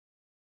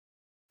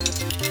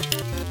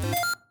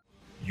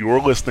You're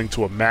listening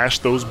to a Mash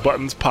Those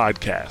Buttons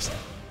podcast.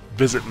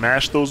 Visit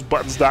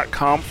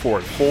mashthosebuttons.com for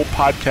a full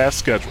podcast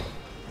schedule.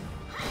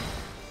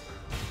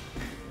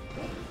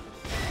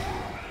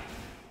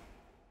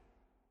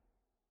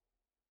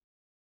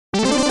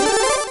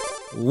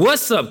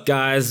 What's up,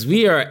 guys?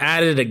 We are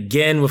at it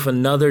again with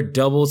another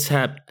Double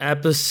Tap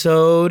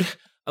episode.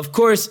 Of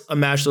course, a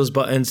Mash Those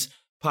Buttons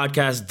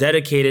podcast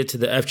dedicated to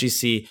the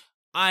FGC.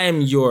 I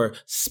am your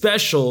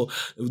special,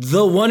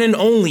 the one and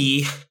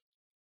only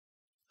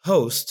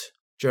host,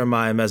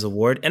 Jeremiah Meza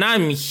Ward, and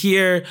I'm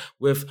here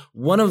with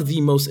one of the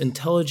most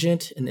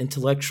intelligent and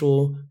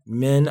intellectual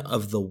men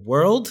of the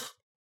world,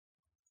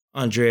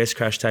 Andreas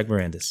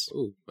 #Mirandis.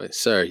 Ooh,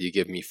 sir, you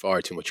give me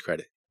far too much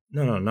credit.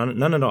 No,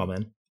 none at all,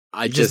 man.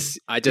 I just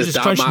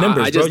dot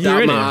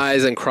my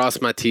I's and cross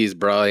my T's,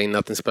 bro. Ain't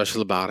nothing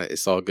special about it.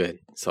 It's all good.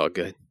 It's all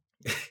good.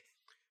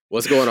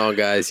 What's going on,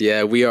 guys?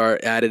 Yeah, we are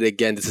at it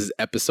again. This is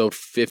episode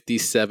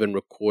 57,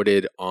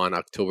 recorded on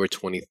October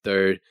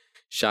 23rd.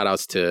 Shout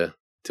outs to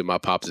my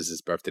pops. It's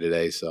his birthday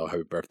today, so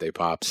happy birthday,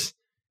 pops.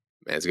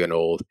 Man's getting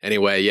old.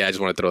 Anyway, yeah, I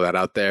just want to throw that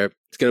out there.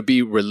 It's going to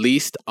be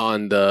released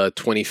on the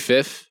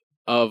 25th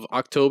of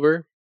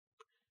October.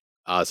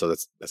 So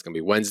that's going to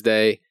be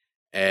Wednesday.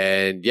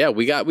 And yeah,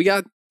 we got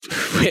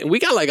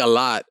like a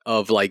lot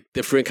of like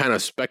different kind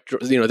of spectrum,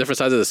 different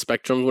sides of the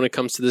spectrum when it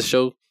comes to this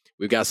show.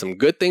 We've got some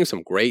good things,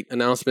 some great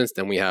announcements.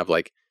 Then we have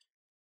like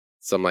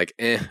some like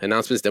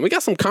announcements. Then we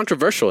got some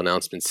controversial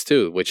announcements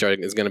too, which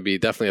is going to be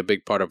definitely a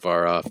big part of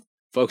our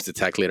focus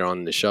attack later on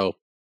in the show.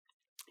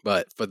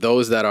 But for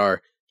those that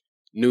are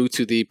new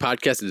to the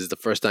podcast, this is the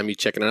first time you're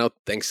checking it out.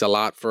 Thanks a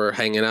lot for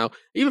hanging out.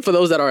 Even for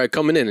those that are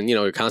coming in and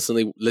you're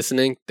constantly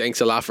listening, thanks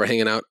a lot for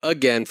hanging out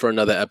again for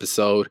another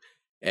episode.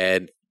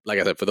 And like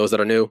I said, for those that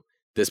are new,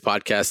 this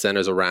podcast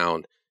centers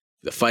around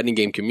the fighting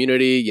game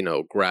community,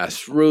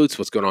 grassroots,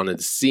 what's going on in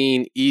the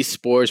scene,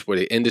 esports, where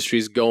the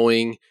industry's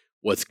going,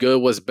 what's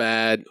good, what's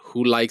bad,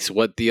 who likes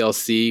what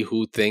DLC,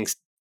 who thinks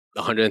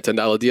 $110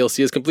 DLC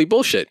is complete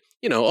bullshit,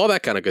 all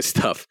that kind of good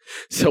stuff.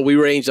 So we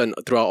range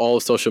throughout all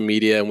of social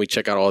media and we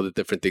check out all the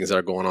different things that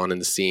are going on in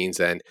the scenes.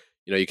 And,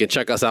 you can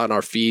check us out in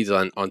our feeds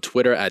on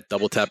Twitter at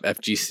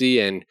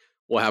DoubleTapFGC, and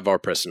we'll have our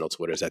personal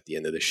Twitters at the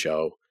end of the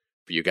show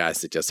for you guys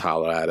to just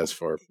holler at us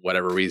for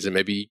whatever reason.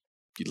 Maybe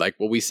you like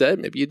what we said,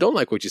 maybe you don't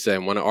like what you said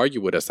and want to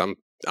argue with us. I'm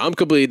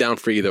completely down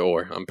for either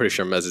or. I'm pretty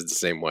sure Mez is the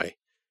same way.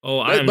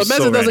 Oh, but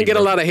Meza doesn't get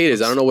a lot of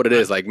haters. I don't know what it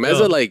is. Like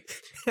Meza,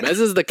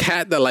 Meza's the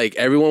cat that like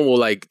everyone will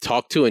like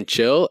talk to and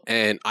chill,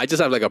 and I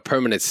just have like a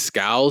permanent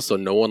scowl, so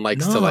no one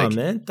likes to like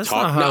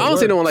talk. No, I don't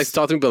say no one likes to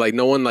talk to me, but like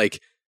no one like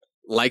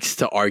likes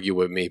to argue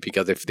with me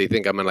because if they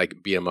think I'm gonna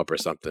like beat them up or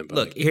something. But,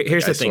 look,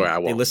 here's the thing: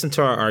 they listen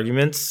to our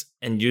arguments,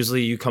 and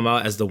usually you come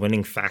out as the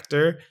winning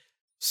factor.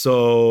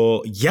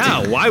 So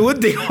yeah, why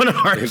would they want to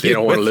argue? They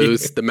don't want to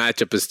lose. The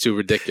matchup is too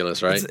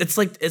ridiculous, right? It's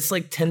like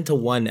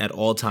 10-1 at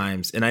all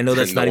times, and I know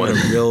that's not even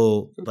a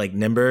real like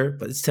number,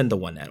 but it's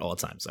 10-1 at all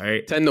times. All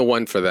right,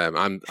 10-1 for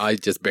them. I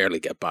just barely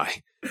get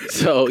by.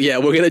 So yeah,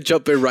 we're gonna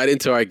jump in right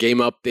into our game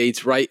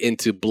updates, right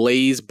into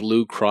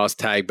BlazBlue Cross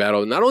Tag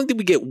Battle. Not only did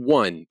we get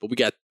one, but we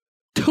got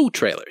 2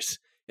 trailers,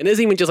 and it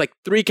isn't even just like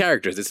 3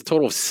 characters. It's a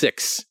total of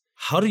 6.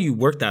 How do you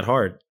work that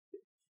hard?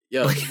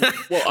 Yeah,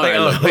 well, all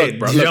right,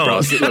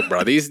 look,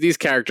 bro. These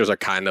characters are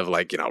kind of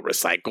like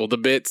recycled a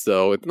bit,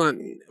 so it's not.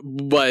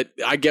 But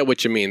I get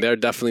what you mean. They're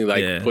definitely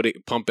like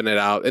pumping it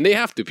out, and they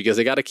have to because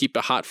they got to keep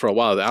it hot for a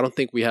while. I don't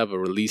think we have a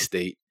release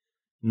date.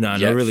 No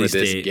release for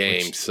this date,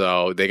 game,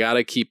 so they got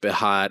to keep it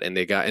hot, and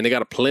they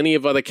got plenty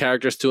of other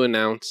characters to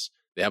announce.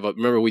 They have.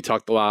 Remember, we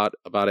talked a lot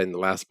about it in the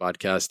last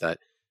podcast that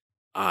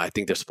I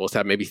think they're supposed to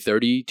have maybe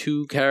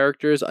 32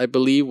 characters. I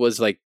believe was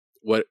like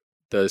what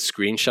the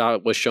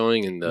screenshot was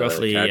showing in the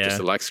character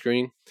select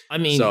screen. I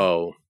mean,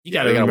 so you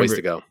got a ways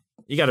to go.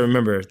 You got to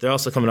remember, they're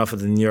also coming off of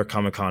the New York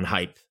Comic Con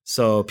hype.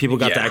 So people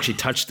got to actually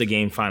touch the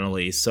game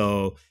finally.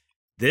 So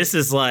this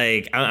is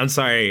like, I'm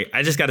sorry.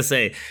 I just got to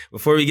say,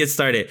 before we get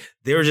started,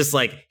 they were just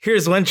like,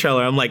 here's one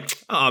trailer. I'm like,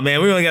 oh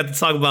man, we only got to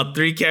talk about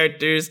 3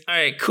 characters. All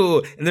right,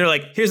 cool. And they're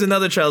like, here's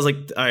another trailer. I was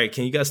like, all right,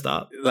 can you guys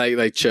stop?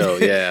 Like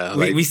chill, yeah.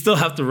 we still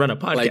have to run a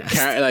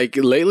podcast. Like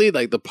lately,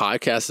 like the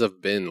podcasts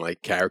have been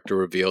like character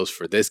reveals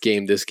for this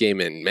game,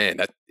 and man,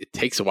 that it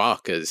takes a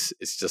while because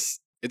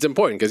it's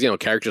important because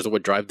characters are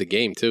what drive the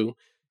game too.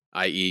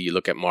 I.e., you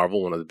look at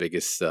Marvel, one of the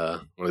biggest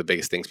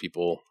things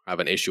people have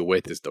an issue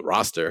with is the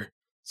roster.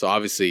 So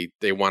obviously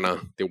they wanna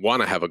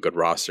have a good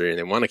roster and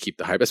they want to keep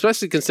the hype,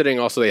 especially considering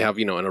also they have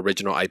an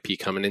original IP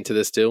coming into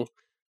this too.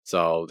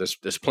 So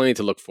there's plenty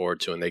to look forward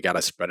to, and they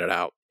gotta spread it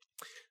out.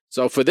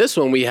 So for this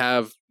one we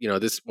have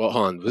this. Well,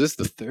 hold on, was this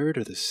the third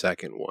or the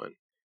second one?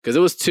 Because it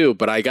was 2,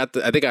 but I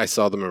think I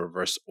saw them in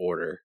reverse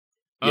order.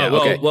 Yeah,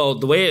 well,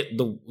 the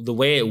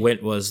way it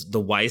went was the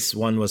Weiss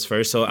one was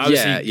first. So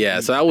obviously,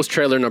 So that was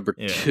trailer number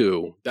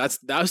 2. That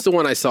was the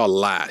one I saw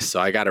last.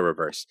 So I got it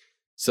reverse.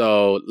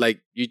 So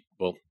like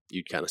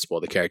you kind of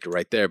spoiled the character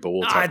right there, but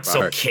we'll talk about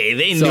her. It's okay.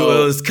 They knew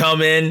it was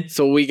coming.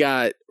 So we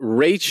got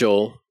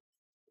Rachel,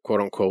 quote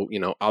unquote,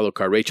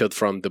 Alucard, Rachel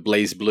from the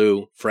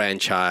BlazBlue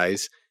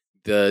franchise,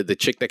 the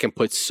chick that can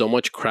put so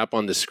much crap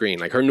on the screen.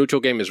 Like her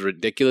neutral game is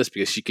ridiculous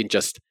because she can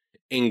just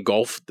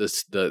engulf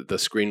the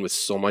screen with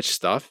so much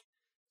stuff.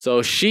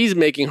 So she's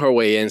making her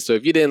way in. So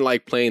if you didn't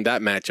like playing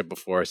that matchup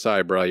before,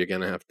 sorry, bro, you're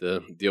gonna have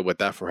to deal with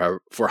that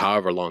for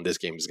however long this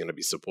game is gonna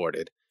be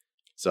supported.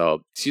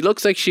 So she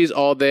looks like she's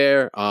all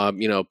there.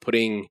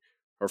 Putting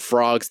her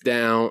frogs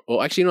down.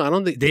 Well, actually, no, I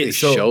don't think they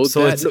showed that.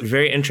 So it's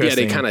very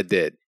interesting. Yeah, they kind of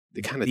did.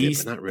 They kind of did,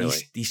 but not really.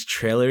 These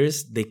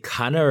trailers, they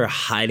kind of are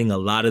hiding a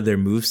lot of their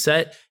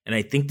moveset. And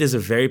I think there's a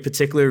very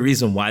particular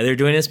reason why they're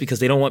doing this, because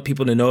they don't want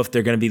people to know if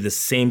they're going to be the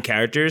same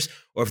characters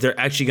or if they're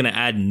actually going to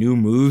add new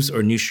moves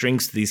or new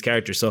strings to these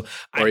characters. So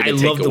I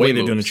love the way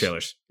they're doing the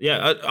trailers.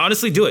 Yeah,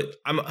 honestly, do it.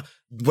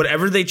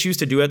 Whatever they choose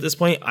to do at this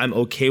point, I'm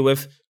okay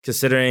with,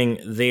 considering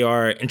they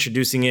are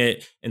introducing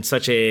it in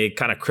such a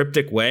kind of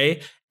cryptic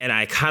way. And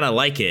I kind of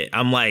like it.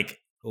 I'm like,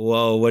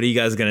 well, what are you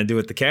guys going to do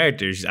with the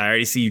characters? I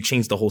already see you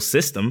changed the whole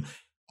system.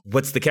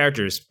 What's the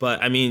characters?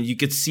 But I mean, you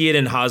could see it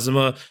in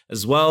Hazama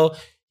as well.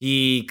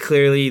 He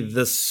clearly,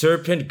 the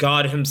serpent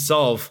god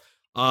himself,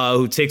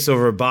 who takes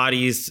over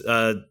bodies.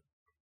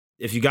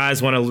 If you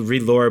guys want to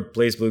read lore,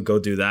 BlazBlue, go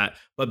do that.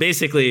 But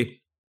basically,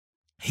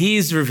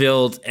 he's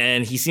revealed,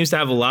 and he seems to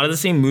have a lot of the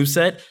same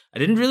moveset. I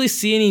didn't really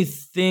see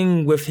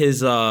anything with his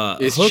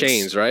hooks.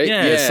 Chains, right?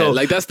 Yeah. So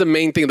like that's the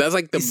main thing. That's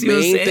like the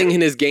main thing in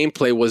his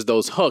gameplay was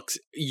those hooks.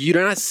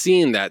 You're not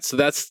seeing that. So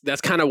that's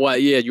kind of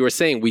what you were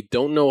saying. We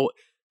don't know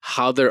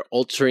how they're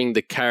altering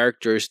the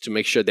characters to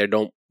make sure they're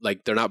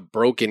not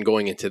broken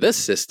going into this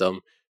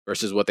system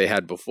versus what they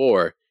had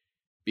before.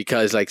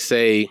 Because like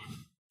say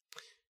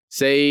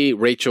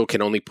Rachel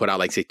can only put out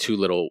like say 2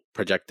 little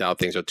projectile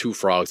things or 2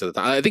 frogs at a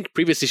time. I think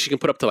previously she can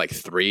put up to like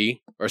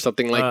 3 or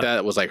something like that.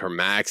 It was like her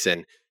max,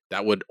 and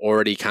that would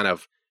already kind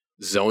of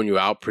zone you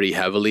out pretty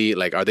heavily.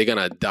 Like, are they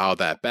gonna dial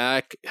that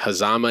back?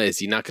 Hazama, is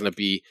he not gonna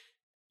be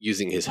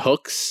using his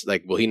hooks?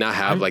 Like, will he not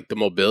have like the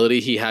mobility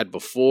he had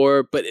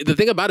before? But the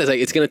thing about it is like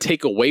it's gonna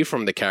take away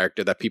from the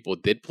character that people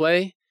did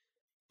play.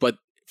 But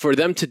for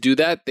them to do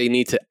that, they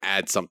need to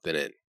add something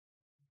in.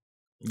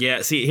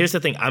 Yeah, see, here's the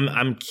thing.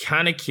 I'm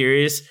kind of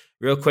curious,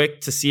 real quick,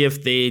 to see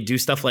if they do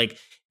stuff like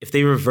if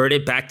they revert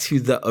it back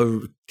to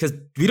because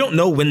we don't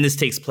know when this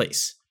takes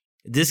place.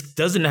 This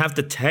doesn't have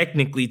to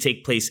technically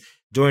take place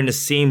during the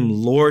same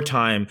lore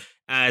time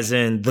as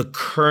in the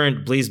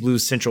current BlazBlue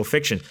Central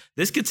Fiction.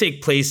 This could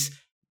take place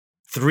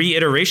 3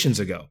 iterations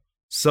ago.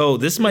 So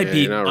this might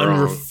be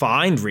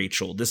unrefined wrong.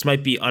 Rachel. This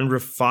might be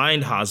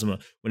unrefined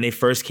Hazama when they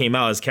first came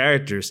out as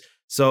characters.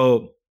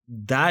 So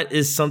that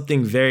is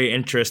something very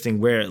interesting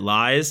where it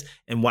lies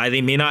and why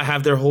they may not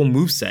have their whole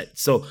moveset.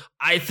 So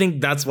I think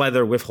that's why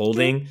they're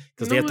withholding,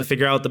 because they have to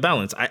figure out the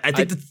balance. I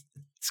think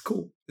it's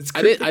cool. It's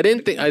I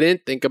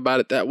didn't think about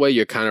it that way.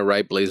 You're kind of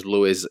right.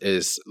 BlazBlue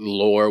is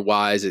lore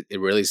wise. It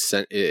really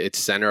it's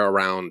centered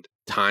around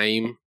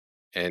time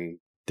and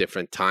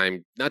different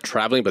time, not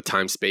traveling, but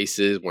time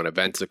spaces when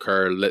events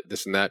occur,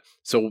 this and that.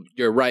 So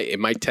you're right. It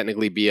might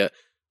technically be a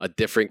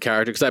different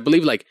character, because I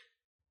believe like,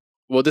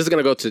 well, this is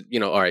going to go to,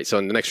 all right, so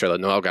in the next trailer,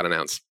 Noelle got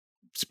announced.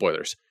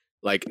 Spoilers.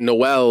 Like,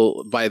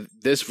 Noelle, by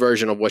this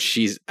version of what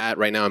she's at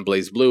right now in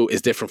BlazBlue,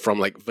 is different from,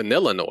 like,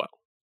 vanilla Noelle.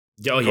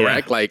 Oh,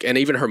 correct? Yeah. Like, and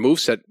even her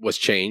moveset was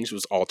changed,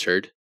 was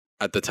altered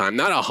at the time.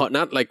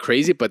 Not like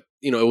crazy, but,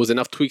 it was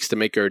enough tweaks to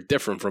make her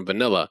different from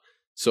vanilla.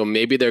 So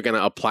maybe they're going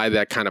to apply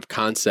that kind of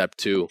concept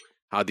to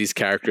how these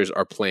characters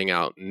are playing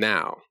out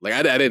now. Like,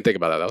 I didn't think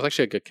about that. That was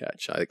actually a good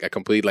catch. I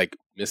completely, like,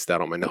 missed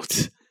that on my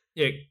notes.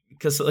 Yeah,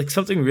 because like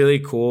something really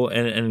cool,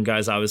 and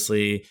guys,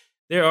 obviously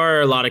there are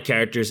a lot of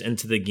characters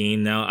into the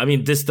game now. I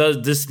mean, this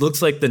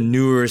looks like the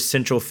newer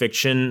Central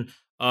Fiction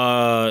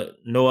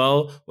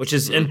Noelle, which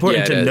is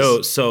important to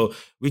note. So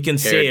we can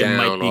say it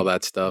might be all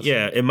that stuff.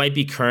 Yeah, it might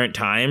be current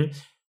time.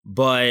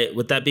 But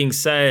with that being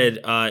said,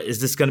 is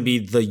this going to be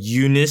the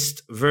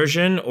Unist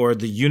version or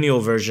the Unial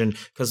version?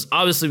 Because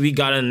obviously we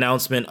got an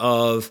announcement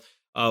of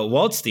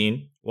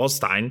Waldstein.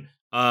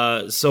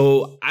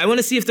 So I want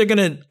to see if they're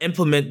going to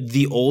implement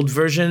the old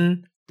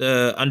version,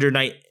 the Under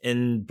Night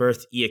in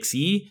Birth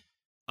EXE,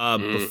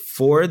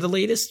 before the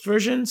latest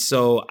version.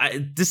 So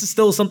this is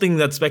still something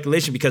that's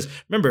speculation, because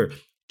remember,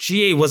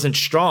 Chie wasn't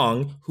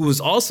strong, who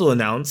was also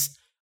announced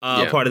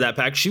part of that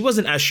pack. She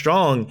wasn't as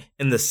strong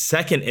in the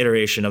second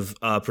iteration of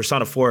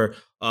Persona 4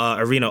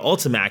 Arena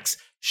Ultimax.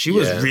 She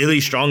was really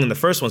strong in the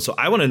first one. So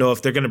I want to know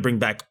if they're going to bring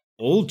back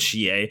old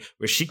Chie,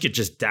 where she could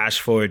just dash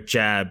forward,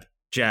 jab,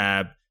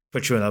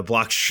 put you in a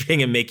block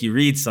string and make you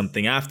read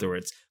something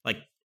afterwards, like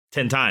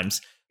 10 times.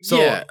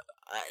 So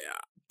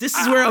this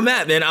is where I'm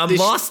at, man. I'm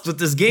lost with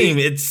this game.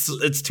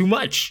 It's too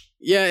much.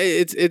 Yeah,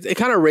 it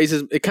kind of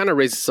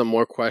raises some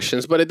more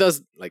questions, but it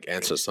does like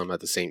answer some at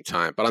the same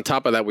time. But on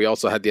top of that, we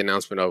also had the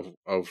announcement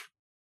of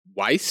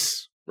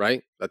Weiss,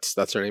 right? That's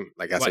her name.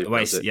 Like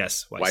Weiss,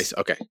 yes, Weiss.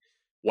 Okay,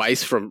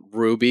 Weiss from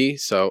RWBY.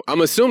 So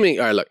I'm assuming.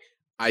 All right, look.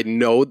 I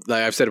know,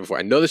 like I've said it before,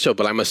 I know the show,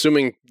 but I'm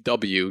assuming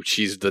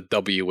she's the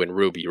W in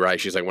RWBY, right?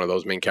 She's like one of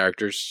those main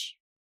characters,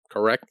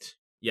 correct?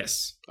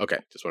 Yes. Okay,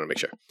 just want to make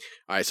sure.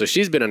 All right, so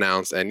she's been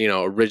announced, and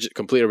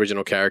complete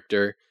original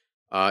character.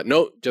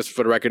 No, just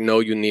for the record, no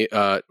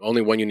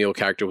only one Unil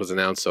character was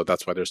announced, so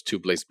that's why there's 2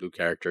 BlazBlue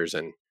characters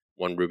and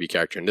 1 Ruby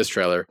character in this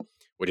trailer,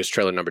 which is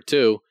trailer number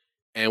 2.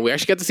 And we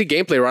actually got to see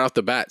gameplay right off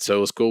the bat, so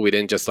it was cool. We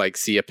didn't just like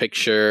see a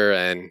picture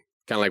and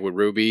kind of like with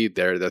Ruby,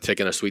 they're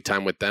taking a sweet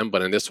time with them.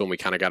 But in this one, we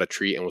kind of got a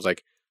treat and was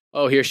like,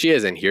 oh, here she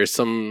is, and here's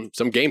some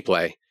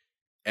gameplay.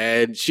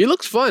 And she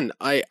looks fun.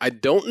 I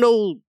don't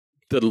know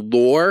the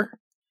lore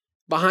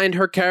behind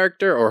her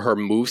character or her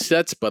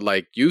movesets, but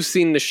like you've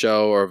seen the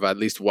show or have at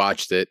least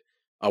watched it.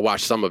 I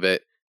watched some of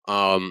it.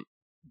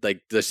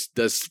 Like this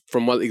does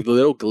from what the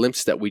little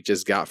glimpse that we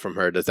just got from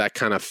her, does that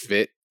kind of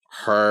fit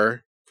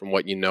her from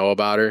what you know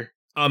about her?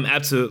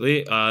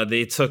 Absolutely.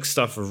 They took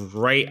stuff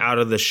right out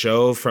of the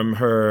show from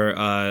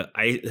her.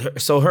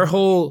 So her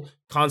whole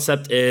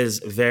concept is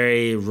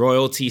very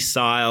royalty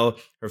style.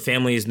 Her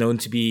family is known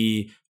to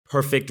be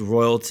perfect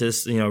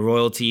royalties,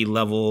 royalty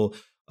level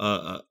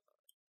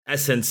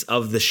essence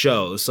of the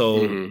show.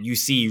 So you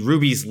see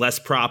Ruby's less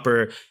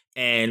proper,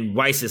 and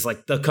Weiss is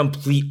like the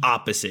complete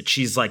opposite.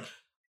 She's like,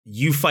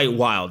 you fight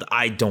wild.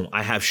 I don't.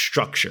 I have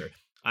structure.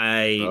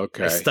 I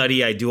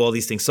study. I do all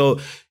these things. So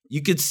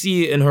you could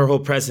see in her whole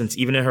presence,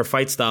 even in her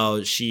fight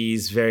style,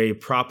 she's very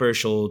proper.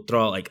 She'll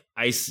throw out like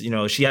ice.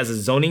 She has a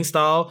zoning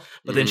style,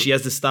 but then she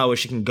has this style where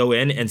she can go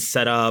in and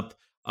set up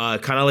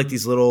kind of like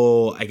these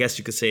little, I guess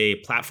you could say,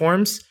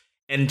 platforms.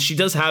 And she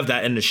does have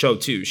that in the show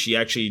too. She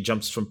actually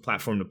jumps from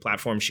platform to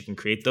platform. She can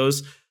create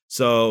those.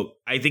 So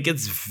I think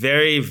it's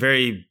very,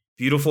 very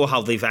beautiful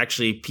how they've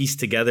actually pieced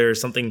together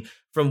something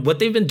from what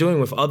they've been doing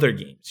with other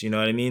games. You know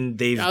what I mean?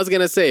 I was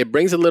gonna say it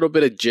brings a little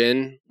bit of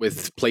Jin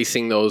with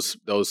placing those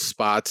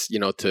spots,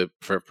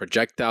 for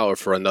projectile or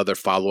for another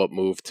follow-up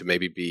move to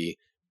maybe be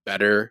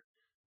better.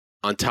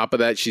 On top of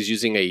that, she's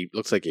using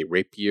looks like a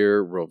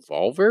rapier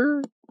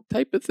revolver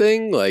type of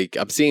thing. Like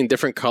I'm seeing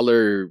different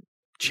color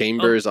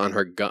chambers on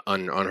her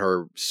on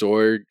her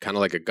sword, kind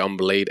of like a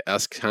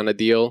gunblade-esque kind of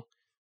deal.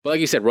 But like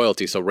you said,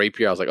 royalty. So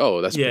rapier, I was like, oh,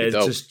 that's pretty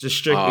dope. It's just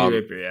strictly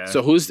rapier. Yeah.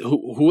 So who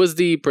was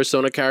the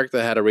Persona character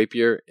that had a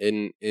rapier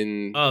in?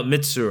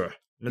 Mitsuru.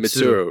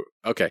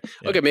 Okay.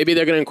 Yeah. Okay. Maybe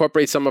they're gonna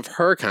incorporate some of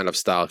her kind of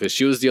style because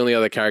she was the only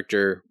other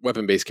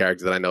weapon-based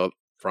character that I know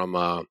from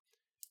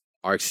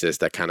Arc Sys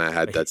that kind of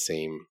had that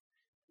same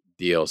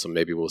deal. So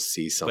maybe we'll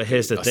see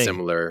something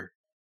similar.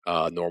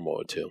 Normal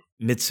or two.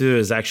 Mitsuru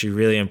is actually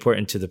really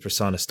important to the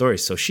Persona story,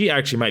 so she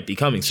actually might be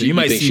coming. So you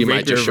might see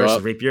Rapier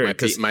versus Rapier.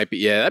 Might be.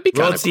 Yeah, that'd be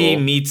kind of cool.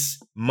 Royalty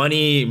meets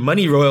money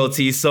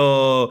royalty.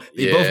 So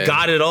they both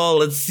got it all.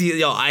 Let's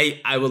see.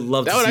 I would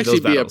love to see those battles. That would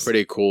actually be a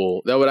pretty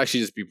cool. That would actually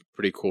just be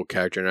pretty cool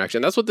character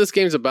interaction. That's what this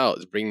game's about: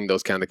 is bringing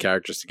those kind of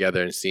characters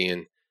together and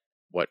seeing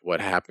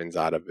what happens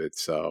out of it.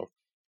 So,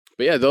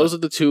 but yeah, those are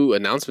the 2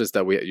 announcements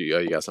that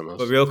you got something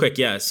else. But real quick,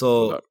 yeah.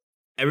 So.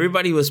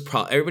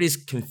 Everybody's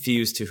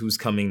confused to who's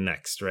coming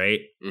next,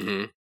 right?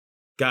 Mm-hmm.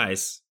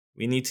 Guys,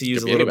 we need to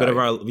use a little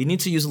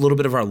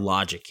bit of our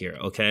logic here,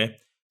 okay?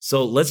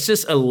 So let's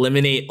just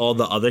eliminate all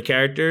the other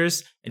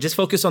characters and just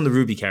focus on the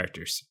Ruby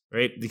characters,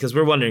 right? Because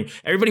we're wondering,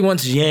 everybody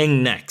wants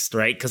Yang next,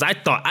 right? Because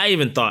I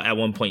even thought at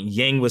one point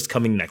Yang was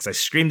coming next. I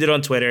screamed it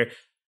on Twitter.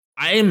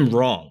 I am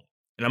wrong,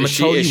 and I'm gonna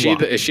tell you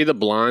why. Is she the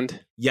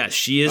blonde? Yes,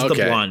 she is the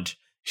blonde.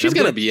 She's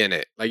gonna be in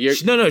it. Like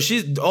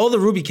she's all the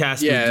Ruby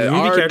cast. Yeah,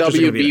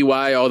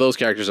 RWBY, all those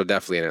characters are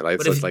definitely in it.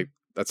 Like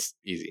that's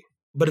easy.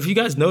 But if you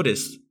guys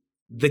notice,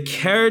 the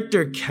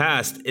character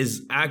cast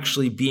is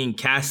actually being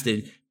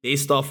casted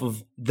based off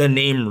of the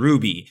name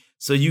Ruby.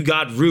 So you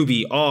got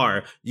Ruby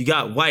R, you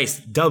got Weiss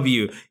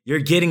W, you're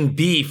getting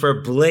B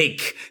for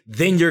Blake.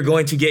 Then you're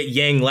going to get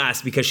Yang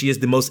last because she is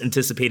the most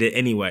anticipated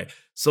anyway.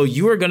 So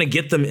you are going to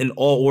get them in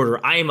all order.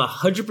 I am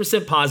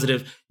 100%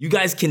 positive. You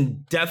guys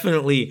can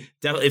definitely,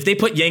 if they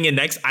put Yang in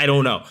next, I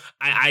don't know.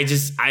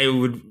 I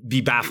would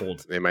be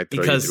baffled. They might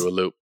throw you through a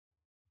loop.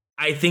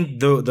 I think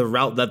the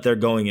route that they're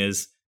going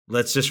is,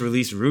 let's just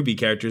release Ruby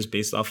characters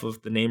based off of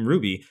the name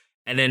Ruby.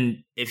 And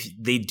then if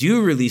they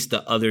do release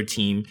the other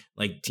team,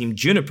 like Team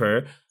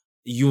Juniper,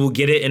 you will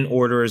get it in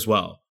order as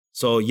well.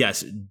 So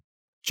yes,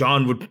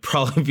 John would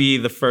probably be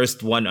the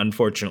first one,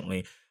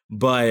 unfortunately.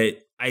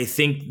 But I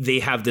think they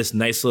have this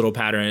nice little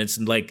pattern. It's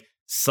like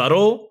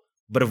subtle,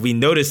 but if we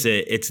notice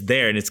it, it's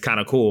there and it's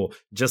kind of cool.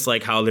 Just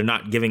like how they're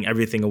not giving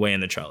everything away in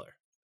the trailer.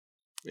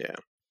 Yeah.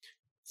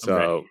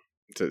 So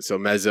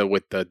Meza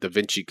with the Da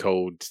Vinci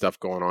Code stuff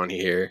going on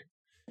here.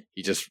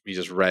 He just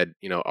read,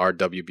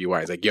 RWBY.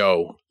 He's like,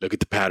 yo, look at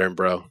the pattern,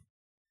 bro.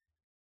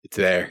 It's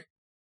there.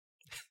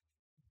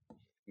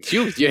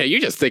 You're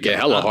just thinking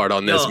hella hard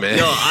on this, man.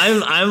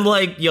 I'm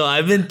like,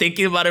 I've been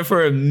thinking about it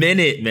for a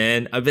minute,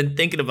 man. I've been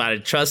thinking about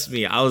it. Trust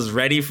me, I was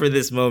ready for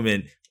this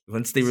moment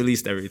once they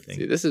released everything.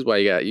 See, this is why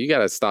you got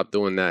to stop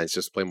doing that. It's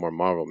just play more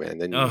Marvel, man.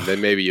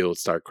 Then maybe you'll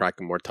start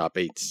cracking more top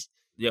 8s.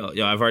 Yo,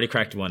 I've already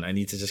cracked one. I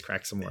need to just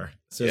crack some more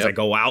as soon as I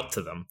go out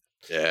to them.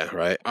 Yeah,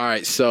 right. All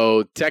right,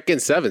 so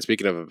Tekken 7,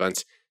 speaking of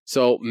events.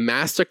 So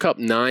Master Cup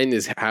 9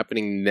 is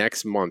happening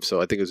next month. So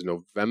I think it was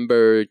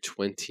November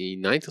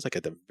 29th. It's like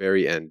at the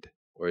very end.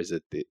 Or is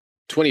it the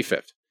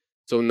 25th?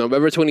 So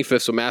November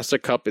 25th. So Master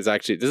Cup is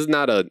actually, this is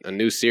not a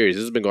new series.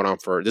 This has been going on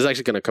this is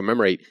actually going to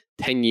commemorate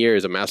 10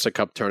 years of Master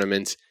Cup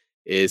tournaments.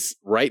 Is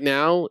right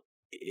now,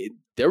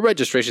 their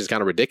registration is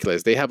kind of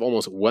ridiculous. They have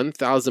almost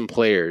 1,000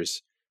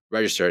 players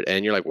registered.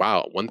 And you're like,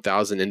 wow,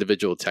 1,000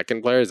 individual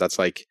Tekken players? That's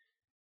like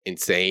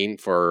insane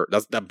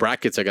the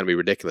brackets are going to be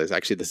ridiculous.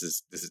 Actually, this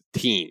is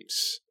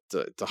teams.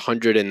 It's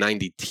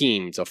 190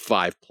 teams of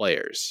 5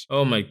 players.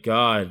 Oh my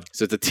God.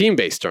 So it's a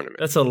team-based tournament.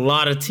 That's a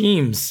lot of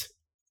teams.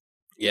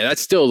 Yeah,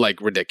 that's still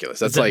like ridiculous.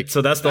 That's that's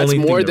only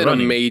more than a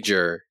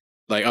major,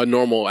 like a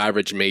normal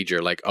average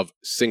major, like of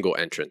single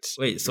entrants.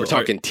 Wait, so we're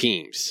talking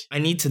teams. I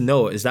need to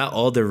know, is that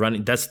all they're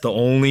running? That's the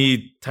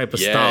only type of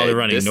style they're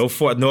running.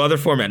 No other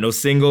format, no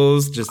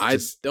singles, just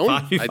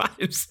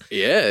 5v5s.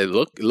 Yeah,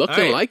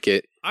 looking like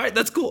it. All right,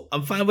 that's cool.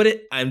 I'm fine with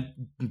it. I'm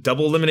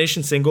double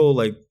elimination, single,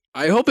 like.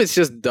 I hope it's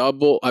just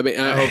double. I mean,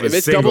 if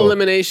it's double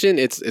elimination,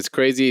 it's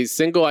crazy.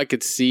 Single, I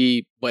could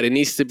see, but it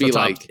needs to be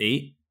like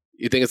 8.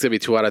 You think it's gonna be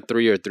 2 out of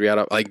 3 or 3 out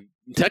of like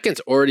Tekken's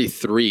already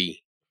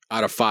 3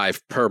 out of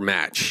 5 per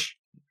match.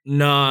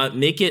 Nah,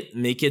 make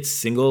it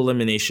single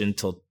elimination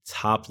till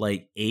top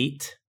like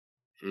 8,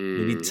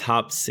 maybe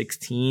top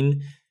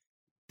 16.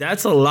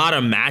 That's a lot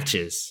of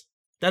matches.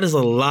 That is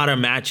a lot of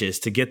matches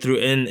to get through.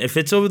 And if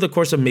it's over the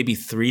course of maybe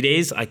 3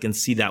 days, I can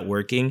see that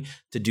working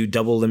to do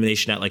double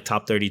elimination at like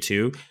top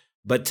 32.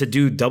 But to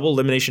do double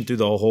elimination through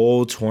the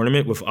whole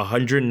tournament with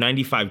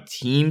 195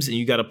 teams and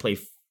you got to play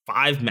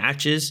 5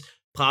 matches,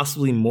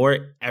 possibly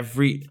more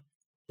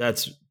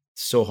that's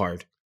so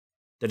hard.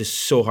 That is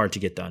so hard to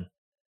get done.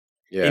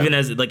 Yeah. Even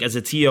as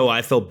a TO,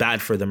 I feel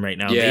bad for them right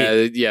now.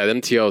 Yeah,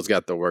 them TOs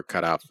got the work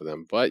cut out for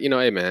them. But,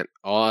 hey, man,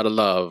 all out of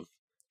love.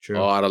 True.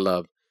 All out of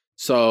love.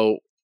 So,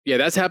 yeah,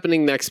 that's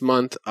happening next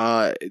month.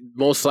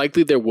 Most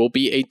likely there will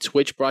be a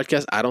Twitch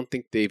broadcast. I don't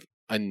think they've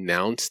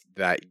announced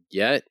that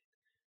yet.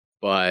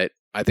 But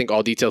I think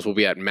all details will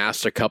be at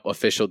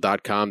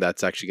mastercupofficial.com.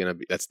 That's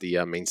actually that's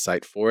the main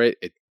site for it.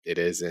 It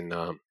is in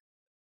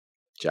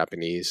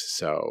Japanese.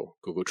 So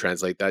Google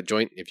Translate that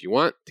joint if you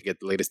want to get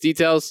the latest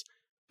details.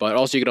 But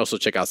also you can also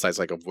check out sites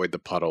like Avoid the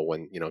Puddle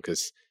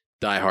because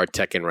diehard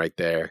Tekken right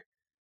there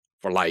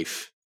for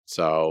life.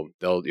 So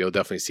you'll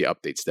definitely see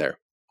updates there.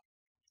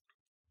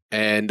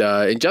 And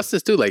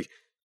Injustice too,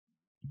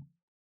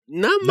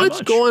 not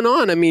much going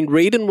on. I mean,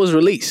 Raiden was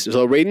released.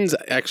 So Raiden's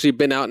actually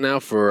been out now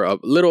for a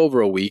little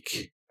over a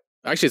week.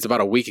 Actually, it's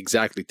about a week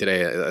exactly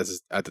today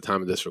at the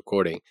time of this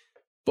recording.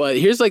 But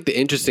here's the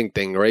interesting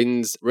thing.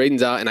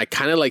 Raiden's out, and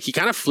he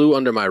kind of flew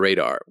under my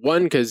radar.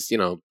 One, because,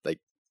 I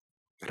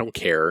don't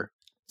care.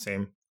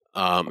 Same.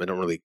 I don't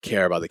really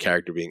care about the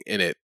character being in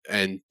it.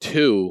 And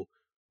 2,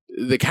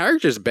 the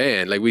character's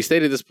banned. Like we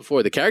stated this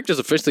before, the character's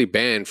officially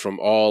banned from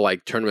all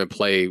tournament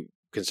play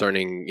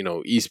concerning,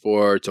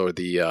 esports or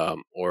the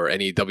or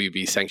any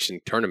WB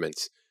sanctioned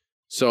tournaments.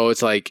 So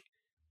it's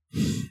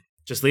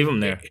just leave them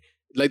there.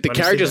 The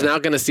character's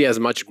not going to see as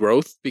much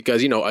growth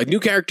because, a new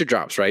character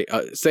drops, right?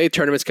 Say a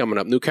tournament's coming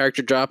up, new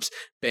character drops,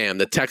 bam,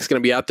 the tech's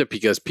going to be out there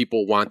because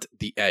people want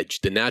the edge,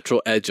 the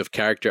natural edge of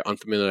character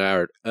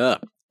unfamiliar. I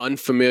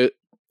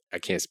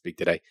can't speak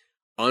today.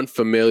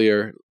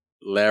 Unfamiliar.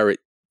 Damn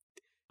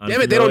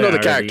it, they don't know the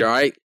character, all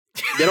right?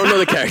 They don't know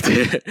the character.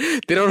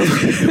 They don't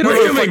know.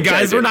 We're human,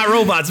 guys. We're not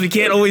robots. We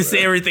can't always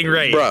say everything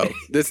right. Bro,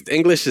 this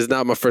English is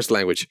not my first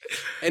language.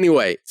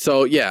 Anyway,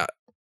 so yeah,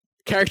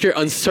 character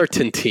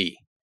uncertainty.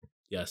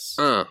 Yes.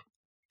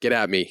 Get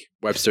at me.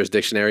 Webster's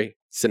Dictionary,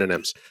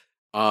 synonyms.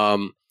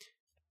 So,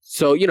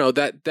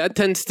 that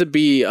tends to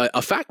be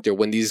a factor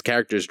when these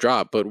characters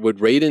drop. But with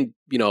Raiden,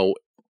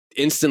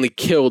 instantly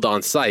killed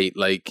on sight,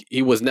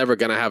 he was never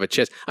going to have a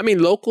chance. I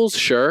mean, locals,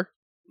 sure.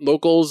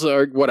 Locals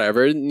or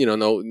whatever, no,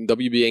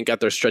 WB ain't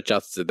got their stretch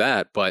outs to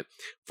that. But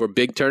for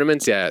big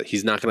tournaments, yeah,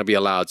 he's not going to be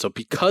allowed. So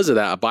because of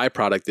that, a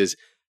byproduct is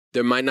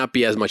there might not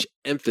be as much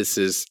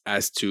emphasis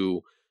as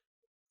to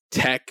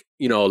tech,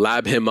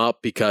 lab him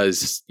up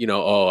because, I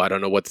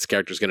don't know what this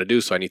character is going to do.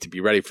 So I need to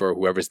be ready for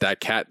whoever's that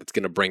cat that's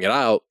going to bring it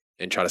out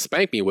and try to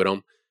spank me with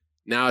him.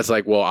 Now it's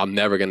well, I'm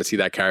never going to see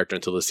that character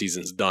until the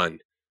season's done.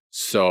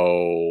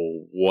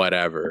 So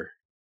whatever.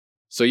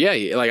 So yeah,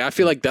 I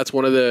feel that's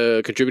one of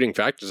the contributing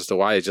factors as to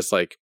why it's just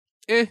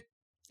yeah,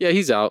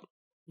 he's out.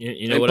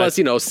 You know and what?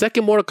 Plus,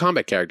 second Mortal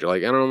Kombat character. I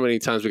don't know how many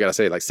times we gotta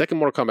say second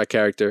Mortal Kombat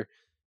character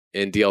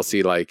in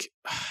DLC.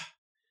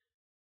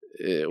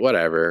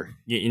 Whatever.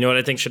 You know what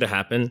I think should have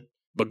happened?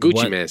 But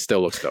Gucci Man still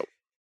looks dope.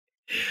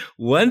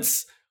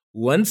 Once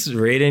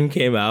Raiden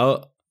came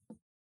out,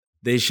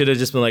 they should have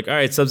just been all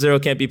right, Sub-Zero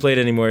can't be played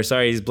anymore.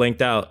 Sorry, he's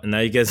blanked out, and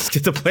now you guys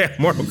get to play a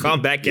Mortal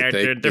Kombat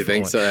character. You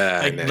think so?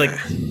 Nah.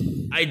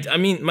 I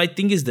mean, my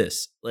thing is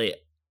this: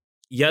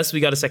 yes, we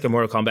got a second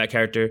Mortal Kombat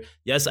character.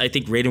 Yes, I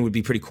think Raiden would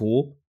be pretty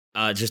cool,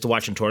 just to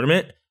watch in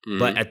tournament. Mm-hmm.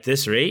 But at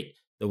this rate,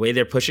 the way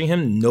they're pushing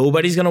him,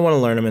 nobody's gonna want to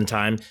learn him in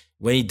time.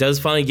 When he does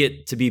finally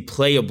get to be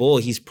playable,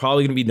 he's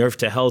probably gonna be nerfed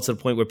to hell to the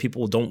point where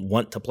people don't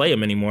want to play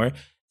him anymore,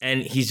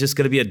 and he's just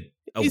gonna be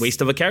a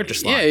waste of a character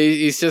slot. Yeah,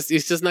 he's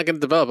just not going to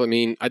develop. I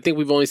mean, I think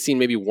we've only seen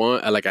maybe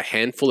one, a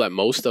handful at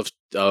most of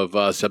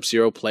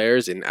Sub-Zero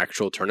players in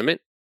actual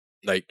tournament.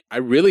 Like, I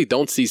really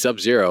don't see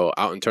Sub-Zero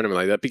out in tournament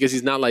like that because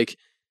he's not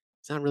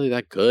really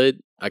that good.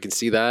 I can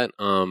see that.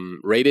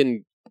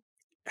 Raiden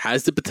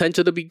has the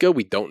potential to be good.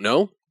 We don't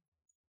know,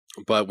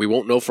 but we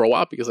won't know for a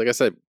while because, like I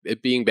said,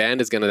 it being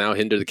banned is going to now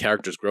hinder the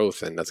character's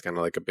growth, and that's kind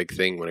of like a big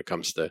thing when it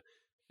comes to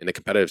in the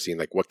competitive scene.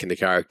 Like, what can the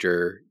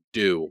character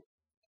do?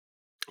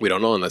 We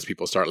don't know unless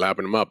people start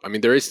lapping him up. I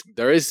mean, there is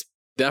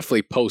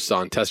definitely posts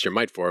on Test Your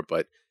Might for it,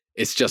 but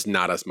it's just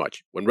not as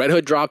much. When Red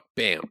Hood dropped,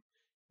 bam.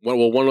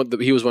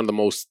 He was one of the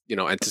most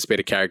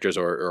anticipated characters,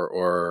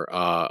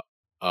 or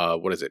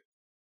what is it?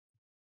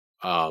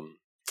 Damn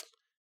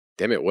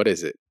it, what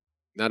is it?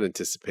 Not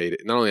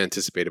anticipated. Not only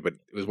anticipated, but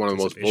it was one of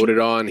the most voted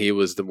on. He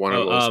was one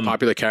of the most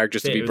popular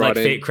characters to be brought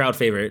in. Crowd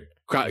favorite.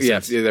 Yeah,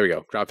 there we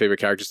go. Crowd favorite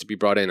characters to be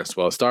brought in, as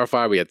well as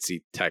Starfire. We had to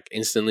see Tech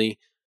instantly.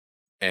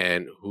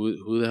 And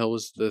who the hell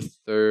was the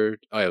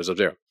third? Oh, yeah, it was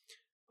Sub-Zero.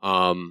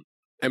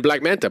 And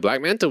Black Manta.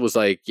 Black Manta was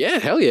like, yeah,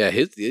 hell yeah.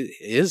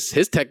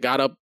 His tech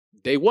got up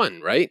day one,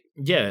 right?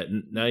 Yeah.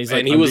 Now he's like,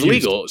 and he was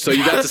legal. So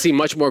you got to see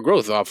much more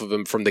growth off of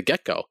him from the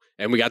get-go.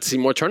 And we got to see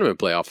more tournament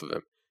play off of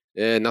him.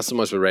 And not so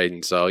much with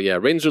Raiden. So yeah,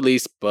 Raiden's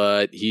released,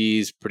 but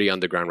he's pretty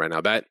underground right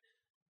now. That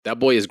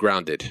boy is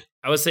grounded.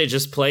 I would say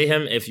just play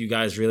him if you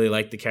guys really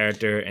like the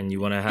character and you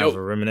want to have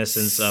a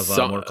reminiscence of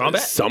Mortal Kombat.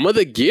 Some of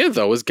the gear,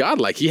 though, is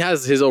godlike. He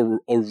has his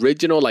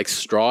original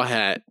straw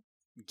hat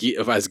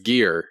as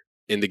gear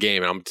in the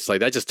game. And I'm just like,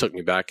 that just took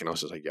me back. And I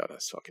was just like, yo,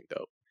 that's fucking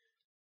dope.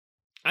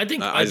 I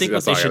think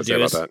what they should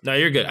do is, no,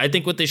 you're good. I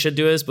think what they should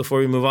do is, before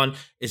we move on,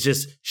 is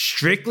just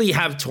strictly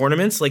have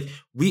tournaments. Like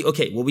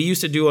what we used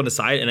to do on the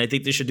side, and I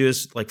think they should do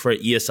is like for an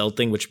ESL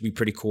thing, which would be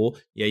pretty cool.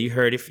 Yeah, you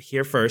heard it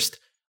here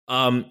first.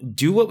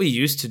 Do what we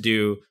used to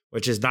do,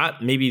 which is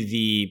not maybe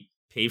the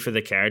pay for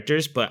the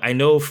characters, but I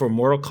know for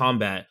Mortal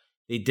Kombat,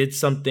 they did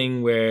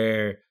something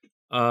where,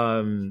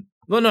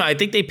 I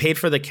think they paid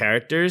for the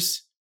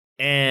characters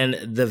and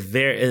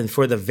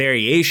for the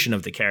variation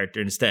of the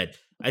character instead.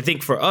 I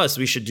think for us,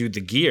 we should do the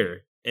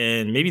gear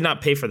and maybe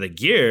not pay for the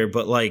gear,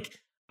 but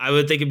I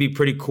would think it'd be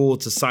pretty cool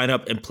to sign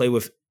up and play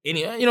with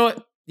any, you know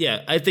what?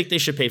 Yeah, I think they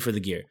should pay for the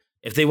gear.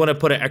 If they want to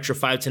put an extra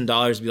 $5,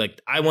 $10, be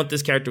like, I want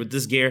this character with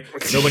this gear.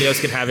 Nobody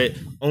else could have it.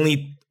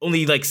 Only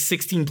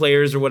 16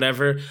 players or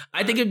whatever.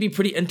 I think it'd be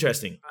pretty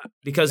interesting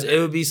because it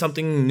would be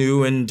something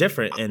new and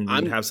different, and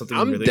we'd have something.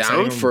 I'm really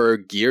down for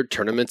gear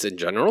tournaments in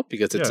general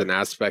because it's an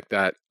aspect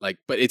that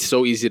but it's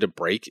so easy to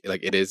break.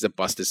 Like, it is a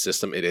busted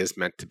system. It is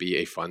meant to be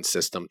a fun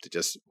system to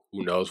just,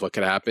 who knows what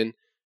could happen.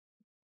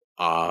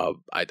 I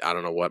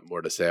don't know what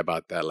more to say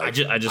about that.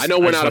 I know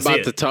we're not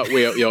about to talk.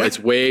 It's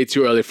way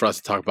too early for us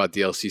to talk about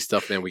DLC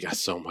stuff, man. We got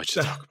so much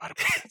to talk about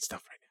that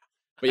stuff right now.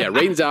 But yeah,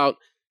 Raiden's out.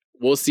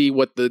 We'll see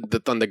what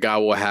the Thunder God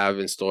will have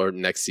in store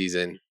next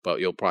season, but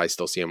you'll probably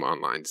still see him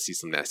online to see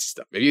some nasty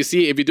stuff. If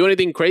you do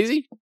anything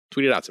crazy,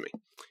 tweet it out to me.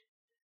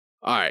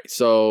 All right,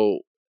 so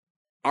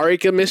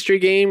Arika Mystery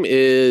Game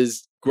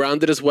is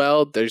grounded as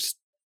well. There's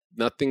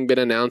nothing been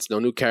announced. No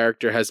new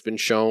character has been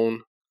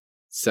shown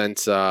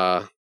since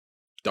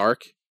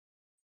Dark.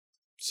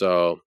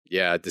 So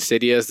yeah,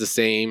 Dissidia is the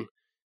same.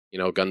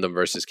 Gundam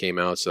Versus came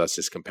out, so that's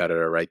his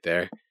competitor right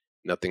there.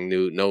 Nothing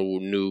new. No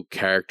new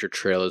character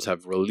trailers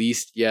have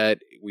released yet.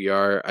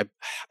 I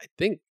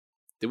think,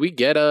 did we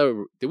get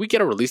a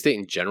release date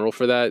in general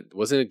for that?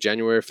 Wasn't it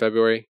January or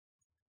February?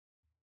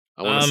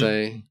 I want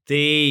to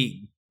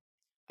say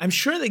I'm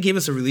sure they gave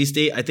us a release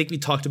date. I think we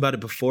talked about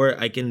it before.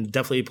 I can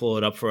definitely pull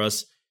it up for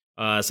us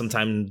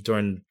sometime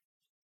during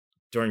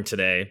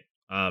today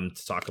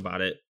to talk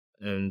about it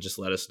and just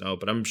let us know.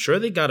 But I'm sure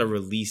they got a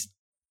release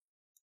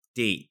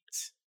date.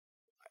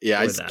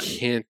 Yeah,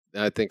 can't.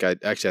 I think I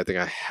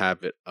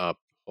have it up.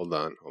 Hold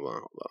on.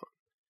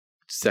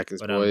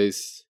 Seconds,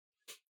 boys.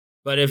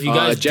 But if you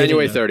guys,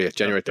 January 30th.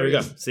 January 30th. There we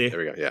go. See, there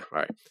we go. Yeah. All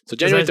right. So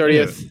January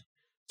 30th.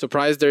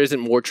 Surprised there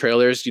isn't more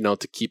trailers.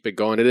 To keep it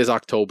going. It is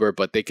October,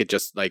 but they could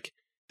just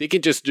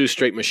do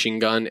straight machine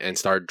gun and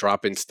start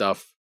dropping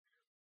stuff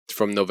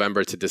from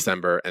November to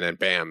December, and then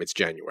bam, it's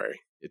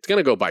January. It's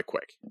gonna go by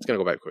quick.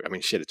 I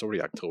mean, shit, it's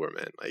already October,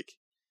 man.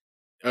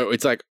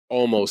 It's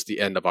almost the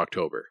end of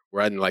October.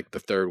 We're in the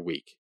third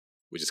week,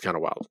 which is kind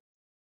of wild.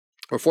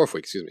 Or fourth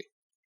week, excuse me.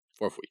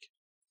 Fourth week.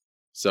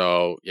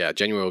 So yeah,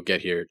 January will get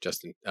here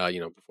just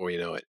before you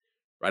know it.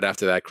 Right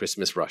after that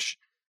Christmas rush.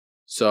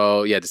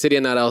 So yeah,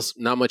 Dissidia,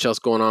 not much else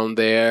going on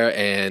there.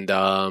 And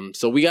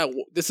so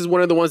this is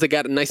one of the ones that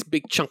got a nice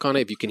big chunk on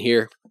it, if you can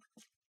hear.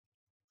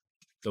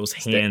 Those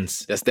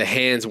hands. That's the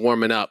hands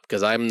warming up,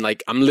 because I'm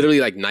literally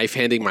knife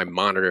handing my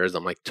monitors.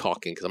 I'm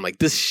talking because I'm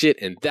this shit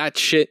and that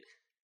shit.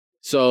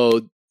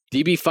 So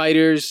DB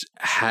Fighters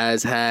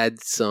has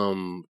had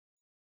some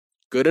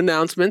good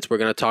announcements. We're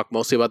going to talk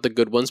mostly about the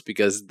good ones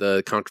because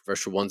the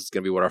controversial ones is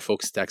going to be what our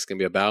focus stack is going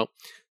to be about.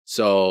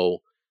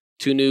 So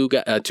two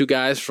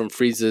guys from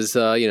Frieza's,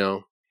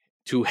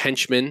 two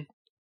henchmen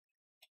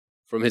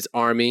from his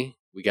army.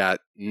 We got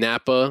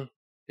Nappa,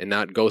 and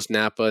not Ghost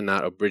Nappa,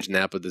 not Abridged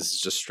Nappa. This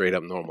is just straight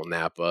up normal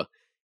Nappa.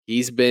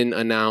 He's been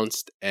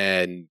announced,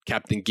 and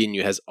Captain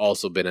Ginyu has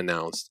also been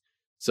announced.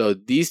 So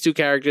these two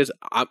characters,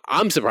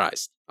 I'm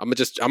surprised. I'm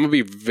gonna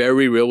be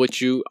very real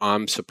with you.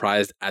 I'm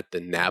surprised at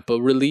the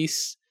Nappa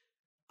release.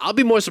 I'll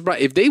be more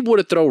surprised if they would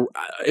have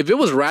if it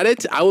was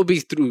Raditz,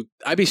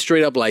 I'd be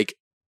straight up like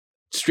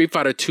Street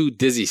Fighter 2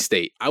 dizzy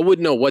state. I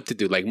wouldn't know what to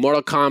do. Like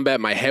Mortal Kombat,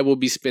 my head will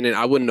be spinning.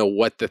 I wouldn't know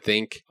what to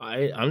think.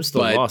 I'm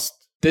still lost.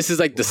 This is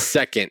like the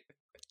second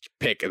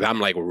pick. And I'm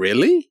like,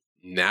 really?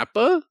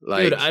 Nappa?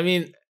 Like, dude, I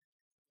mean,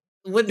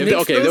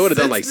 if they would have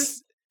done like,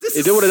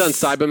 if they would have done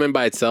Cyberman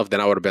by itself,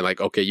 then I would have been like,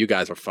 okay, you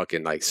guys are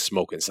fucking like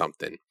smoking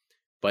something.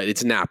 But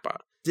it's Nappa.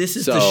 This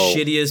is the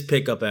shittiest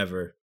pickup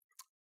ever.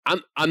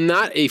 I'm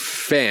not a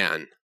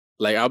fan.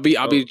 Like I'll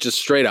be just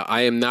straight up.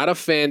 I am not a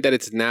fan that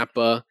it's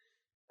Nappa.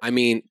 I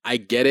mean, I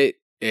get it.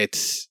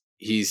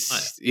 He's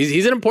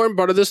an important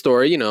part of the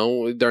story, you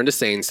know, during the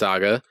Saiyan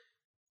saga.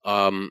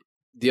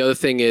 The other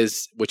thing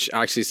is, which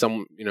actually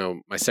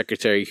my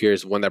secretary here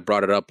is one that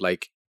brought it up,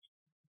 like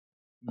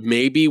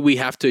maybe we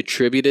have to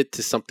attribute it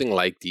to something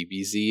like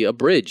DBZ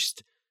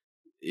Abridged.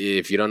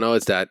 If you don't know,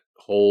 it's that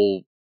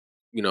whole,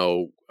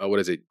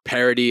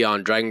 parody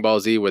on Dragon Ball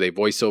Z where they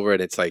voice over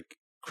it. It's like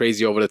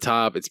crazy over the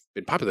top. It's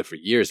been popular for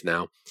years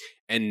now.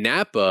 And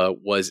Nappa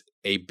was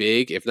a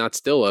big, if not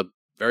still a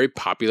very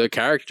popular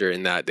character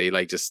in that they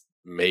like just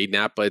made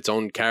Nappa its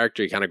own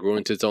character. He kind of grew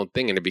into its own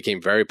thing and it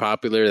became very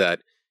popular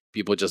that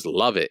people just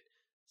love it.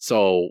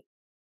 So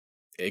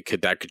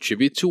could that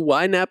contribute to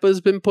why Nappa's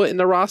been put in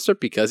the roster?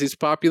 Because he's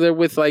popular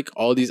with like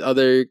all these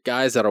other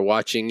guys that are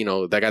watching,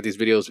 that got these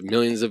videos with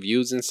millions of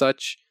views and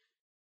such?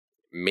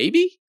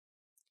 Maybe?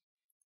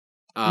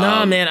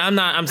 No, man, I'm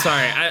not. I'm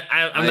sorry.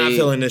 I'm not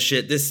feeling this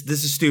shit. This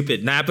is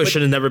stupid. Nappa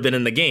should have never been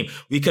in the game.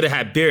 We could have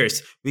had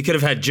Beerus. We could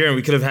have had Jiren.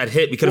 We could have had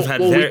Hit. We could have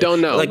had. We don't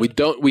know. Like,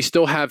 we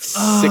still have 6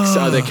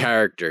 other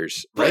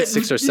characters, right?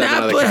 6 or 7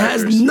 Nappa other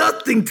characters. Has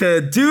nothing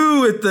to do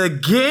with the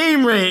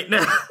game right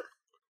now.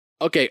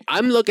 Okay,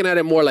 I'm looking at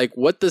it more like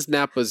what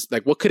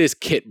could his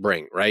kit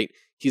bring? Right?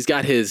 He's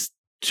got his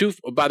 2.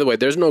 By the way,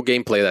 there's no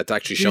gameplay that's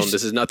actually shown.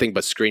 This is nothing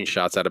but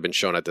screenshots that have been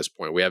shown at this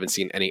point. We haven't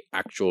seen any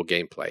actual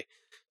gameplay.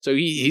 So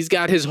he's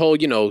got his whole,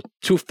 2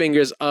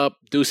 fingers up,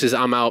 deuces,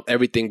 I'm out,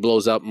 everything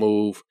blows up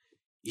move.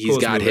 He's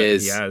got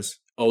his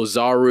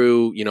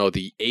Ozaru,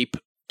 the ape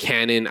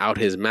cannon out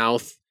his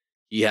mouth.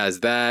 He has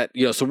that,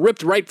 so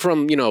ripped right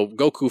from,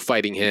 Goku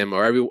fighting him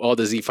or all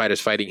the Z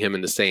fighters fighting him in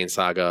the Saiyan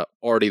saga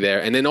already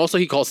there. And then also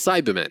he calls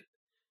Cyberman,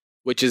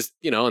 which is,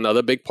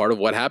 another big part of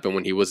what happened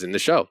when he was in the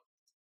show.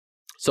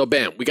 So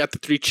bam, we got the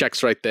 3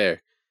 checks right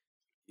there.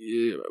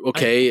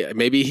 Okay,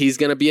 maybe he's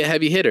going to be a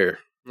heavy hitter.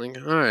 Like,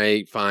 all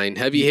right, fine,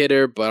 heavy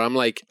hitter, but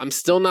I'm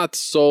still not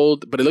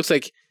sold. But it looks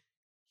like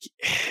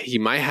he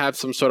might have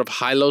some sort of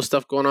high-low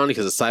stuff going on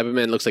because the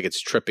Cyberman looks like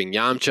it's tripping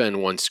Yamcha in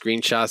one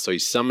screenshot, so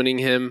he's summoning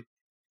him.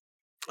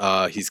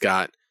 He's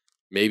got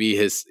maybe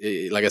his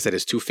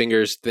 2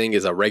 fingers thing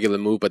is a regular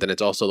move, but then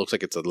it also looks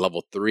like it's a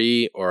level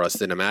 3 or a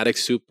cinematic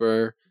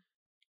super.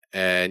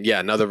 And yeah,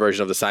 another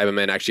version of the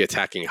Cyberman actually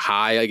attacking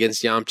high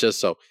against Yamcha,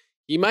 so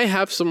he might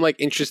have some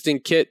interesting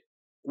kit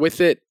with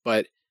it,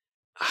 but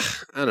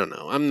I don't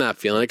know. I'm not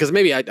feeling it because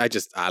maybe I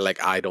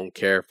don't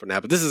care for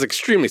that. But this is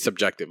extremely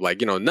subjective.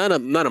 None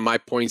of my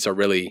points are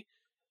really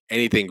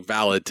anything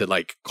valid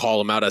to call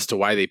them out as to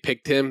why they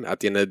picked him. At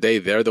the end of the day,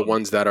 they're the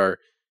ones that are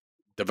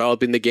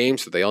developing the game,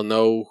 so they all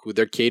know who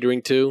they're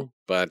catering to.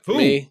 But for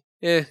me,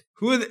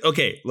 who are they?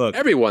 Okay, look,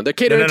 everyone. They're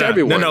catering to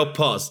everyone. No,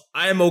 pause.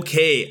 I am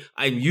okay.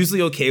 I'm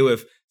usually okay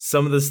with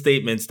some of the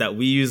statements that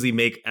we usually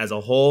make as a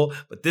whole,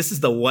 but this is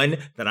the one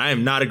that I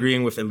am not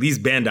agreeing with at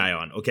least Bandai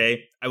on,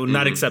 okay? I will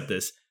not accept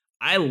this.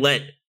 I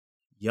let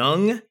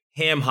young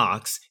Ham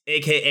Hocks,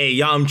 a.k.a.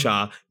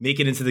 Yamcha, make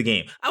it into the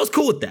game. I was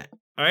cool with that,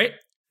 all right?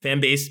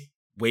 Fan base,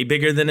 way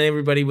bigger than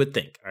everybody would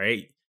think, all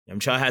right?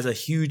 Yamcha has a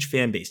huge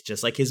fan base,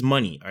 just like his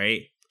money, all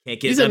right? Can't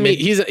get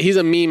he's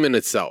a meme in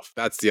itself.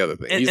 That's the other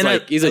thing.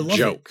 He's a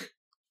joke.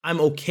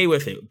 I'm okay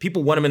with it.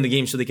 People want him in the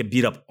game so they can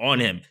beat up on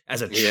him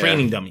as a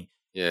training dummy.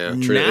 Yeah,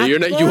 true.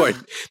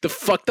 The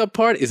fucked up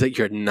part is that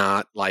you're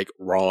not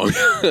wrong.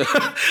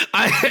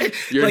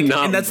 You're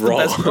not and that's wrong.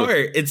 The best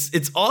part.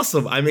 It's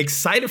awesome. I'm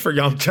excited for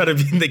Yamcha to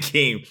be in the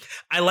game.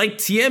 I like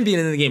Tien being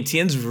in the game.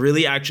 Tien's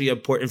really actually an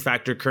important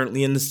factor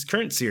currently in this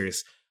current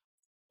series.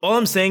 All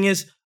I'm saying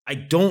is I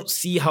don't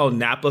see how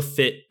Nappa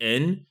fit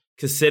in,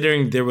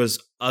 considering there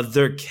was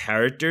other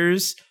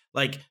characters.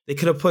 They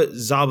could have put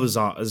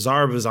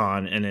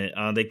Zarbazan in it.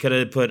 They could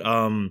have put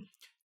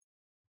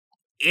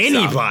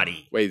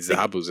anybody. Wait,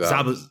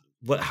 Zabuzan.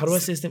 What? How do I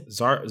say his name?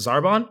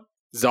 Zarbon?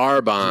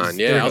 Zarbon.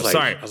 Yeah.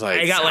 Sorry.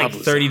 I got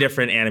 30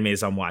 different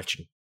animes I'm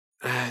watching.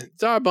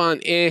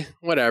 Zarbon,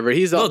 whatever.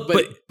 He's look,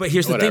 but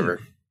here's the thing.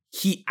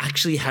 He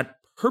actually had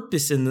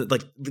purpose in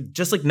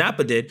just like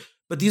Nappa did.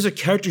 But these are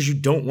characters you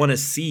don't want to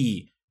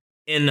see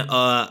in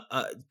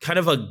a kind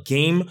of a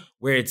game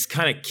where it's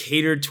kind of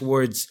catered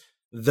towards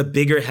the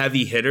bigger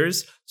heavy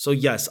hitters. So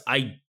yes,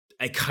 I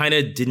kind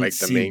of didn't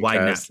see why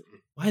Nappa.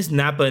 Why is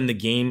Nappa in the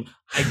game?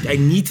 I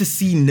need to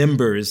see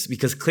Nimbers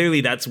because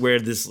clearly that's where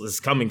this is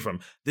coming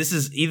from. This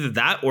is either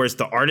that or it's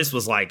the artist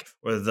was or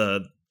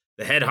the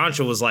head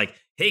honcho was like,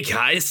 hey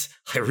guys,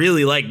 I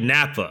really like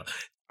Nappa.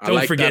 I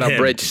like that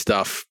abridged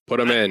stuff. Put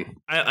him in.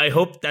 I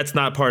hope that's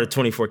not part of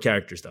 24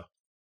 characters, though.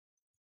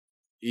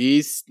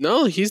 He's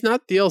not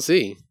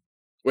DLC.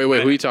 Wait, who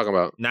are you talking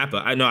about? Nappa.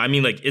 I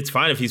mean, like, it's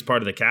fine if he's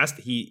part of the cast.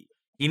 He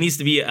needs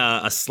to be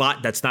a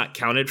slot that's not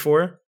counted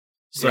for.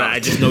 So I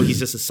just know he's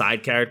just a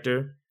side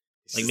character.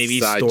 Like, maybe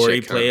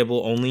story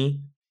playable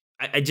only.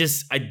 I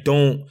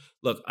don't...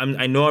 Look,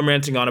 I know I'm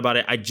ranting on about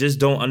it. I just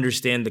don't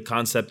understand the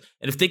concept.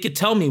 And if they could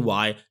tell me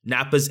why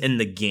Nappa's in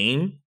the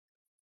game,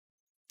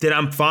 then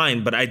I'm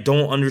fine. But I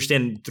don't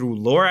understand through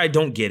lore. I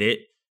don't get it.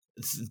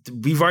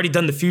 We've already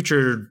done the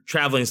future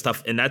traveling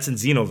stuff, and that's in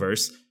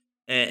Xenoverse.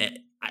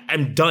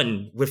 I'm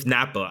done with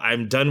Nappa.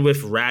 I'm done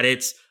with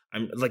Raditz.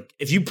 I'm like,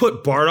 if you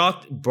put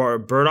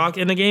Bardock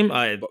in the game,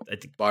 I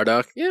think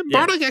Bardock. Yeah,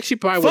 Bardock actually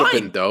probably would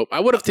have been dope. I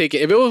would have taken,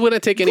 if it was going to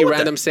take any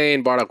random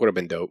saying, Bardock would have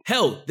been dope.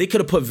 Hell, they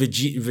could have put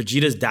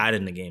Vegeta's dad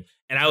in the game,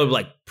 and I would be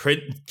like,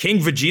 King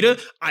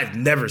Vegeta. I've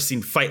never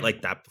seen fight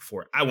like that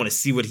before. I want to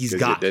see what he's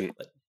got.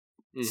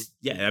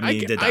 Yeah, I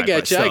mean, I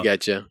get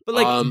you. But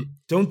like,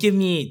 don't give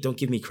me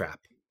crap.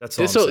 That's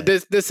all.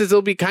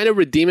 It'll be kind of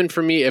redeeming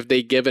for me if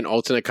they give an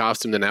alternate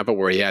costume to Nappa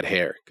where he had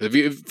hair.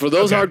 Because for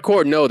those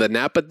hardcore know that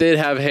Nappa did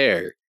have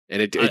hair, and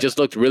it just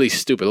looked really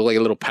stupid. It looked like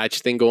a little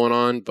patch thing going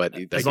on. But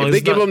like, if they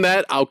give him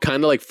that, I'll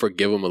kind of like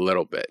forgive him a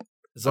little bit.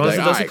 As long as it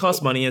doesn't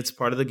cost money, it's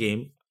part of the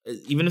game.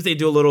 Even if they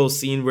do a little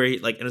scene where,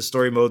 like, in a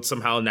story mode,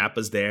 somehow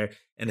Nappa's there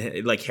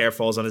and like hair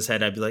falls on his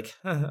head, I'd be like,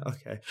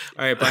 okay,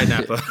 all right, bye,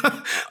 Nappa.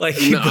 Like,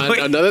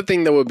 another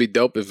thing that would be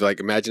dope is, like,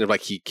 imagine if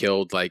like he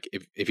killed, like,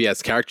 if he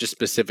has character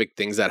specific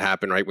things that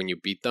happen right when you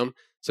beat them.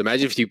 So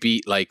imagine if you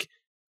beat like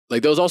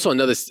there was also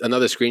another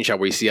screenshot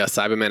where you see a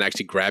Cyberman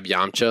actually grab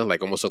Yamcha,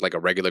 like almost look like a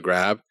regular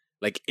grab.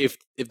 Like, if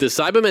the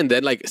Cyberman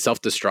then like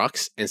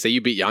self-destructs and say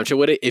you beat Yamcha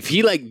with it, if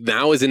he like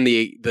now is in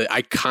the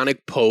iconic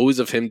pose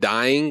of him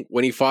dying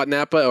when he fought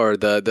Nappa or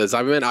the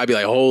Cyberman, I'd be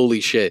like,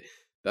 holy shit,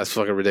 that's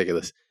fucking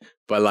ridiculous.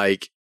 But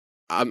like,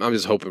 I'm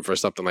just hoping for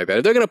something like that.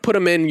 If they're gonna put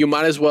him in, you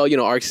might as well,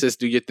 ArcSys,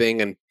 do your thing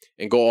and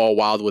go all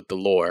wild with the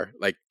lore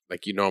like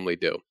you normally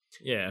do.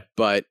 Yeah.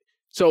 But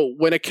so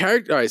when a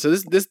character, all right, so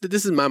this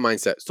is my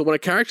mindset. So when a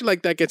character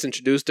like that gets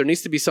introduced, there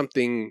needs to be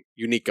something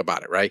unique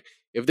about it, right?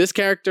 If this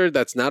character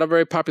that's not a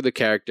very popular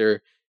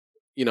character,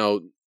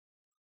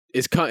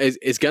 is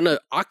gonna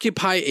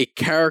occupy a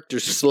character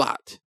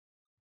slot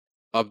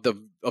of the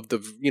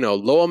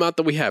low amount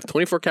that we have,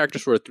 24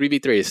 characters for a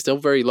 3v3 is still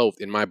very low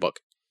in my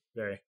book.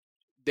 Very.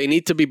 They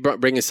need to be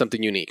bringing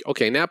something unique.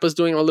 Okay, Nappa's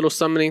doing a little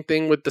summoning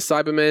thing with the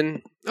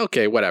Cybermen.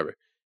 Okay, whatever.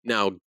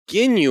 Now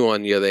Ginyu,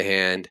 on the other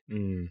hand,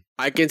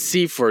 I can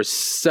see for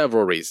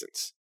several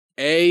reasons.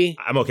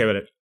 I'm okay with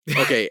it.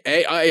 Okay,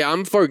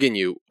 I'm for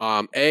Ginyu.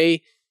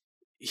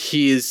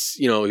 He was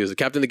the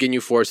captain of the Ginyu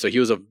Force, so he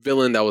was a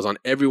villain that was on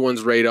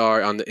everyone's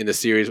radar in the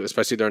series,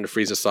 especially during the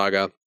Frieza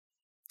saga.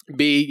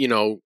 B,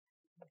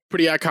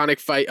 pretty iconic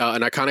fight,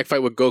 an iconic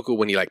fight with Goku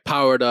when he like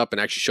powered up and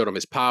actually showed him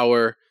his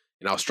power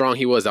and how strong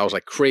he was. That was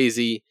like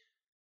crazy.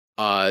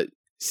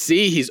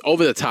 C, he's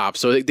over the top,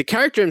 so the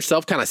character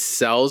himself kind of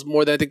sells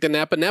more than I think than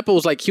Nappa. Nappa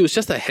was like, he was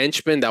just a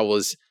henchman that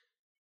was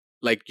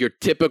like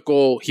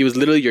he was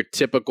literally your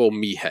typical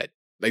meathead.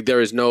 Like,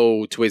 there is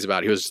no two ways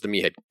about it. He was just a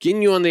meathead.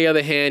 Ginyu, on the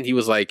other hand, he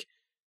was like,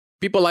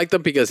 people liked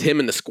him because him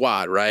and the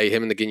squad, right?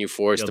 Him and the Ginyu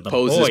Force, the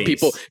poses,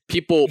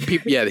 people,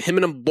 yeah, him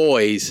and them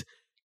boys,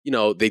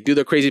 they do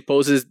their crazy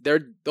poses.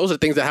 Those are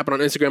things that happen on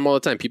Instagram all the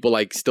time. People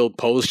like still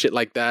pose shit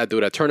like that, do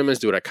it at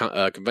tournaments, do it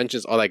at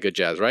conventions, all that good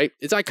jazz, right?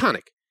 It's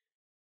iconic.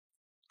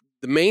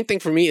 The main thing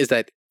for me is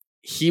that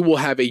he will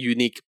have a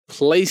unique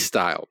play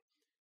style.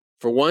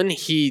 For one,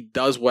 he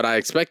does what I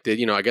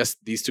expected. I guess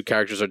these two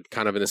characters are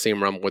kind of in the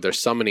same realm where they're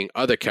summoning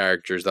other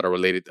characters that are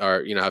related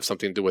or, have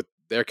something to do with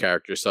their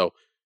characters. So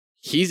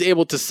he's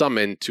able to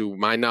summon, to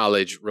my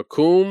knowledge,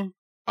 Raccoon.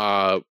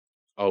 Oh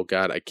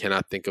God, I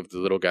cannot think of the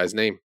little guy's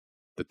name.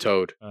 The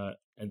Toad. I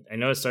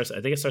know I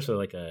think it starts with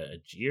like a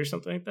G or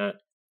something like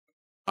that.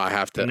 I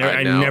have to.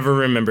 I never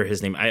remember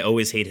his name. I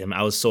always hate him.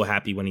 I was so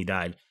happy when he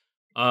died.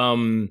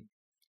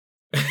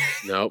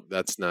 Nope,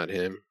 that's not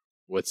him.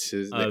 What's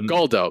his name?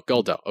 Guldo.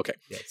 Okay.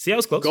 Yeah. See, I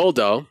was close.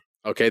 Guldo.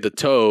 Okay, the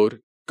Toad.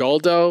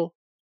 Guldo,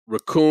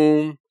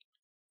 Raccoon,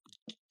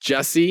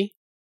 Jesse,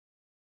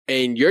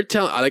 and you're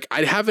telling, like,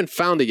 I haven't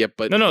found it yet,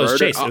 but no, it was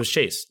Chase. It was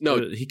Chase.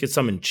 No, he could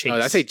summon Chase. Oh,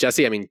 did I say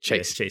Jesse? I mean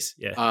Chase. Yeah, Chase.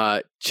 Yeah.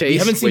 Chase. We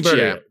haven't seen Berta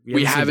yet.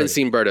 We haven't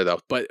seen Berta though,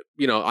 but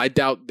I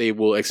doubt they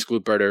will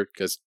exclude Berta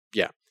because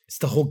it's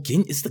the whole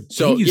game. It's the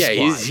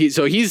Ginyu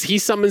squad. He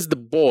summons the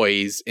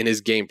boys in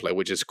his gameplay,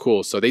 which is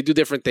cool. So they do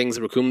different things.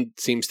 Raccoon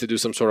seems to do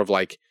some sort of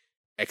like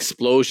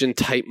explosion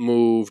type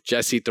move.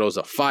 Jesse throws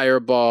a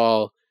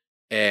fireball,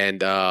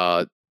 and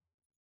damn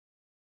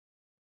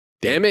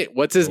it,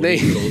 what's his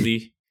name?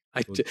 Goldie.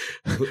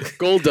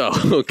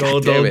 Goldo.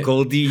 Okay,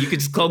 Goldie. You could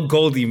just call him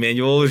Goldie, man.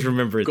 You always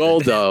remember it.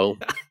 Goldo.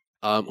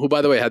 Who,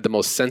 by the way, had one of the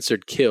most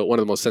censored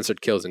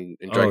kills in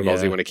Dragon Ball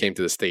Z when it came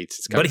to the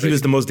States. But he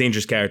was the most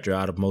dangerous character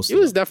out of most of them.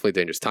 He was definitely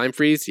dangerous. Time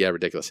freeze, yeah,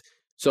 ridiculous.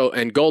 So,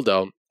 and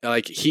Goldo,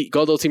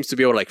 Goldo seems to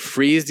be able to like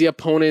freeze the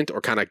opponent or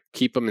kind of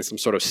keep him in some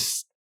sort of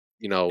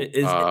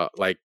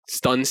like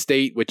stun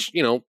state, which,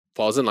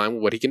 falls in line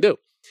with what he can do.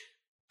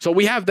 So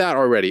we have that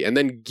already. And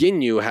then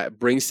Ginyu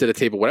brings to the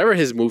table whatever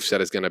his moveset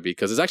is going to be,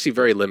 because it's actually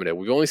very limited.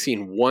 We've only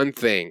seen one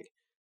thing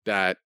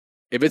that,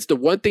 if it's the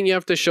one thing you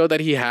have to show that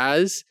he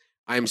has,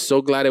 I'm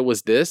so glad it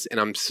was this. And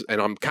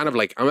I'm kind of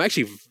like, I'm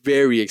actually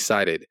very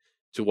excited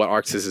to what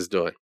ArcSys is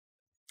doing.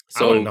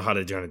 So, I don't know how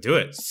they're going to do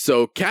it.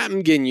 So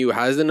Captain Ginyu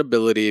has an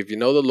ability. If you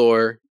know the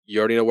lore, you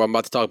already know what I'm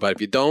about to talk about.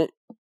 If you don't,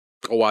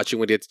 go watch it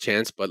when you get the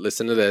chance. But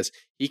listen to this.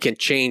 He can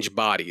change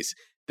bodies.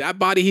 That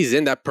body he's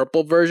in, that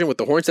purple version with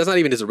the horns, that's not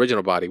even his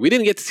original body. We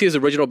didn't get to see his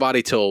original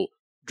body till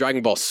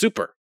Dragon Ball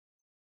Super,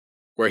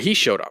 where he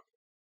showed up.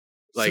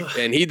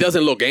 And he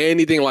doesn't look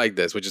anything like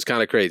this, which is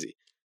kind of crazy.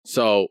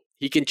 So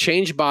he can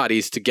change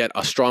bodies to get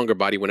a stronger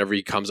body whenever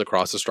he comes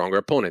across a stronger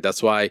opponent.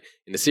 That's why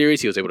in the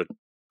series he was able to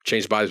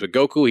change bodies with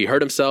Goku. He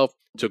hurt himself,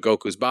 took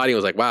Goku's body, and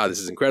was like, wow, this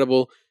is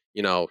incredible.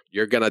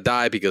 You're going to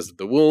die because of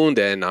the wound,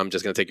 and I'm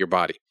just going to take your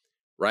body.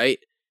 Right?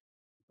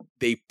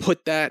 They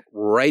put that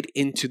right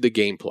into the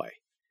gameplay.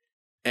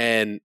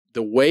 And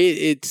the way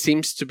it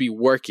seems to be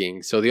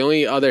working, so the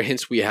only other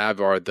hints we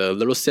have are the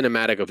little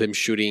cinematic of him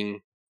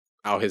shooting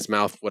out his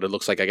mouth, what it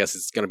looks like. I guess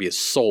it's going to be a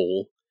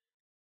soul.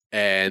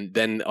 And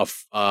then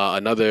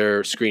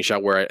another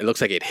screenshot where it looks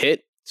like it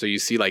hit. So you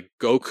see like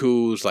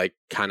Goku's like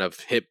kind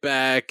of hit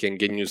back and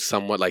getting you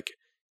somewhat like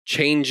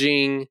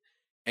changing.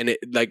 And it,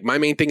 like, my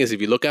main thing is, if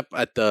you look up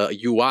at the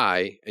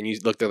UI and you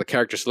look at the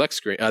character select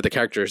screen, the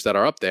characters that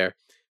are up there,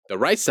 the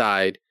right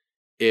side,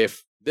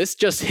 if this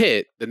just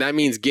hit, then that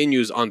means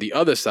Ginyu's on the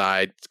other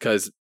side,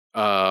 because,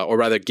 or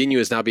rather, Ginyu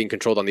is now being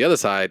controlled on the other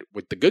side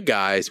with the good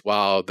guys,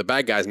 while the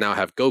bad guys now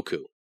have Goku.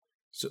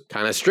 So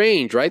kind of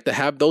strange, right? To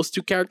have those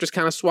two characters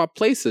kind of swap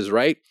places,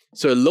 right?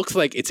 So it looks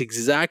like it's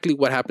exactly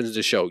what happens in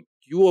the show.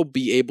 You will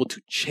be able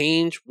to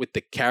change with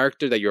the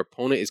character that your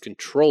opponent is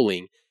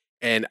controlling,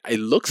 and it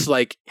looks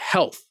like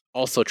health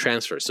also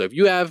transfers. So if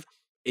you have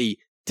a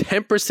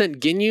 10%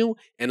 Ginyu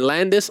and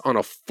land this on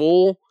a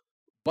full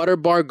Butter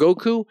Bar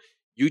Goku,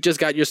 you just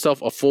got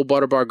yourself a full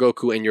Butter Bar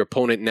Goku, and your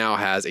opponent now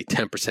has a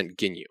 10%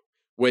 Ginyu.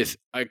 With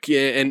and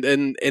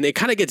it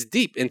kind of gets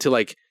deep into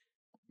like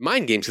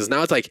mind games, because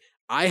now it's like,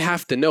 I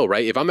have to know,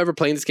 right? If I'm ever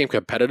playing this game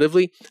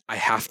competitively, I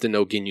have to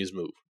know Ginyu's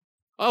move.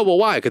 Oh, well,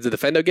 why? Because to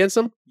defend against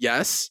him?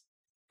 Yes.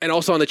 And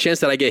also on the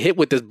chance that I get hit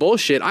with this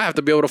bullshit, I have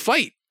to be able to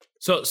fight.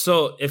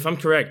 So if I'm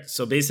correct,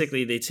 so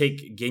basically they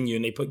take Ginyu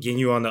and they put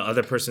Ginyu on the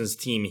other person's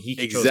team. He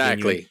controls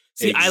exactly. Ginyu.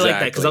 See, exactly. I like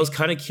that, because I was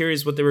kind of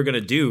curious what they were going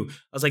to do.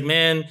 I was like,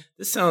 man,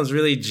 this sounds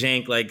really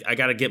jank. Like, I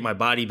got to get my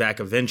body back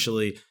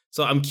eventually.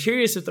 So I'm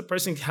curious if the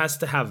person has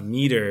to have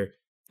meter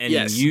and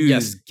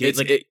use...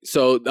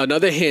 So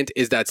another hint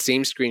is that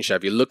same screenshot.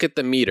 If you look at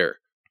the meter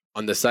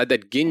on the side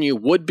that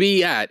Ginyu would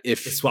be at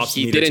if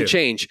he didn't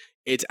change,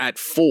 it's at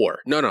 4.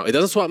 No, it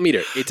doesn't swap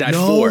meter. It's at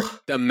 4.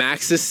 The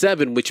max is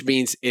 7, which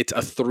means it's a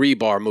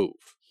 3-bar move.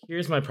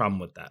 Here's my problem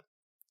with that.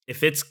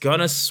 If it's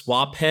gonna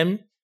swap him,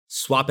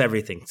 swap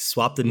everything.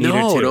 Swap the meter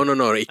too.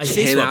 No. It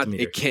cannot.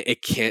 It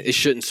can't. It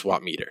shouldn't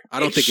swap meter. I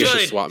don't think it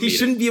should swap meter. He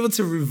shouldn't be able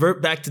to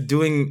revert back to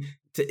doing...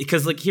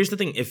 Because, like, here's the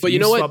thing. If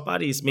you swap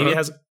bodies, maybe it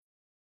has...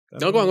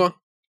 No, go on.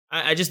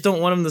 I just don't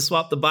want him to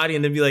swap the body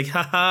and then be like,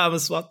 haha, I'm going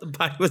to swap the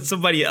body with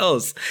somebody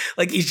else.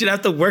 Like, he should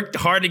have to work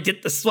hard to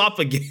get the swap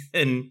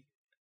again.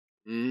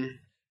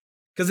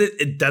 Because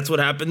that's what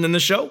happened in the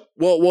show.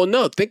 Well,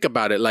 no, think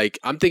about it. Like,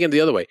 I'm thinking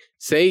the other way.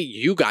 Say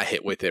you got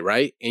hit with it,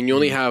 right? And you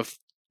only have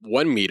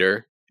 1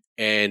 meter,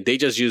 and they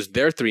just used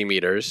their 3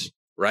 meters,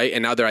 right?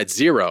 And now they're at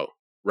 0,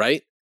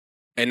 right?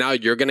 And now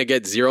you're going to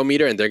get 0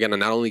 meter, and they're going to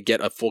not only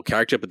get a full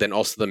character, but then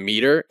also the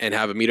meter, and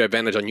have a meter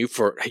advantage on you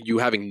for you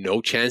having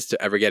no chance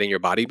to ever getting your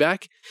body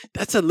back.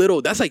 That's a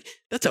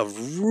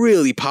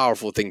really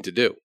powerful thing to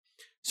do.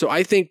 So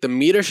I think the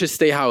meter should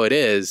stay how it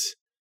is.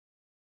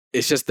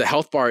 It's just the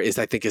health bar I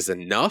think is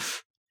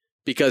enough,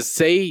 because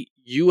say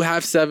you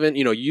have 7,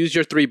 use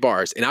your 3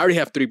 bars, and I already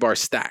have 3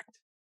 bars stacked.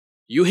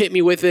 You hit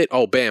me with it.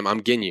 Oh, bam,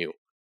 I'm Ginyu.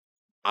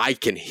 I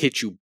can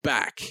hit you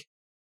back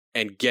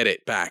and get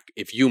it back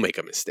if you make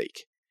a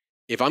mistake.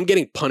 If I'm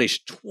getting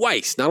punished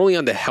twice, not only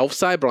on the health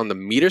side, but on the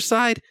meter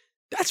side,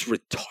 that's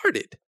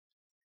retarded.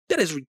 That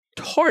is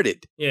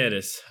retarded. Yeah, it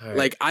is. Right.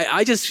 Like,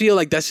 I just feel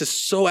like that's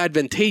just so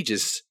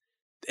advantageous.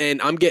 And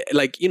I'm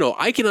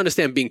I can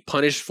understand being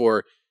punished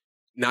for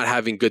not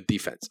having good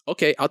defense.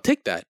 Okay, I'll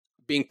take that.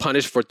 Being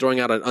punished for throwing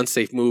out an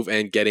unsafe move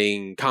and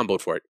getting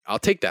comboed for it. I'll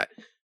take that.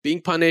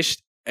 Being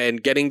punished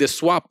and getting the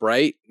swap,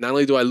 right? Not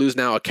only do I lose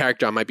now a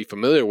character I might be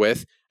familiar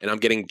with, and I'm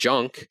getting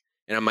junk,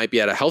 and I might be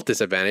at a health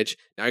disadvantage.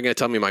 Now you're going to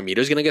tell me my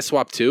meter's going to get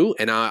swapped too,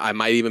 and I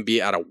might even be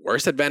at a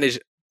worse advantage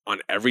on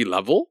every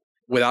level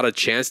without a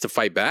chance to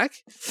fight back?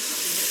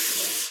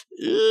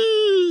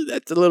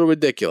 That's a little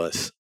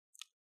ridiculous.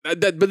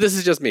 But this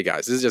is just me,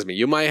 guys. This is just me.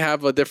 You might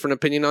have a different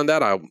opinion on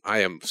that. I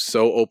am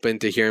so open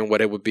to hearing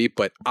what it would be,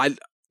 but let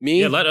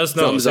us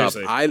know. Thumbs up.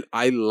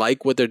 I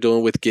like what they're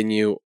doing with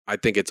Ginyu. I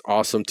think it's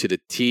awesome to the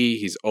T.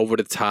 He's over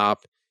the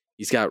top.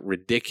 He's got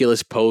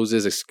ridiculous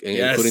poses,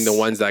 including the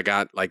ones that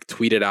got like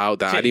tweeted out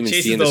that I didn't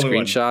even see in the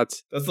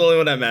screenshots. That's the only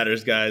one that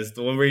matters, guys.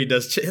 The one where he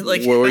does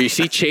where you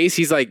see Chase,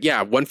 he's like,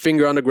 one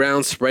finger on the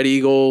ground, spread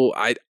eagle.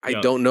 I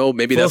don't know.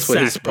 Maybe that's what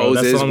his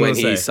pose is when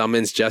he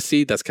summons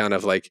Jesse. That's kind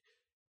of like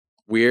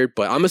weird,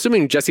 but I'm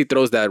assuming Jesse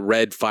throws that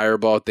red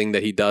fireball thing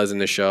that he does in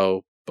the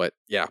show. But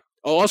yeah.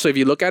 Oh, also, if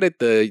you look at it,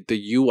 the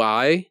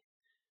UI,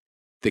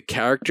 the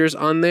characters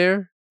on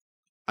there,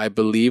 I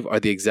believe, are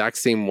the exact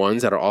same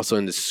ones that are also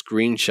in the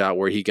screenshot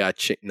where he got...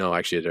 No,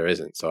 actually, there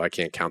isn't. So I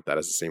can't count that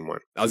as the same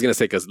one. I was going to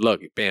say, because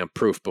look, bam,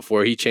 proof.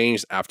 Before he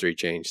changed, after he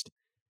changed.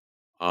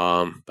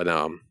 But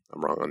now I'm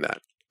wrong on that.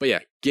 But yeah,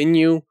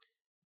 Ginyu,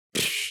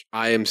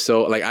 I am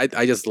so... Like,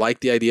 I just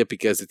like the idea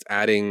because it's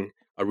adding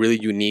a really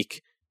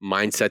unique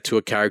mindset to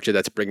a character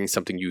that's bringing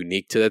something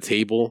unique to the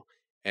table.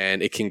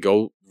 And it can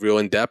go real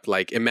in depth.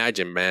 Like,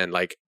 imagine, man,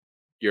 like,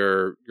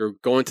 you're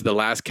going to the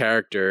last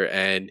character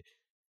and...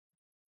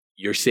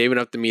 You're saving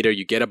up the meter.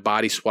 You get a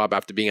body swap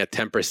after being at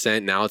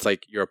 10%. Now it's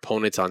like your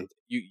opponent's on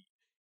you.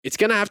 It's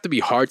going to have to be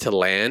hard to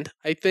land,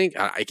 I think.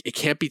 It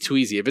can't be too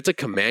easy. If it's a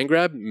command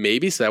grab,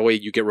 maybe, so that way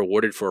you get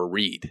rewarded for a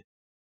read.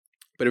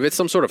 But if it's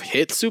some sort of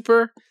hit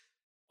super,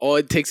 all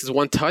it takes is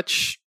one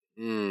touch.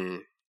 I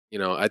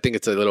think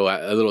it's a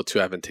little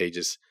too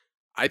advantageous.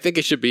 I think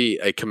it should be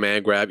a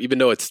command grab, even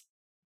though it's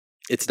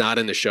not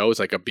in the show. It's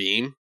like a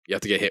beam. You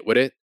have to get hit with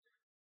it.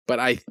 But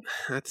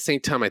at the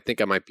same time, I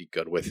think I might be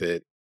good with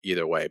it.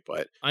 Either way,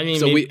 but I mean,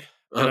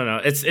 I don't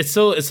know. It's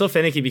so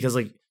finicky because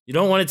like you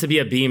don't want it to be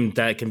a beam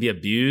that can be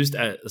abused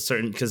at a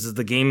certain because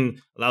the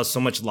game allows so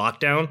much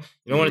lockdown.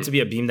 You don't want it to be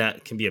a beam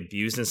that can be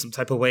abused in some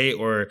type of way,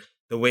 or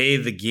the way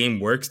the game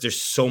works.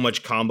 There's so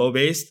much combo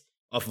based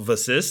off of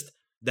assist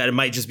that it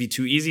might just be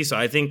too easy. So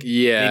I think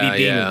maybe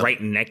being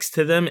right next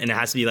to them and it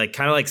has to be like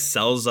kind of like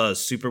Cell's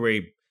super where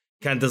he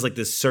kind of does like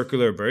this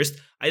circular burst.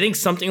 I think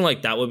something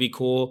like that would be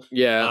cool.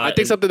 Yeah, I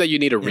think something that you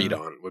need to read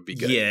on would be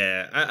good.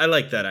 Yeah, I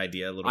like that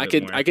idea a little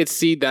bit more. I could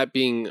see that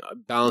being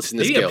balanced in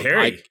the scale. Maybe a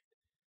parry.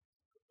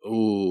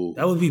 Ooh.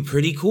 That would be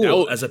pretty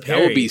cool as a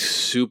parry. That would be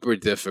super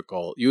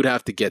difficult. You would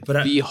have to get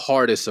the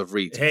hardest of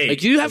reads. Hey, like,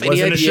 do you have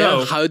any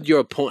idea how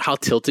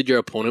tilted your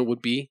opponent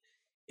would be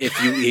if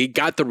he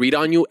got the read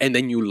on you and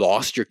then you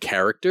lost your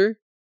character?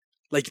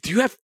 Like, do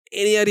you have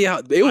any idea how...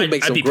 It would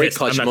make some great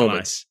clutch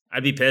moments.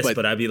 I'd be pissed,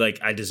 but I'd be like,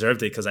 I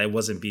deserved it because I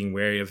wasn't being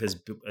wary of his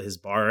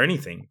bar or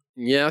anything.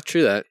 Yeah,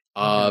 true that.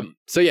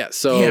 That's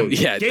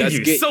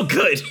Ginyu, so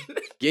good.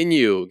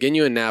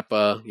 Ginyu and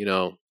Nappa.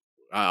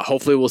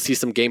 Hopefully we'll see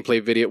some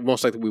gameplay video.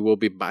 Most likely we will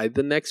be by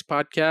the next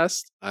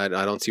podcast. I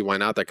don't see why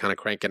not. They're kind of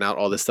cranking out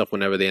all this stuff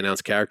whenever they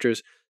announce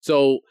characters.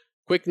 So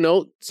quick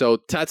note: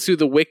 Tatsu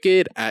the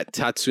Wicked at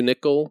Tatsu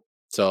Nickel.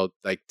 So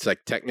it's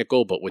like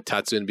technical, but with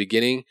Tatsu in the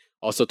beginning.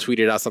 Also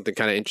tweeted out something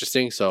kind of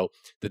interesting. So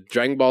the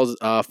Dragon Ball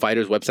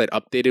Fighters website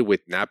updated with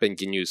Nappa and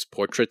Ginyu's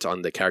portraits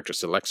on the character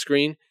select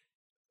screen.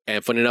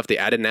 And funny enough, they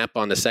added Nappa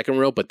on the second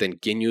row, but then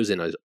Ginyu's in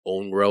his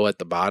own row at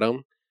the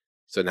bottom.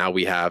 So now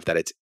we have that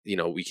it's,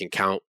 we can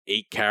count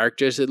 8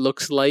 characters, it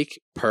looks like,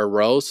 per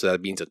row. So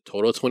that means a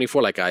total of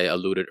 24. Like I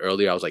alluded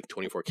earlier, I was like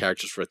 24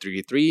 characters for a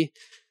 3v3.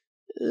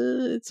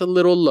 It's a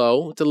little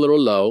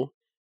low.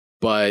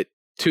 But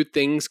 2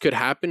 things could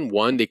happen.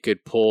 One, they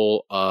could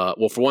pull,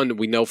 for one,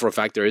 we know for a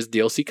fact there is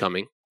DLC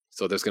coming.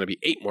 So there's going to be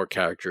 8 more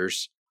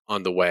characters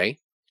on the way.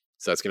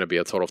 So that's going to be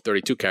a total of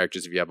 32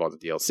 characters if you have all the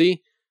DLC.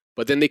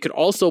 But then they could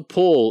also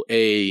pull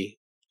a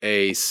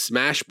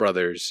Smash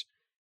Brothers.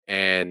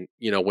 And,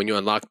 when you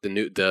unlock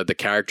the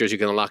characters you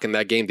can unlock in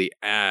that game, they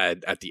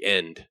add at the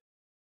end,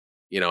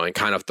 and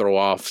kind of throw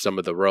off some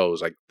of the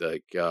rows. I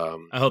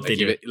hope they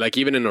do. Like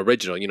even in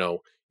original,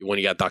 when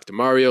you got Dr.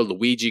 Mario,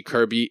 Luigi,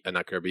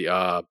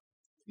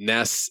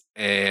 Ness,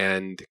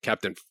 and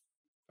Captain...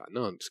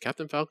 No, is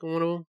Captain Falcon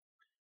one of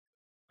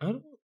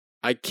them?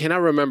 I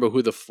cannot remember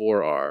who the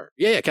 4 are.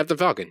 Yeah, Captain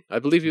Falcon. I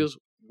believe he was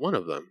one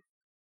of them.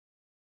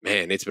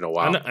 Man, it's been a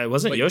while. It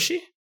wasn't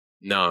Yoshi?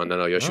 No.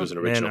 Yoshi was an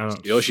original.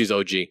 Yoshi's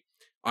OG.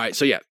 All right,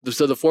 so yeah.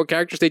 So the 4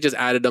 characters, they just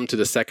added them to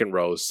the second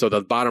rows. So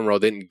the bottom row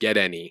didn't get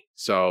any.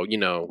 So,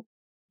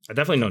 I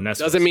definitely know Ness.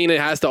 Doesn't mean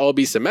it has to all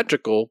be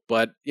symmetrical,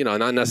 but,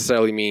 not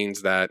necessarily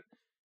means that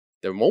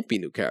there won't be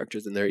new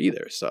characters in there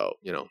either. So,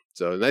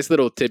 so a nice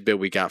little tidbit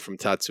we got from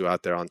Tatsu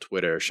out there on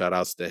Twitter. Shout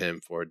outs to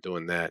him for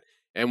doing that.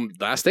 And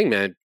last thing,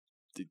 man,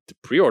 the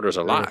pre-orders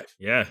are live.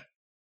 Yeah.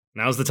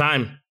 Now's the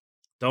time.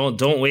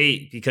 Don't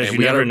wait because you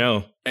never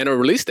know. And a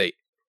release date.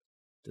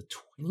 The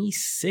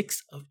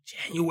 26th of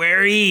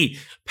January.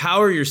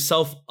 Power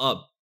yourself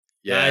up.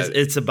 Yeah. Guys,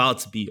 it's about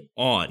to be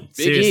on.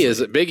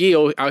 Big E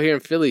out here in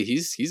Philly.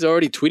 He's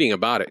already tweeting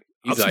about it.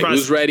 He's like,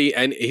 who's ready?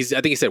 And I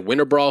think he said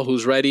Winter Brawl,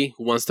 who's ready?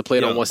 Who wants to play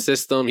it on what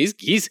system?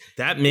 He's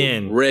that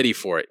man ready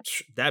for it.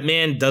 That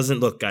man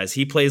doesn't look, guys.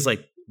 He plays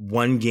like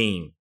one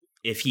game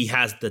if he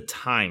has the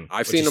time.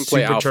 I've seen him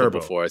play Alpha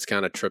before. It's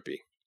kind of trippy.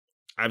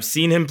 I've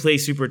seen him play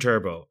Super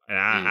Turbo. And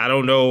I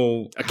don't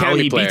know how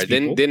he beats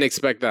people. Didn't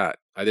expect that.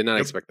 I did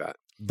not expect that.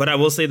 But I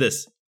will say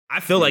this.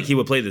 I feel like he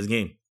would play this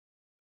game.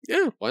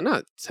 Yeah, why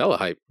not? It's hella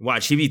hype.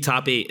 Watch, he'd be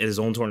top 8 at his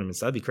own tournaments.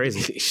 That'd be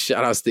crazy.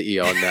 Shout outs to E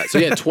on that. So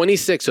yeah,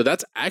 26. So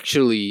that's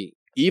actually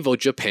EVO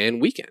Japan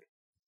weekend.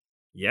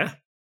 Yeah.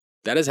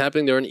 That is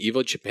happening during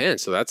EVO Japan.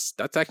 So that's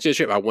actually a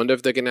trip. I wonder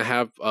if they're going to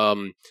have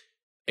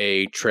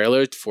a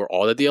trailer for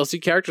all the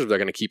DLC characters. Or they're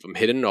going to keep them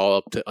hidden all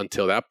up to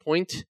until that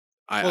point.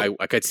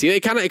 I could see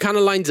it. It kind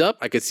of lines up.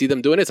 I could see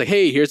them doing it. It's like,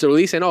 hey, here's the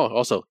release. And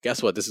also,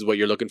 guess what? This is what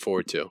you're looking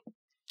forward to.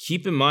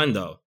 Keep in mind,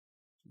 though,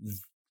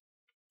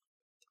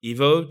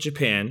 EVO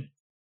Japan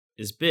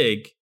is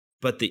big,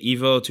 but the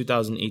EVO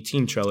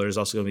 2018 trailer is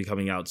also going to be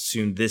coming out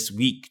soon this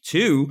week,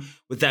 too.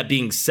 With that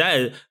being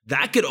said,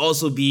 that could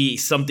also be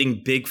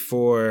something big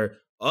for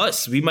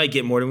us. We might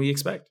get more than we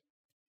expect.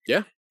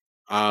 Yeah.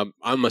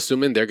 I'm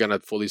assuming they're going to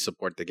fully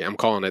support the game. I'm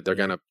calling it. They're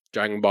going to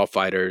Dragon Ball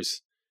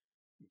FighterZ,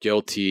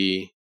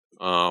 Guilty,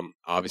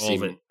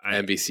 obviously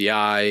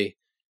MVCI,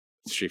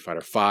 Street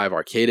Fighter V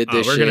Arcade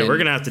Edition. We're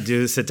gonna have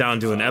to sit down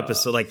and do an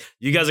episode. Like,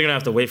 you guys are gonna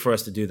have to wait for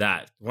us to do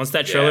that. Once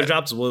that trailer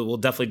drops, we'll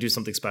definitely do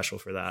something special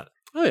for that.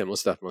 Oh yeah,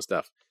 most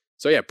stuff.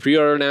 So yeah,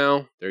 pre-order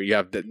now. There you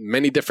have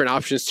many different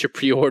options to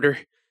pre-order.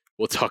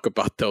 We'll talk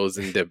about those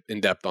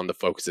in depth on the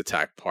Focus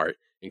Attack part,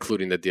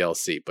 including the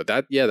DLC. But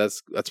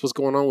that's what's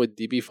going on with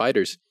DB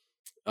Fighters.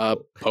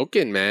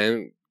 Pokken,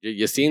 man,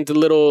 you seen the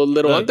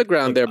little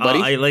underground there, buddy.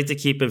 I like to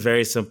keep it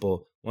very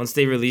simple. Once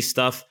they release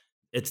stuff,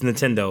 it's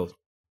Nintendo.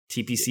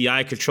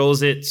 TPCI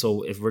controls it,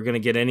 so if we're going to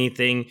get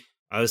anything,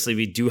 obviously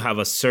we do have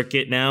a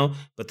circuit now,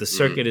 but the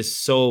circuit is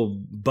so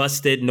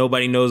busted,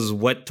 nobody knows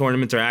what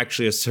tournaments are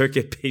actually a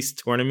circuit-based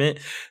tournament.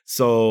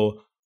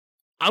 So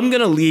I'm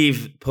going to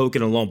leave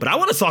Pokken alone, but I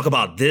want to talk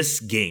about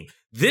this game.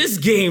 This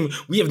game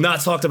we have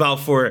not talked about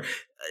for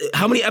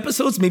how many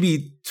episodes?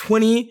 Maybe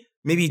 20,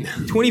 maybe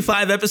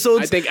 25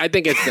 episodes? I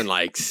think it's been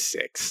like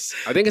 6.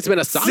 I think it's been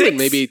a solid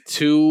maybe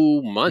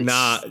 2 months.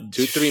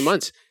 2-3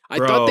 months. I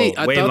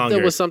thought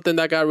there was something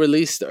that got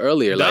released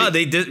earlier. No,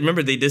 they did.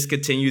 Remember, they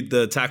discontinued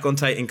the Attack on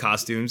Titan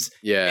costumes.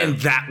 Yeah, and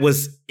that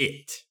was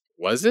it.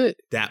 Was it?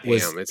 That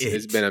was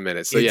it's been a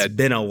minute. So it's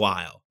been a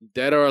while.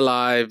 Dead or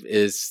Alive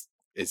is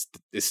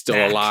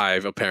still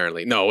alive.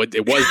 Apparently, no,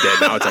 it was dead.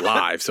 Now it's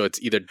alive. So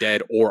it's either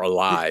dead or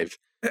alive.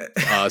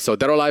 So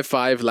Dead or Alive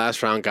 5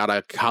 last round got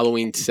a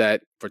Halloween set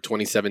for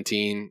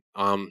 2017.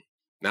 Not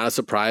a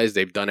surprise.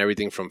 They've done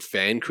everything from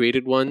fan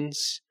created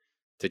ones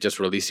to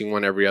just releasing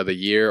one every other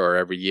year or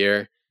every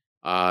year.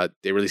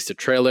 They released a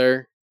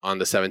trailer on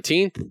the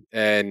 17th.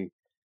 And,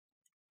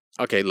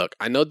 okay, look,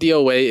 I know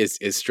DOA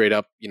is straight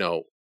up,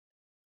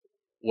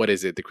 what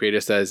is it? The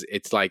creator says,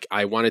 it's like,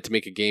 I wanted to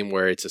make a game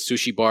where it's a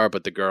sushi bar,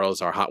 but the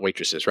girls are hot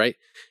waitresses, right?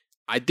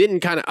 I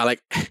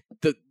like,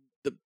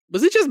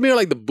 was it just me or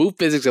like the boot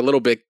physics a little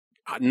bit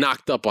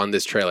knocked up on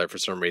this trailer for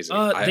some reason?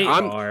 They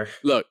are.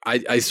 Look,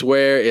 I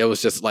swear it was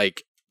just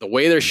like, the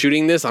way they're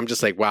shooting this, I'm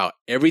just like, wow,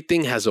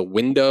 everything has a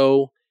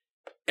window.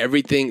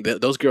 Everything,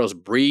 those girls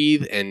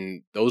breathe,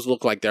 and those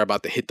look like they're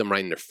about to hit them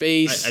right in their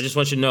face. I just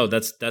want you to know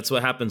that's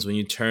what happens when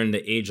you turn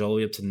the age all the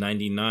way up to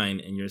 99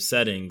 in your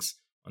settings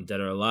on Dead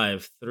or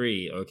Alive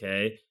 3,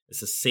 okay? It's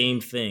the same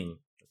thing.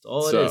 That's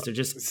all it is.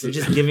 They're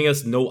just giving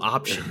us no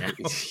option now.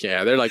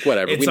 Yeah, they're like,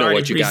 whatever. We know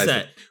what you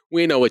guys.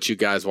 We know what you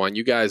guys want.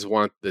 You guys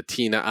want the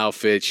Tina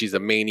outfit. She's a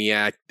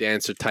maniac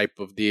dancer type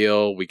of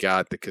deal. We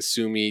got the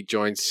Kasumi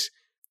joints.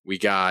 We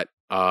got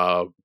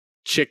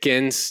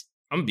chickens.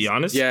 I'm gonna be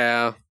honest.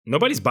 Yeah.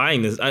 Nobody's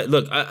buying this.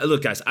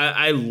 Look, guys.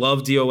 I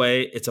love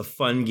DOA. It's a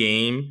fun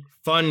game.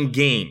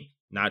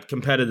 Not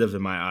competitive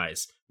in my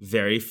eyes.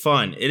 Very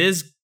fun. It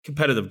is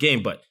competitive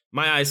game, but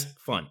my eyes,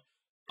 fun.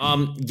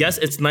 Yes,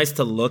 it's nice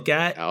to look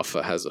at.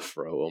 Alpha has a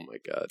fro. Oh my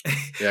god.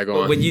 Yeah, go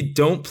on. But when you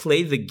don't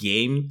play the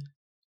game,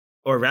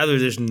 or rather,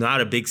 there's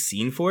not a big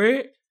scene for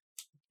it.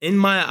 In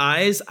my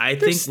eyes, I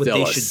think what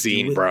they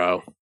should do,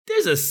 bro.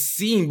 There's a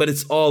scene, but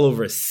it's all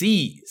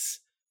overseas.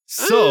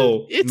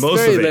 So it's most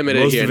very of it,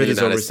 limited most here of in it the is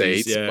United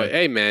overseas. States. Yeah. But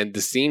hey, man,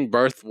 the scene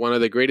birthed one of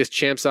the greatest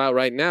champs out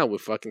right now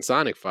with fucking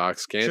Sonic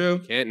Fox.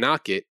 Can't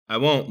knock it. I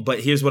won't.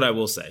 But here's what I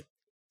will say: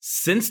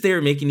 since they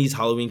were making these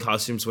Halloween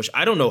costumes, which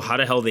I don't know how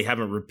the hell they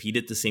haven't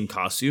repeated the same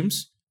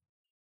costumes.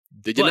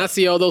 Did you not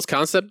see all those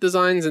concept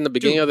designs in the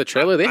beginning of the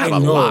trailer? They have a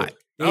lot.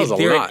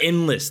 They're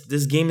endless.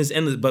 This game is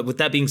endless. But with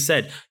that being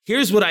said,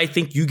 here's what I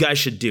think you guys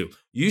should do.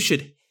 You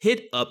should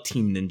hit up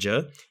Team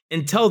Ninja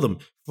and tell them,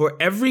 for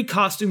every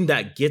costume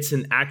that gets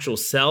an actual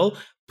sell,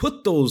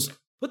 put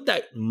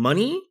that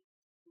money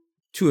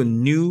to a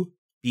new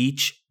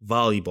beach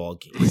volleyball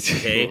game.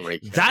 Okay,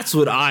 oh that's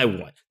what I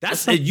want.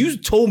 That's you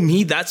told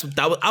me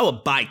I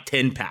would buy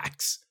 10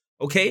 packs.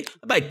 Okay,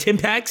 I buy 10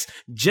 packs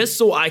just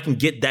so I can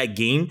get that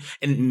game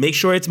and make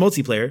sure it's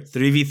multiplayer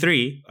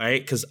 3v3. All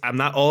right, because I'm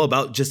not all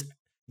about just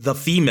the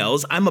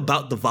females. I'm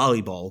about the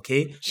volleyball.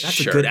 Okay, that's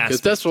a good aspect.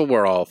 Because that's what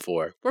we're all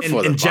for. We're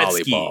for the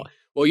volleyball.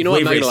 Well, you know what?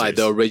 I'm not gonna lie.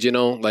 The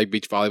original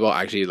beach volleyball,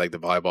 actually, the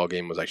volleyball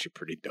game was actually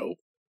pretty dope.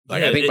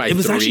 I think by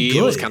 3,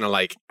 it was kind of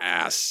like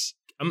ass.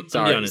 I'm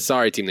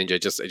sorry, Team Ninja. It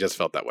just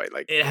felt that way.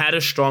 It had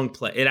a strong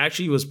play. It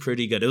actually was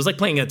pretty good. It was like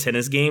playing a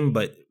tennis game,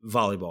 but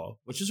volleyball,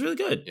 which is really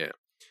good. Yeah.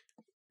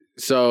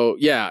 So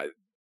yeah,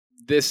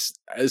 this.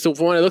 So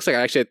from what it looks like,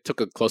 I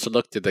took a closer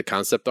look to the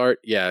concept art.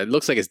 Yeah, it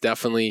looks like it's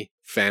definitely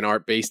fan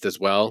art based as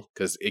well,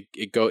 because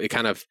it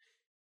kind of,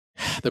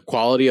 the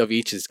quality of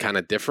each is kind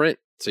of different.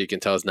 So you can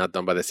tell it's not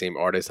done by the same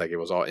artist. Like it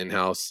was all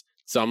in-house.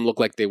 Some look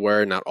like they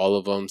were, not all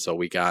of them. So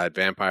we got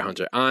Vampire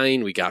Hunter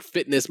Ein, we got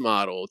Fitness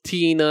Model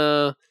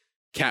Tina,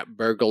 Cat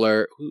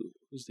Burglar.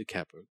 Who's the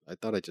cat burglar? I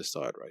thought I just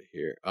saw it right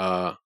here.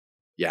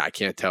 Yeah, I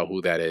can't tell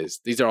who that is.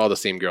 These are all the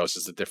same girls,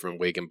 just a different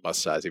wig and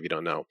bust size. If you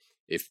don't know,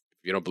 if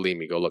you don't believe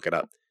me, go look it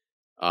up.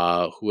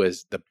 Who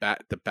is the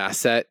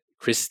Bassett?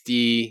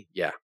 Christy.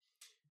 Yeah,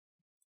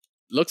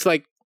 looks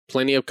like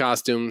plenty of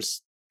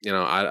costumes. You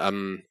know,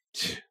 I'm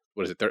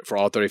what is it for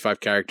all 35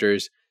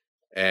 characters,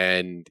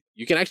 and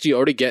you can actually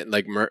already get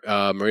like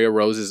Maria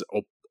Rose's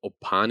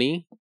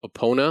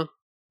Opona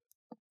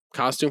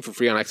costume for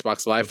free on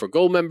Xbox Live for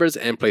Gold members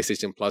and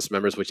PlayStation Plus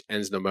members, which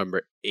ends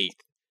November 8th.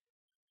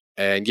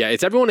 And yeah,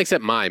 it's everyone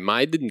except Mai.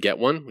 Mai didn't get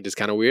one, which is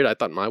kind of weird. I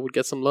thought Mai would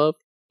get some love,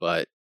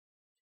 but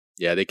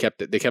yeah, they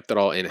kept it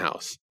all in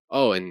house.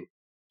 Oh, and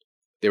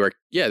they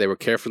were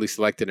carefully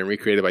selected and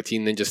recreated by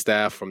Team Ninja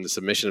staff from the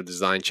Submission of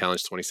Design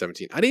Challenge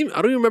 2017. I don't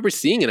even remember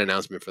seeing an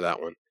announcement for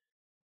that one,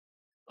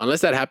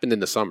 unless that happened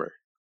in the summer.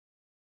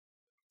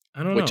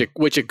 I don't know.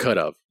 Which it could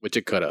have.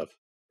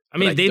 I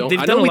mean, they've done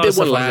I know a we lot did of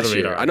stuff one last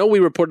year. I know we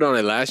reported on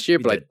it last year,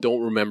 but I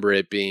don't remember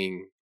it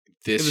being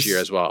this year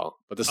as well.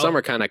 But the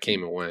summer kind of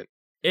came and went.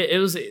 It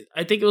was.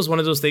 I think it was one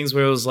of those things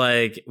where it was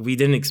like we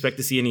didn't expect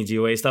to see any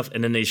DOA stuff,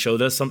 and then they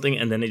showed us something,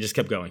 and then they just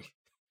kept going.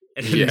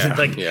 And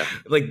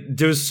like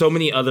there's so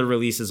many other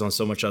releases on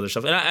so much other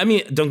stuff. And I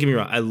mean, don't get me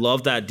wrong, I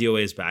love that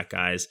DOA is back,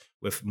 guys,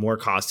 with more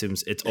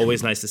costumes. It's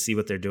always nice to see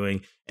what they're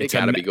doing. They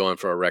gotta be going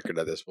for a record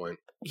at this point.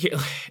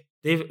 Yeah,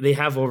 they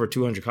have over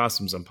 200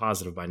 costumes. I'm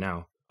positive by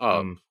now.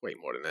 Oh, way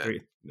more than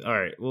that. All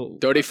right, well,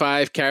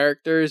 35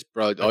 characters,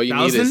 bro. All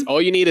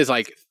you need is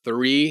like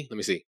 3. Let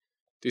me see.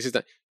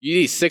 You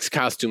need 6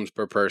 costumes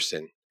per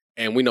person,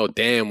 and we know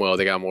damn well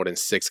they got more than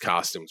 6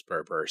 costumes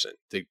per person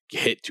to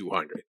hit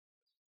 200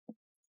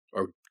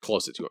 or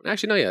close to 200.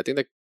 Actually, no, yeah, I think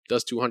that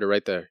does 200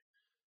 right there.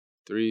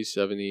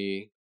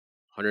 370,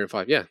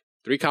 105. Yeah,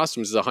 3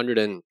 costumes is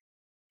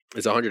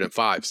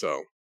 105.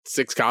 So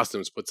 6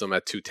 costumes puts them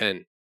at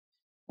 210,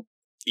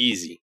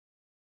 easy.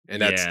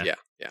 And that's yeah.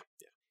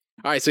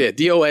 All right, so yeah,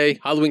 DOA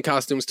Halloween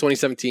costumes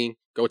 2017.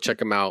 Go check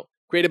them out.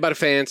 Created by the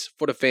fans,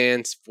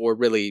 for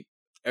really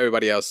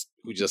everybody else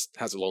who just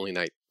has a lonely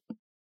night.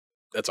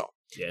 That's all.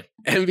 Yeah.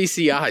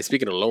 MVCI.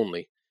 Speaking of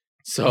lonely,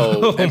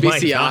 so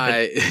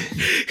MVCI.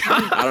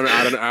 I don't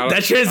know.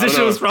 That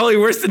transition was probably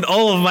worse than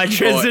all of my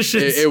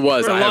transitions. It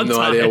was. I have no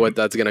idea what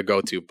that's gonna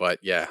go to, but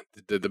yeah,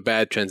 the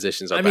bad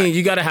transitions are. I mean,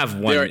 you got to have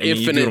one. They're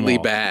infinitely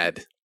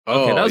bad.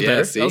 Okay, that was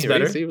better. See, that was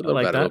better. See, a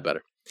little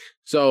better.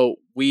 So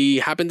we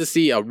happened to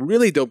see a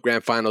really dope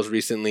grand finals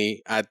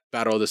recently at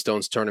Battle of the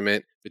Stones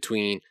tournament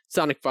between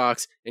Sonic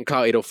Fox and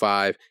Cloud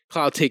 805.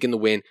 Cloud taking the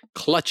win,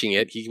 clutching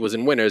it. He was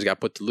in winners, got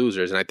put to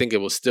losers, and I think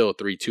it was still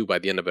 3-2 by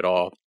the end of it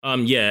all.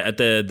 Yeah, at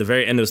the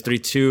very end it was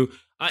 3-2.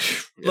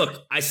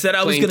 Look, I said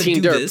I was going to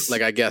do this.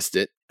 Like I guessed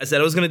it. I said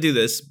I was going to do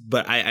this,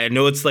 but I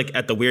know it's like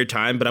at the weird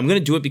time, but I'm going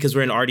to do it because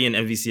we're in RD and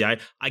MVCI.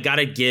 I got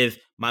to give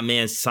my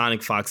man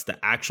Sonic Fox the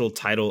actual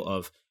title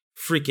of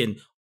freaking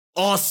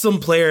awesome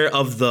player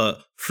of the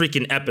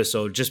freaking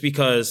episode, just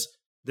because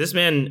this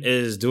man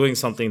is doing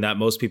something that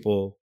most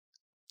people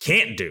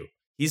can't do.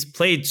 He's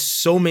played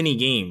so many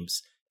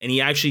games, and he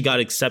actually got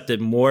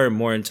accepted more and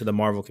more into the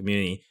Marvel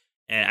community.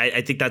 And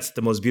I think that's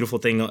the most beautiful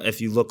thing.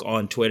 If you look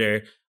on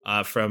Twitter,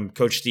 from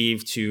Coach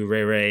Steve to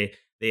Ray,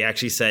 they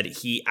actually said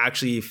he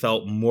actually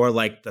felt more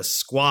like the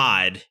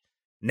squad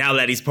now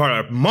that he's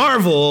part of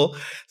Marvel.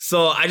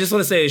 So I just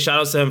want to say shout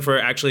out to him for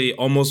actually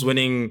almost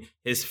winning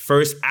his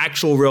first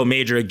actual real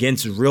major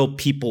against real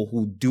people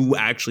who do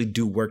actually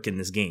do work in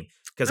this game.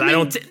 Because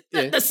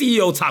the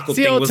CEO Taco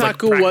thing was like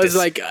practice. Was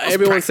like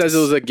everyone says it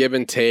was a give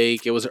and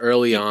take. It was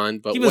early on,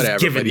 but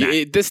whatever. But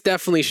this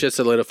definitely should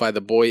solidify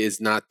the boy is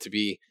not to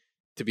be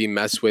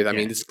messed with. I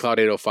mean, this is Cloud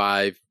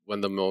 805, one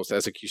of the most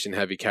execution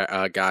heavy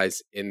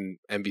guys in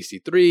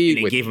MVC3.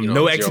 And they gave him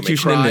no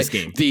execution in this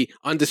game. The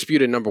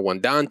undisputed number 1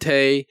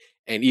 Dante,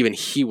 and even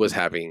he was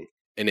having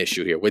an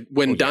issue here.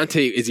 When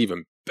Dante is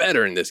even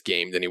better in this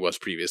game than he was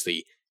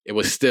previously, it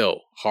was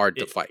still hard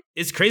to fight.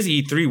 It's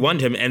crazy he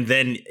 3-1'd him, and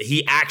then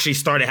he actually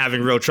started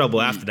having real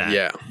trouble after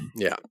that.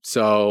 Yeah.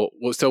 So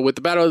with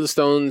the Battle of the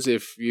Stones,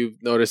 if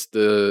you've noticed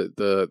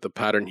the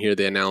pattern here,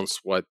 they announced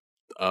what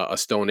a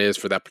stone is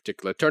for that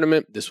particular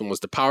tournament. This one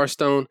was the Power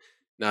Stone.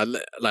 Now,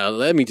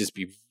 let me just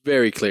be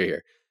very clear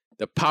here.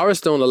 The Power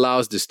Stone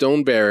allows the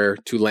Stone Bearer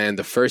to land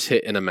the first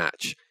hit in a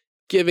match,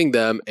 giving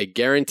them a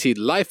guaranteed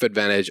life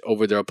advantage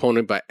over their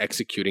opponent by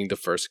executing the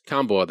first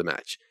combo of the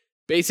match.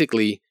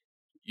 Basically,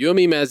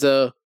 Yumi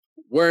Meza,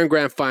 we're in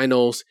grand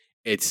finals.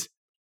 It's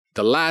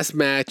the last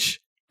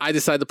match. I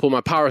decide to pull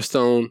my Power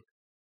Stone.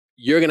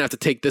 You're going to have to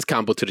take this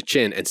combo to the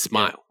chin and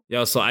smile.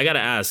 Yo, so I got to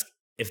ask,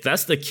 if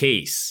that's the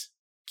case,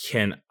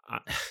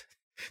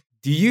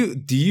 Do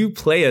you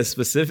play a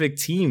specific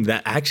team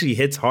that actually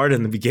hits hard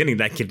in the beginning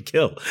that can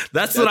kill?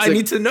 That's what I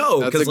need to know.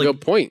 That's a good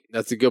point.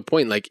 That's a good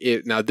point. Like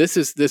now, this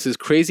is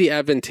crazy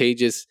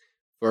advantageous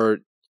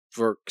for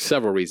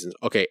several reasons.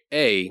 Okay,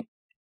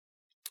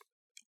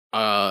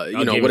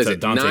 what is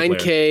it?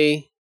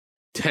 9K,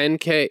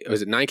 10K.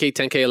 Was it 9K,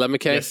 10K,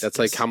 11K? Yes, that's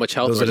like how much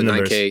health? Those are the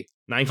numbers. 9K,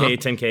 9K,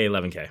 10K,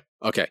 11K.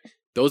 Okay,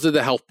 those are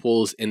the health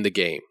pools in the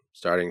game,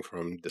 starting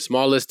from the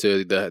smallest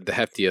to the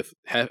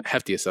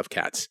heftiest of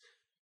cats.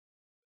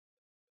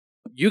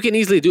 You can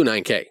easily do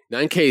 9K.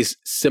 9K is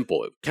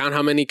simple. Count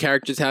how many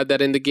characters have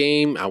that in the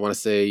game. I want to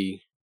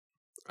say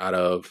I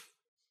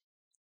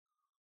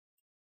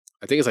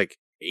think it's like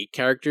 8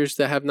 characters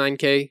that have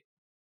 9K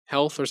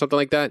health or something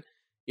like that.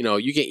 You know,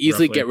 you can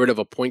easily get rid of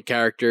a point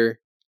character.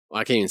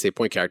 Well, I can't even say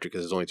point character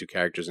because there's only 2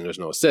 characters and there's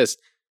no assist.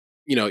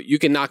 You know, you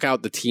can knock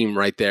out the team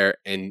right there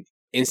and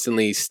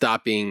instantly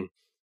stopping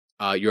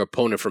your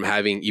opponent from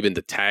having even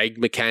the tag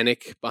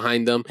mechanic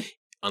behind them.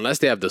 Unless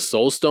they have the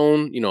soul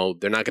stone, you know,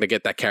 they're not going to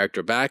get that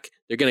character back.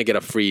 They're going to get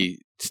a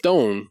free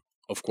stone,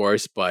 of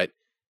course, but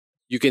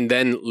you can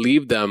then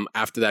leave them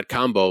after that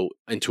combo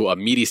into a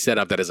meaty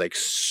setup that is like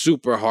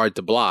super hard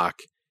to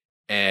block.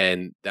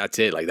 And that's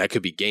it. Like that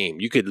could be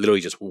game. You could literally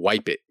just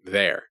wipe it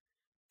there.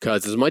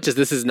 Because as much as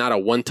this is not a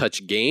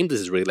 1-touch game, this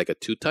is really like a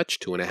 2-touch,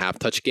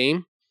 2.5-touch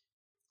game.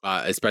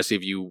 Especially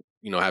if you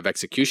have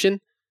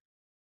execution.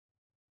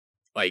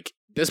 Like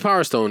this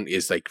Power Stone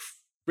is like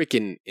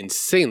freaking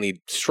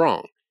insanely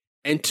strong.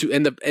 And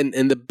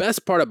the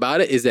best part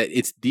about it is that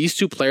it's these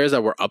 2 players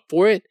that were up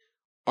for it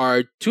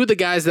are 2 of the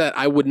guys that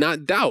I would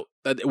not doubt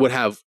that would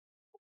have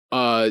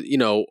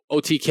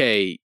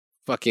OTK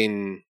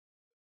fucking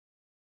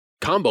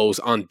combos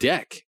on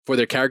deck for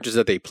their characters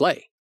that they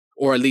play,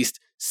 or at least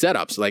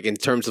setups. Like in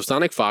terms of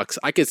Sonic Fox,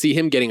 I could see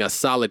him getting a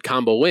solid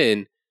combo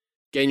win,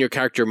 getting your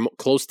character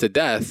close to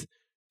death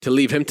to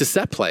leave him to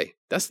set play.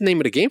 That's the name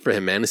of the game for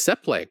him, man, is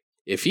set play.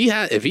 If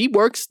he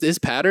works this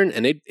pattern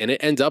and it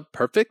ends up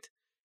perfect,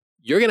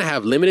 you're gonna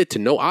have limited to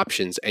no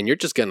options and you're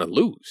just gonna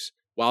lose.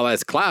 While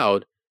as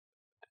Cloud,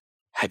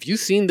 have you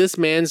seen this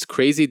man's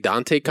crazy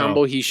Dante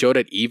combo he showed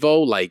at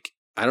Evo? Like,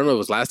 I don't know if it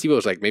was last Evo, it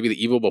was like maybe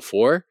the Evo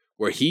before,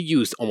 where he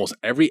used almost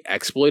every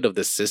exploit of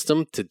the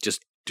system to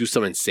just do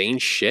some insane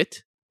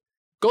shit.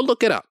 Go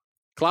look it up.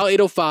 Cloud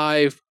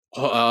 805,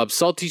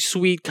 Salty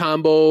Sweet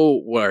combo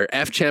where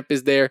F-Champ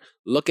is there.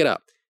 Look it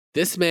up.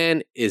 This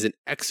man is an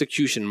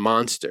execution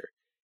monster.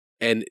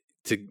 And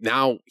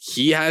now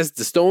he has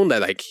the stone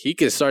that like he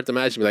can start the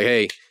match and be like,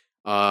 hey,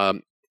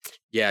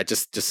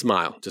 just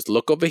smile. Just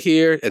look over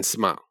here and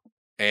smile.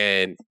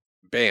 And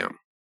bam,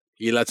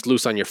 he lets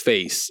loose on your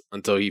face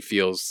until he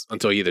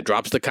either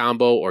drops the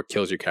combo or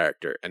kills your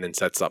character and then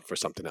sets up for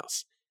something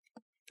else.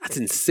 That's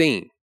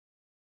insane.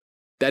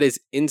 That is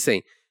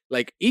insane.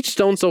 Like each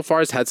stone so far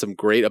has had some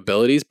great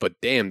abilities, but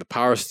damn, the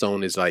Power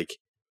Stone is like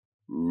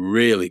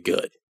really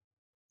good.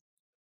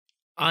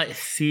 I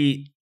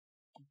see.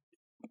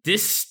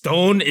 This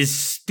stone is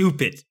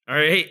stupid. All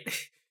right,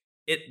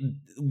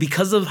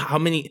 because of how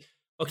many.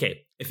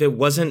 Okay, if it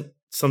wasn't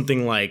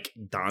something like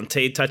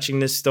Dante touching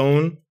this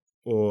stone,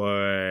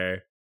 or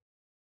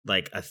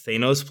like a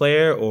Thanos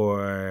player,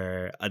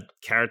 or a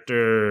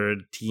character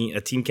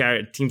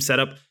team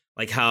setup,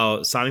 like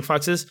how Sonic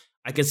Fox is,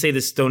 I can say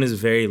this stone is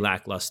very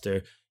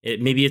lackluster.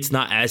 Maybe it's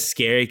not as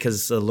scary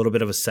because it's a little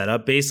bit of a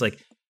setup base. Like,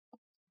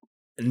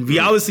 and we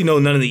obviously know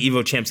none of the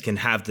Evo champs can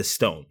have the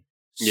stone.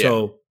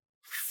 So,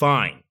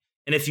 fine.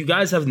 And if you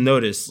guys have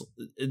noticed,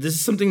 this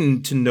is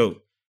something to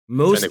note.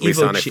 Most technically,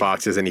 Sonic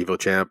Fox is an Evo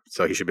champ,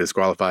 so he should be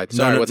disqualified.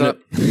 Sorry, what's up?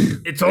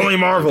 It's only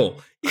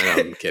Marvel. I know,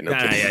 I'm kidding.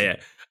 Yeah.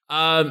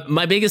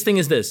 My biggest thing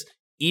is this.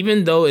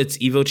 Even though it's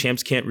Evo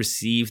champs can't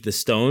receive the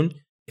stone,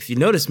 if you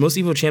notice, most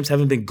Evo champs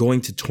haven't been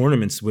going to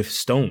tournaments with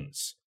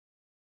stones.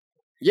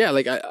 Yeah,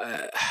 like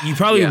you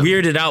probably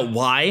weirded out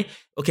why.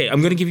 Okay,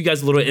 I'm going to give you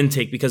guys a little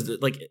intake because,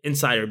 like,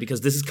 insider,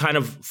 because this is kind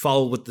of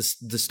followed with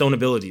the stone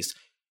abilities.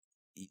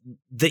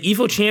 The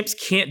Evo champs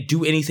can't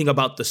do anything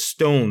about the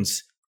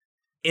stones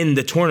in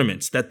the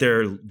tournaments that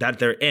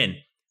they're in,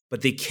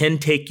 but they can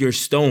take your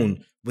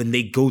stone when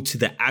they go to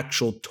the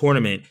actual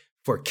tournament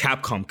for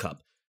Capcom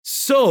Cup.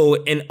 So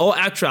in all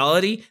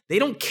actuality, they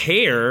don't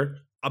care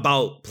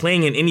about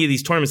playing in any of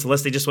these tournaments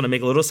unless they just want to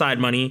make a little side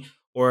money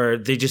or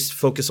they just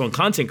focus on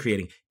content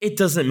creating. It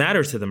doesn't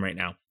matter to them right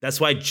now. That's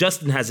why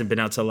Justin hasn't been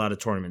out to a lot of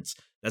tournaments.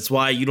 That's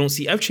why you don't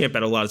see F-Champ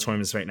at a lot of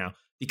tournaments right now.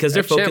 Because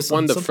they're focused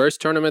on the first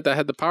tournament that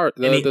had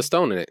the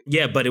stone in it.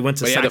 Yeah, but it went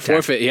to He had to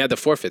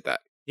forfeit that.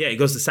 Yeah, it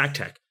goes to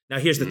SACTAC. Now,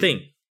 here's the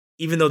thing.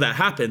 Even though that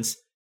happens,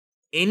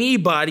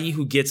 anybody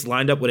who gets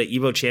lined up with an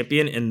Evo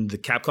champion in the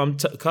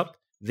Capcom Cup,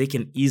 they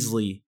can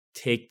easily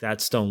take that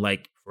stone.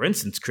 Like, for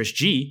instance, Chris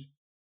G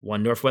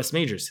won Northwest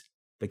Majors.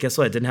 But guess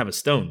what? It didn't have a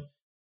stone.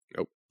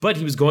 Nope. But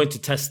he was going to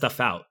test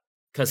stuff out.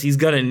 Because he's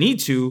going to need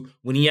to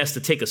when he has to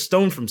take a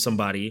stone from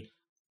somebody,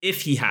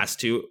 if he has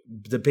to,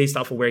 based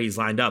off of where he's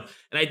lined up.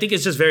 And I think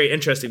it's just very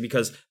interesting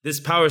because this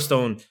Power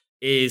Stone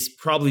is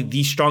probably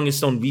the strongest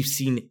stone we've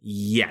seen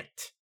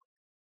yet.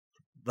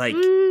 Like,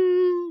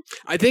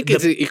 I think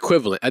it's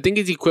equivalent. I think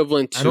it's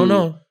equivalent to, I don't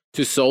know,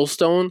 to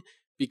Soulstone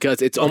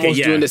because it's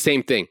almost doing the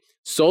same thing.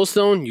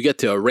 Soulstone, you get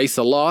to erase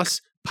a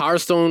loss. Power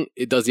Stone,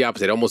 it does the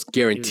opposite. It almost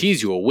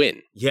guarantees you a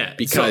win. Yeah.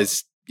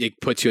 Because it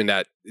puts you in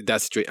that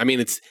situation. I mean,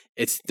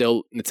 it's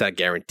a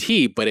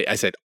guarantee, but I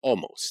said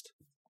almost.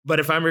 But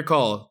if I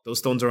recall, those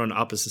stones are on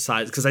opposite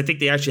sides because I think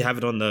they actually have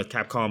it on the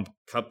Capcom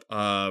Cup.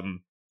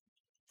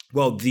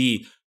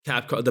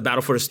 The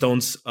Battle for the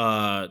Stones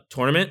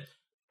tournament.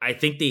 I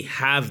think they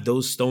have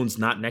those stones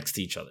not next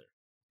to each other,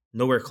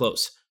 nowhere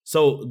close.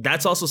 So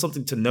that's also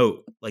something to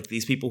note. Like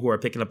these people who are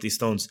picking up these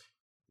stones,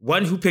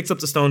 one, who picks up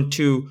the stone,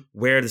 two,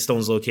 where the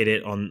stone's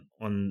located on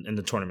in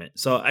the tournament.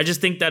 So I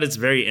just think that it's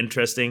very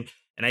interesting,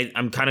 and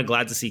I'm kind of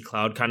glad to see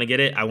Cloud kind of get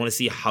it. I want to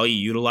see how he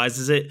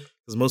utilizes it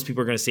because most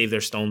people are going to save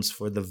their stones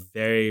for the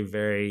very,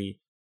 very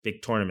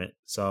big tournament.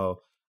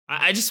 So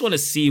I just want to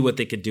see what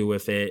they could do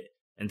with it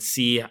and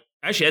see.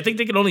 Actually, I think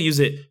they can only use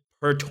it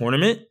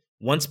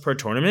once per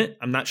tournament.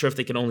 I'm not sure if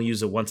they can only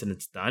use it once and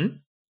it's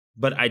done,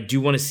 but I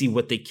do want to see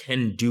what they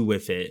can do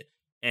with it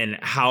and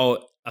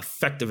how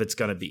effective it's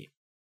going to be.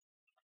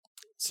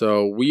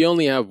 So we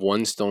only have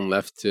one stone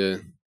left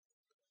to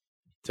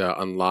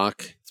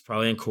unlock. It's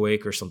probably in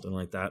Quake or something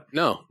like that.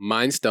 No,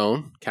 Mind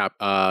Stone,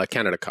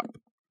 Canada Cup.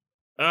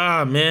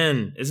 Ah,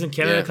 man. Isn't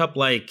Canada Cup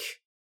like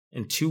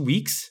in 2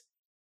 weeks?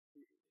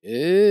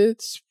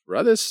 It's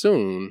rather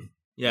soon.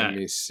 Yeah. Let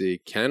me see.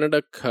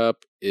 Canada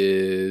Cup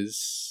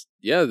is,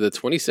 the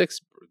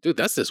 26th. Dude,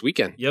 that's this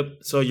weekend. Yep.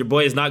 So your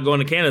boy is not going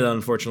to Canada,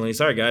 unfortunately.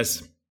 Sorry,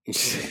 guys.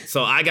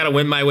 So I got to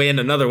win my way in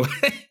another way.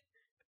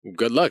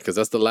 Good luck, because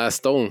that's the last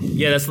stone.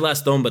 Yeah, that's the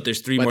last stone, but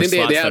there's 3 more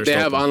slots. They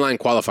have online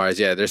qualifiers.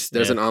 Yeah,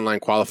 there's an online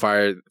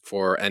qualifier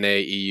for NA,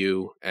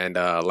 EU, and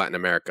Latin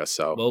America.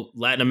 So, well,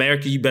 Latin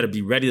America, you better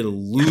be ready to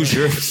lose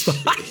your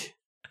spot.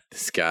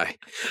 This guy.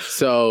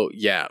 So,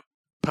 yeah,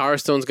 Power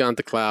Stone's gone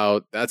to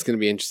Cloud. That's going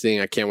to be interesting.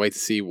 I can't wait to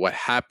see what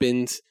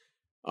happens.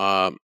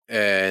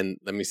 And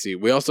let me see.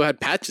 We also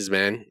had patches,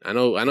 man. I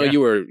know.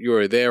 You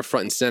were there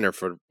front and center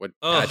for what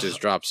patches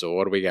dropped. So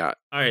what do we got?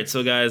 All right,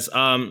 so guys,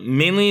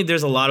 mainly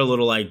there's a lot of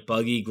little like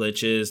buggy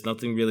glitches.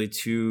 Nothing really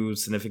too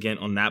significant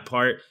on that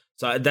part.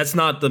 So that's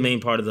not the main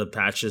part of the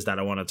patches that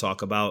I want to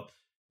talk about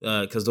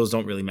because those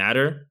don't really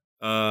matter.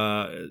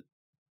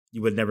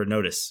 You would never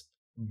notice.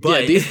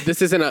 But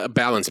this isn't a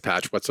balance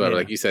patch whatsoever. Yeah.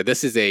 Like you said,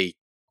 this is a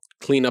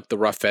clean up the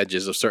rough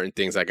edges of certain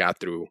things I got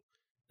through.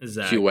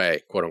 Exactly. QA,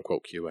 quote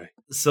unquote QA.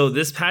 So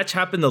this patch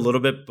happened a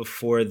little bit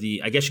before I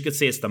guess you could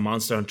say it's the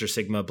Monster Hunter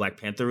Sigma Black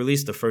Panther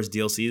release, the first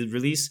DLC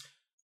release.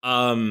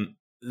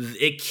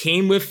 It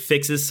came with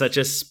fixes such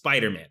as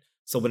Spider-Man.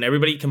 So when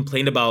everybody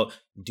complained about,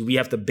 do we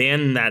have to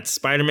ban that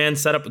Spider-Man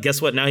setup? Guess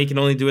what? Now he can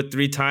only do it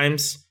 3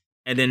 times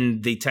and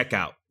then they tech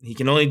out. He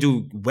can only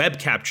do web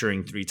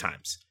capturing 3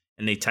 times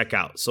and they tech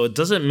out. So it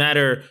doesn't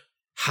matter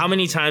how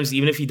many times,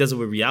 even if he does it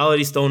with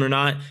Reality Stone or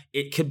not,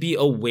 it could be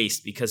a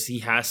waste because he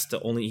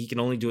can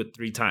only do it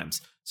 3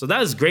 times. So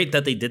that is great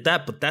that they did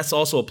that, but that's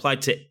also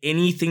applied to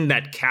anything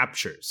that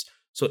captures.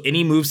 So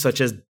any moves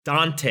such as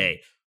Dante,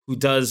 who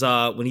does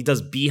when he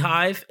does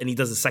Beehive and he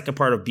does the second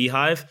part of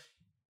Beehive,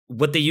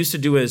 what they used to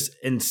do is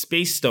in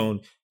Space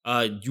Stone,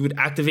 you would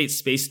activate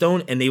Space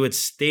Stone and they would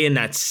stay in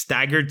that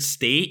staggered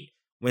state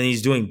when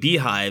he's doing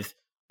Beehive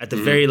at the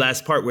very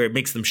last part where it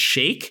makes them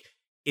shake.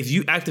 If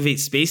you activate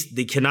space,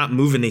 they cannot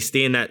move and they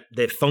stay in that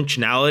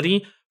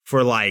functionality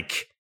for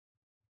like,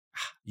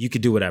 you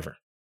could do whatever.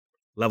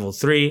 Level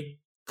 3,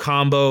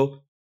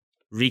 combo,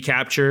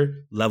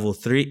 recapture, level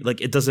 3,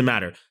 like it doesn't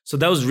matter. So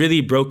that was really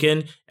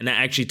broken and that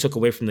actually took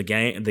away from the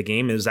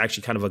game. It was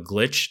actually kind of a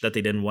glitch that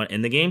they didn't want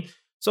in the game.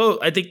 So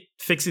I think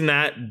fixing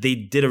that, they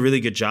did a really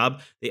good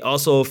job. They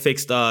also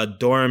fixed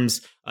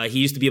Dorm's, he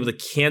used to be able to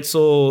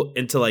cancel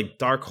into like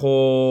dark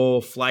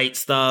hole flight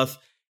stuff.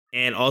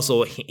 And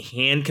also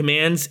hand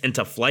commands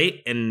into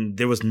flight, and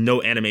there was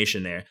no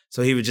animation there.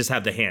 So he would just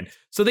have the hand.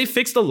 So they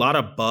fixed a lot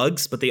of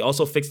bugs, but they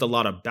also fixed a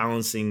lot of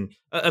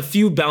a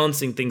few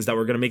balancing things that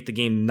were going to make the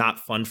game not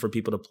fun for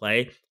people to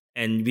play.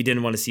 And we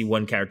didn't want to see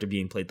one character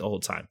being played the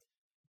whole time,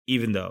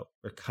 even though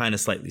we're kind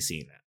of slightly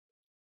seeing that.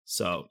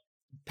 So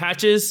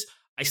patches,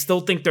 I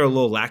still think they're a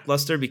little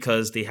lackluster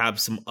because they have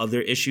some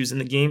other issues in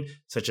the game,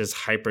 such as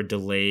hyper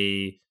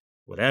delay,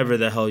 whatever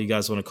the hell you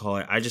guys want to call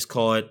it. I just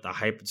call it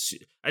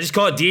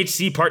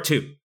DHC Part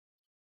 2.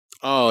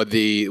 Oh,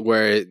 the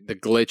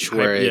glitch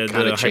where it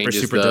kind of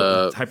changes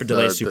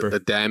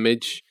the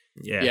damage.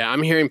 Yeah.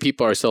 I'm hearing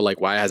people are still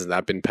like, why hasn't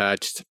that been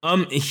patched?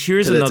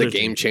 Here's another it's a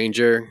game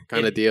changer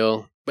kind of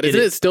deal. But isn't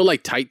it still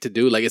like tight to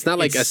do? Like it's not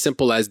like as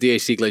simple as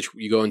DHC glitch.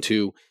 You go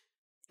into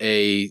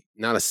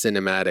not a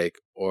cinematic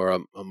or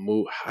a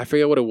move. I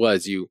forget what it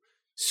was. You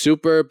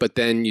super, but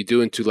then you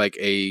do into like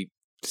a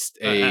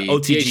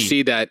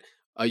DHC that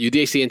you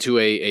DHC into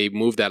a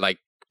move that like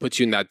puts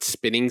you in that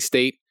spinning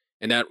state,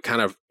 and that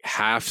kind of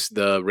halves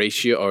the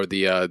ratio or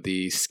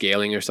the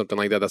scaling or something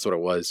like that. That's what it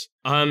was.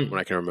 When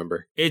I can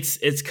remember,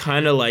 it's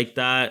kind of like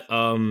that.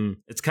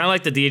 It's kind of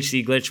like the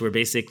DHC glitch where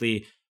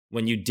basically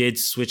when you did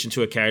switch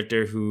into a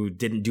character who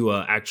didn't do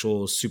an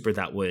actual super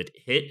that would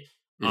hit,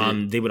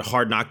 They would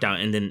hard knockdown,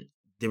 and then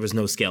there was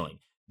no scaling.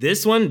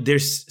 This one,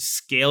 there's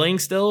scaling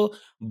still,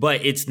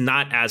 but it's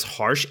not as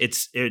harsh.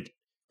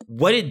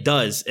 What it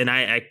does, and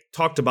I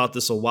talked about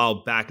this a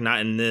while back, not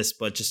in this,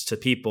 but just to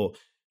people.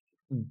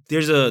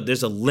 There's a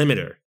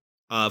limiter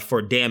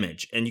for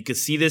damage, and you can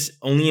see this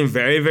only in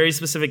very, very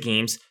specific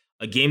games.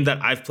 A game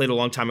that I've played a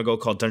long time ago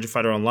called Dungeon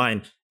Fighter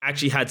Online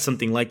actually had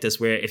something like this,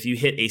 where if you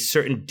hit a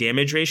certain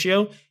damage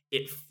ratio,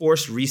 it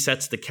force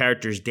resets the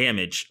character's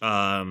damage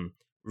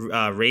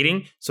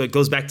rating, so it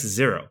goes back to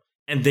 0,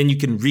 and then you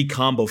can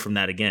recombo from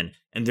that again.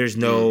 And there's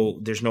no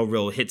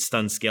real hit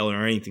stun scaling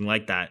or anything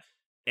like that.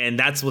 And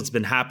that's what's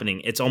been happening.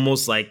 It's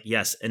almost like,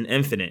 yes, an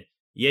infinite.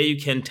 Yeah, you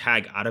can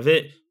tag out of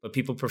it, but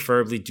people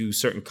preferably do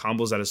certain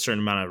combos at a certain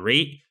amount of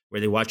rate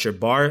where they watch your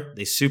bar,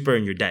 they super,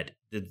 and you're dead.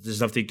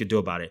 There's nothing you can do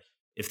about it.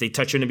 If they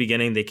touch you in the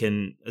beginning, they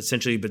can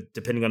essentially, but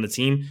depending on the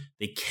team,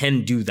 they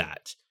can do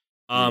that.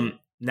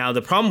 Now,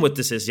 the problem with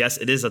this is, yes,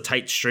 it is a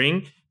tight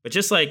string, but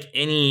just like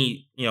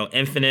any,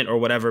 infinite or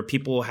whatever,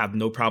 people have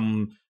no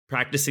problem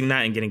practicing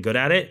that and getting good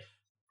at it.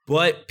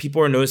 But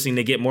people are noticing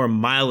they get more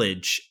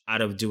mileage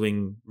out of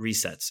doing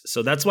resets.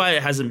 So that's why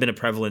it hasn't been a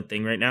prevalent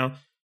thing right now.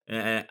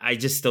 I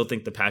just still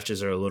think the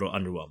patches are a little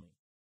underwhelming.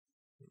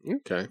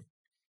 Okay.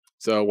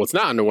 So what's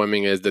not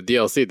underwhelming is the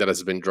DLC that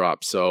has been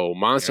dropped. So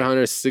Monster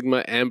Hunter,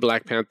 Sigma, and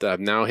Black Panther have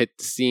now hit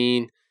the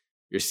scene.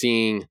 You're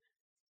seeing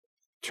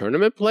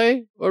tournament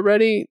play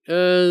already.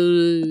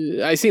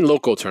 I've seen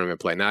local tournament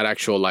play, not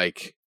actual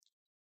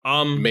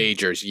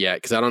majors yet.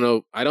 Because I don't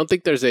know. I don't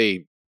think there's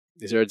a.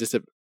 Is there just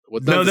a?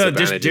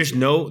 There's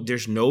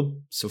no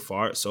so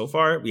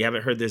far we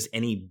haven't heard there's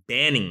any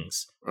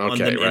bannings on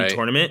them in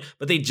tournament,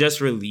 but they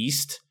just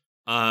released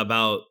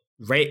about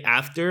right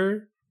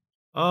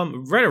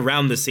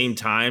around the same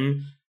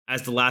time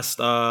as the last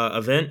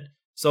event.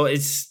 So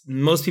it's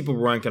most people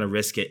weren't going to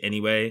risk it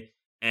anyway,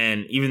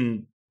 and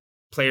even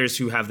players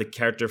who have the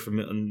character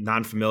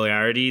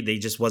non-familiarity, they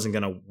just wasn't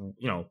going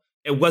to,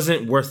 it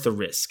wasn't worth the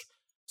risk.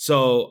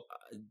 So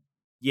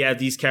yeah,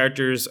 these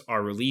characters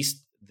are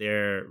released.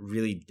 They're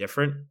really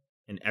different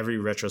in every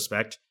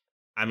retrospect.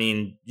 I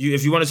mean,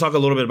 if you want to talk a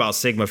little bit about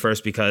Sigma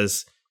first,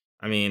 because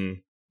I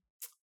mean,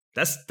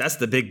 that's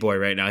the big boy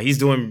right now. He's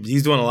doing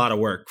a lot of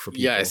work for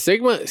people. Yeah,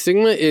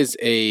 Sigma is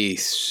a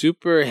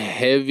super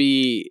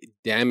heavy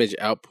damage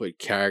output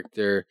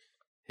character.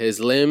 His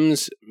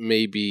limbs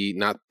may be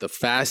not the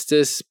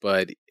fastest,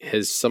 but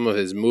some of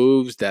his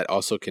moves that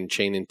also can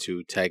chain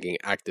into tagging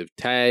active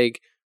tag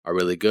are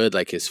really good.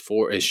 Like his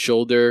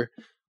shoulder.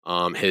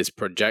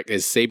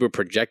 His saber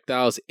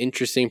projectile is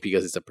interesting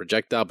because it's a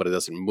projectile, but it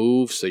doesn't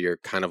move. So you're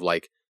kind of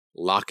like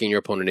locking your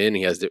opponent in.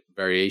 He has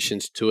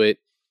variations to it.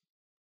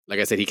 Like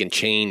I said, he can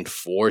chain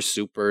 4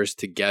 supers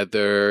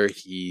together.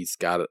 He's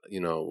got,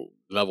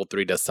 level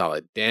 3 does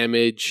solid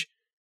damage.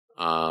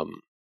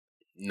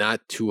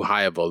 Not too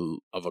high of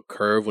a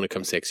curve when it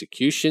comes to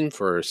execution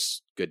for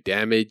good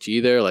damage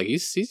either. Like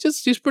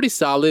he's pretty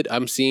solid.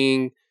 I'm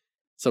seeing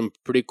some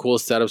pretty cool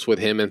setups with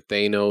him and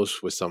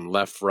Thanos with some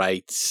left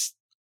rights.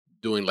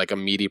 Doing like a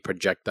meaty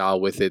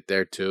projectile with it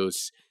there too.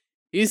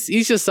 He's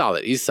just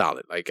solid. He's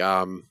solid. Like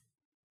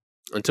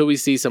until we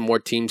see some more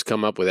teams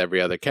come up with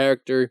every other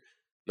character,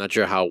 not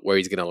sure where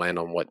he's gonna land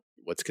on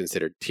what's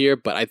considered tier,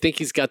 but I think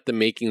he's got the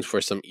makings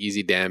for some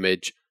easy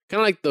damage.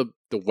 Kind of like the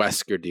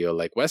Wesker deal.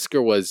 Like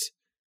Wesker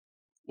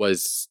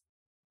was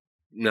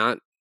not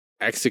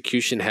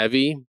execution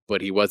heavy,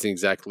 but he wasn't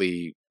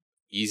exactly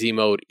easy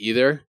mode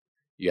either.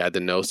 You had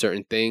to know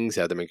certain things,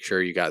 you had to make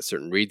sure you got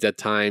certain reads at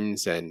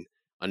times and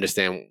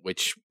understand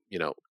which,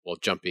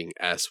 jumping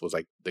S was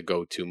like the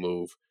go-to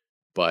move.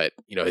 But,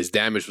 his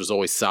damage was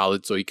always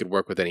solid, so he could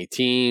work with any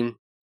team.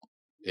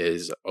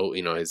 His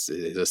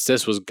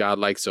assist was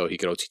godlike, so he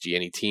could OTG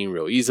any team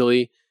real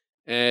easily.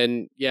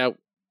 And yeah,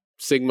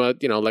 Sigma,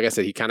 like I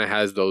said, he kind of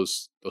has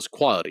those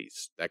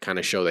qualities that kind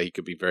of show that he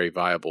could be very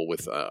viable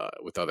with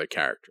other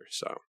characters.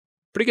 So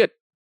pretty good.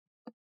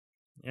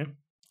 Yeah.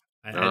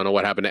 I don't know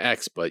what happened to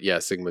X, but yeah,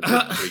 Sigma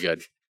did pretty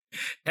good.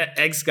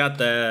 X got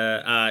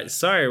the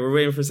sorry, we're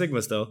waiting for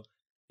Sigma still.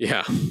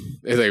 Yeah.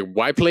 It's like,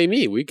 why play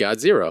me? We got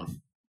 0.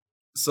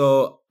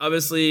 So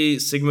obviously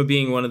Sigma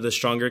being one of the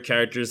stronger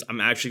characters, I'm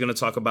actually going to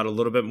talk about a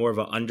little bit more of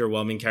an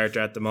underwhelming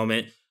character at the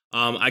moment.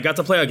 I got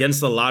to play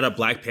against a lot of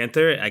Black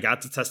Panther. I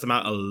got to test him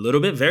out a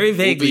little bit, very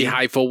vaguely. Be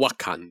high for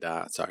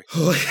Wakanda. Sorry.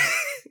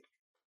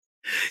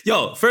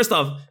 Yo, first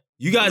off,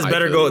 you guys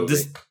better go.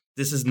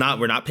 This is not,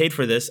 we're not paid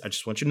for this. I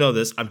just want you to know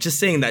this. I'm just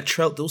saying that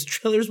those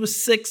trailers were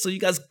sick, so you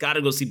guys got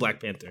to go see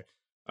Black Panther.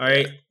 All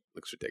right? Yeah,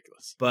 looks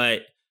ridiculous.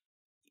 But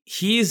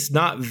he's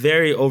not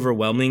very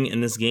overwhelming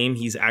in this game.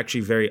 He's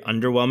actually very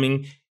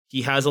underwhelming.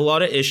 He has a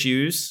lot of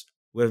issues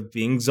with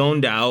being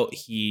zoned out.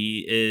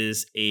 He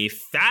is a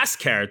fast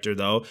character,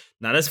 though.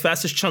 Not as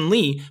fast as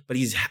Chun-Li, but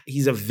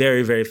he's a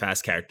very, very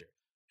fast character.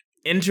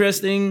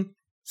 Interesting.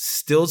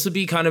 Still to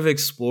be kind of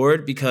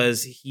explored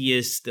because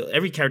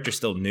every character's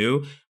still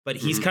new, but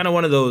he's kind of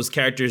one of those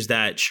characters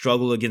that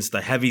struggle against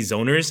the heavy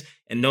zoners,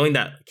 and knowing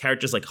that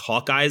characters like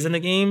Hawkeye is in the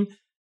game,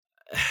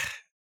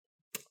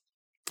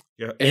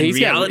 And he's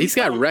got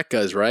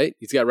Rekkas, right?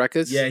 He's got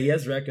Rekkas? Yeah, he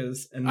has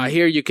Rekkas. And I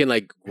hear you can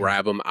like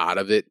grab him out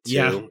of it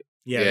too.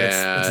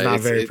 Yeah, it's not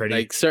very pretty.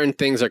 Like certain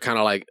things are kind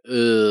of like,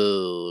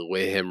 ugh,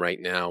 with him right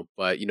now.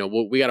 But,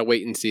 we got to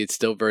wait and see. It's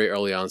still very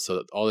early on,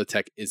 so all the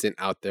tech isn't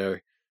out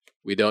there.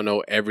 We don't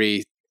know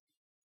every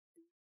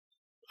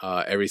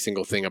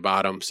single thing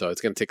about him, so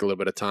it's going to take a little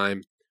bit of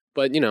time.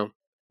 But,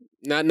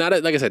 not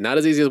like I said, not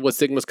as easy as what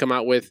Sigma's come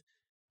out with,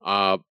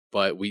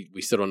 but we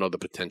still don't know the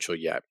potential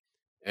yet.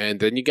 And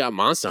then you got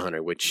Monster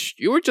Hunter, which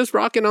you were just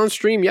rocking on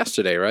stream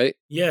yesterday, right?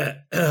 Yeah,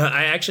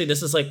 I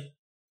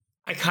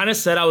kind of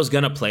said I was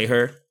going to play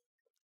her.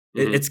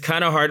 Mm-hmm. It's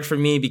kind of hard for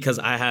me because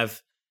I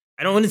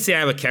don't want to say I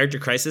have a character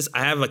crisis. I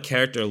have a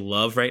character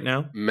love right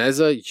now.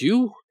 Meza,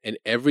 you in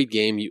every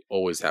game, you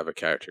always have a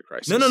character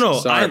crisis. No.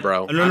 Sorry,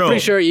 bro. I'm pretty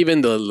sure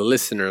even the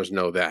listeners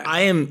know that.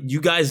 You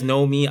guys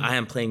know me. I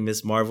am playing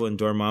Ms. Marvel and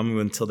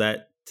Dormammu until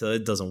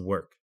it doesn't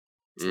work.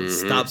 It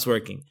stops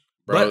working.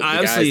 Bro,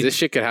 but guys, this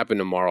shit could happen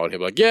tomorrow and he'll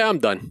be like, yeah, I'm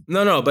done.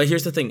 No, but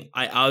here's the thing.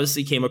 I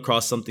obviously came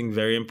across something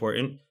very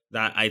important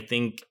that I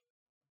think,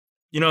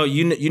 you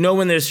know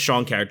when there's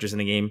strong characters in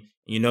the game,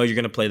 you're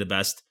going to play the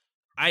best.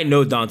 I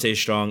know Dante's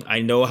strong.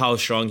 I know how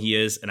strong he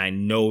is, and I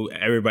know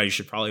everybody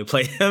should probably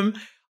play him.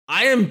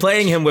 I am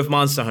playing him with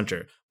Monster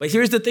Hunter. But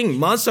here's the thing.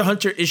 Monster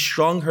Hunter is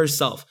strong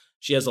herself.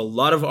 She has a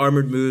lot of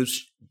armored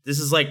moves. This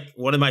is like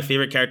one of my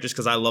favorite characters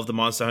because I love the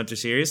Monster Hunter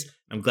series.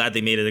 I'm glad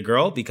they made it a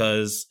girl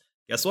because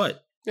guess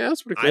what? Yeah,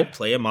 that's pretty cool. I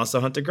play a Monster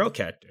Hunter girl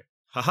character.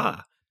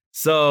 Haha.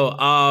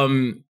 So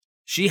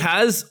she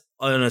has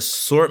an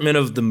assortment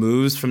of the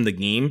moves from the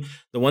game.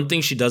 The one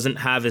thing she doesn't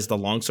have is the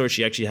longsword.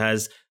 She actually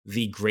has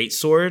the great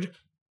sword.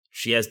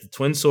 She has the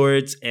twin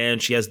swords,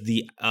 and she has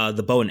the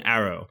bow and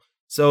arrow.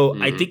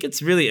 So I think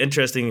it's really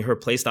interesting her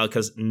playstyle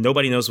because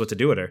nobody knows what to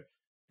do with her.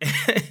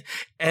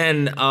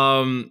 And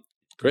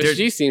Chris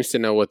G seems to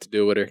know what to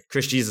do with her.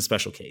 Chris G is a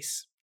special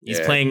case. He's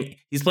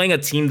playing a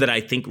team that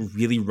I think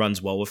really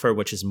runs well with her,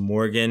 which is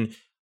Morgan,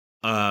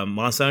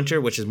 Monster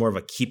Hunter, which is more of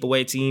a keep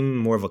away team,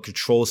 more of a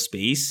control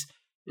space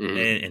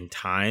and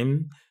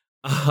time.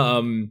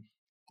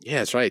 Yeah,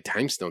 that's right.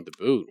 Time Stone to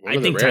boot. I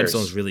think Time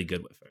Stone's really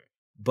good with her.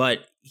 But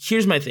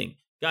here's my thing.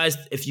 Guys,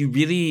 if you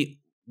really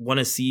want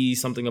to see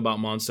something about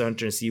Monster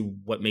Hunter and see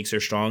what makes her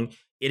strong,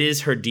 it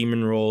is her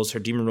demon rolls. Her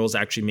demon rolls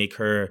actually make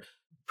her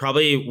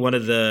probably one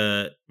of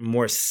the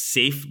more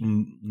safe,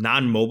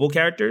 non-mobile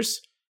characters.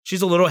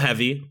 She's a little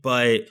heavy,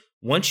 but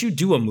once you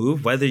do a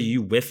move, whether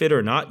you whiff it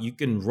or not, you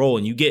can roll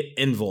and you get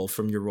invul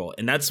from your roll.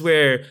 And that's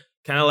where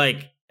kind of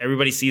like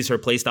everybody sees her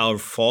playstyle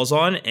falls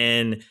on.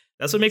 And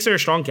that's what makes her a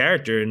strong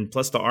character. And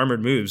plus the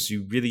armored moves,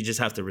 you really just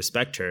have to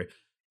respect her.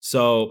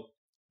 So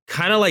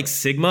kind of like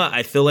Sigma,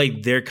 I feel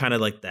like they're kind of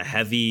like the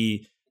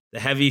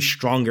heavy,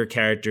 stronger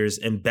characters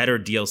and better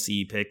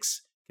DLC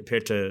picks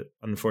compared to,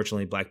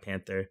 unfortunately, Black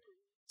Panther.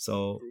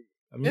 So,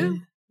 I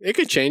mean, it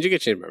could change.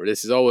 Remember,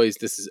 this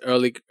is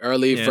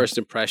early first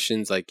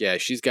impressions. Like, yeah,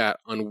 she's got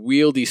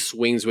unwieldy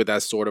swings with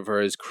that sword of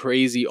hers,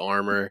 crazy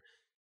armor,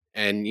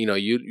 and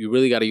you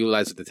really got to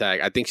utilize with the tag.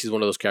 I think she's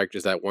one of those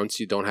characters that once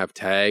you don't have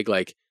tag,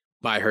 like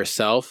by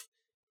herself,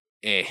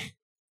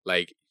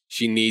 like.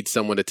 She needs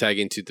someone to tag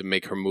into to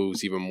make her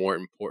moves even more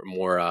important,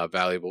 more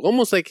valuable.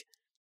 Almost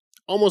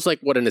like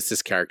what an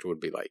assist character would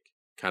be like,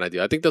 kind of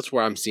deal. I think that's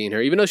where I'm seeing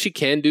her. Even though she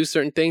can do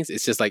certain things,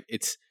 it's just like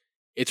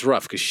it's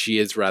rough because she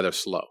is rather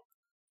slow.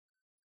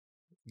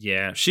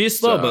 Yeah, she is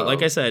slow, but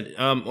like I said,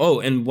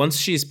 and once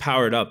she's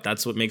powered up,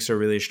 that's what makes her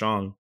really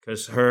strong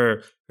because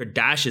her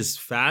dash is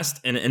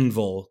fast and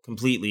invul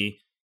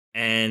completely,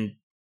 and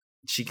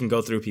she can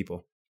go through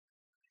people.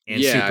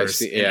 And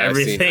supers and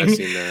everything. I've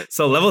seen that.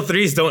 So level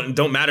 3s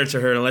don't matter to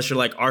her unless you're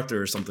like Arthur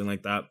or something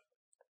like that.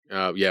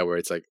 Where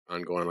it's like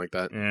ongoing like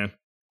that. Yeah.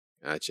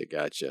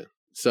 Gotcha.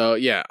 So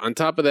yeah, on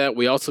top of that,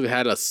 we also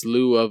had a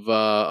slew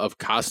of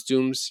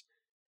costumes.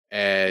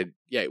 And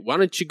yeah, why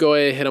don't you go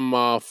ahead and hit them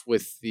off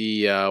with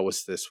the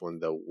what's this one?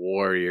 The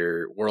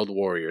World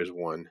Warriors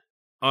one.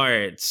 All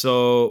right.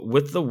 So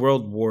with the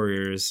World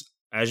Warriors,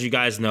 as you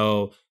guys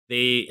know,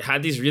 they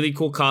had these really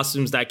cool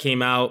costumes that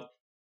came out.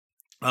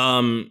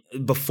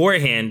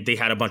 Beforehand they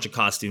had a bunch of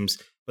costumes,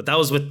 but that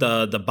was with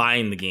the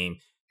buying the game.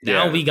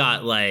 Now we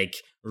got like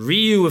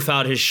Ryu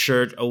without his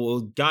shirt.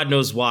 Oh, God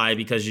knows why,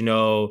 because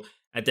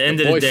at the end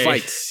of the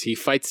day, he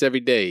fights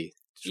every day,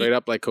 straight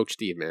up like Coach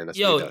Steve, man. That's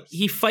what he does.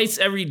 He fights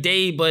every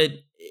day, but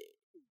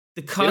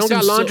the costumes. They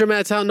don't got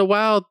laundromats out in the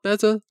wild.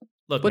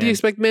 Look, what do you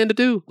expect man to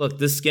do? Look,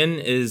 this skin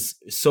is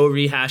so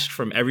rehashed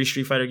from every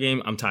Street Fighter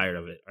game. I'm tired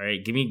of it. All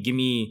right, give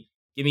me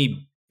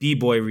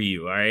B-Boy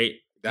Ryu. All right.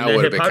 That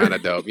would have been kind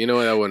of dope. You know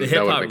what? That would have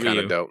been kind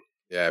of dope.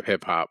 Yeah,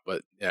 hip hop.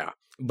 But yeah.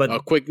 But a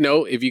quick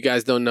note, if you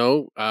guys don't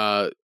know,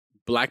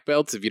 black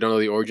belts, if you don't know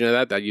the origin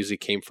of that usually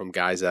came from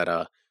guys that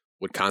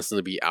would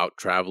constantly be out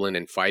traveling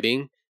and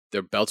fighting.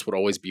 Their belts would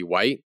always be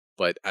white.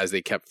 But as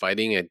they kept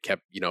fighting and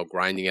kept,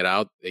 grinding it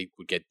out, they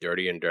would get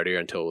dirtier and dirtier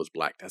until it was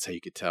black. That's how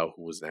you could tell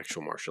who was an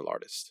actual martial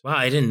artist. Wow,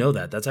 I didn't know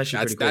that. That's actually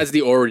pretty cool. That's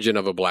the origin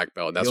of a black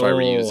belt. That's why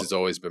Ryu's has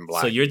always been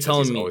black. So you're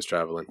telling me always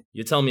traveling.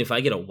 You're telling me if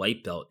I get a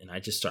white belt and I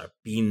just start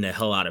beating the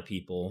hell out of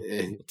people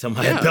until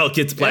my belt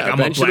gets black,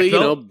 I'm a black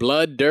belt?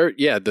 Blood, dirt.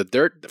 Yeah, the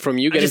dirt from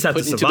you getting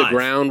put into the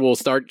ground will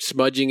start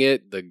smudging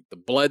it. The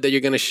blood that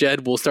you're going to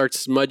shed will start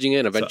smudging it.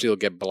 And eventually it'll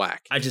get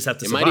black. I just have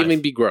to survive. It might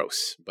even be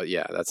gross. But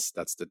yeah, that's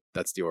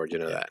the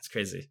origin of that. It's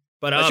crazy.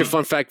 But that's your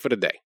fun fact for the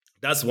day.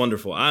 That's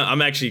wonderful.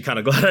 I'm actually kind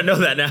of glad I know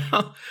that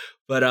now.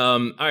 But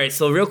all right,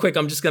 so real quick,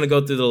 I'm just gonna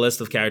go through the list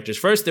of characters.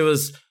 First, there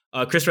was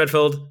Chris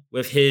Redfield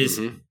with his.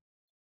 Mm-hmm.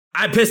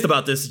 I'm pissed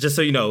about this. Just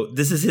so you know,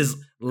 this is his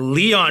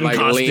Leon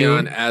costume.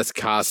 Leon-esque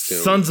costume.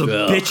 Sons of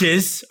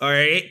bitches. All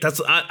right, that's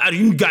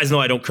you guys know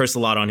I don't curse a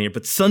lot on here,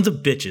 but sons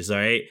of bitches.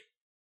 All right,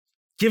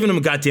 giving him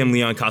a goddamn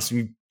Leon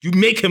costume, you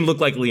make him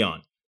look like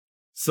Leon.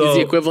 So it's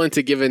the equivalent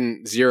to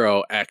giving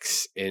Zero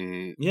X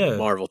in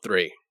Marvel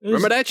 3.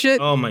 Remember that shit?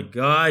 Oh my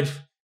god!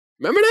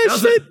 Remember that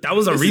shit? That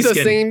was a reskin. It's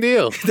the same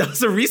deal. That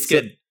was a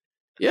reskin.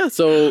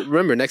 So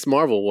remember, next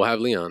Marvel we'll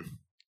have Leon.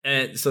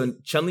 And so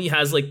Chun-Li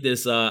has like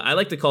this. I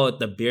like to call it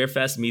the Beer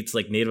Fest meets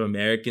like Native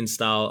American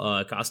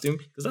style costume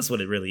because that's what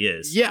it really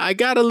is. Yeah, I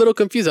got a little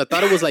confused. I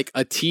thought it was like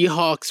a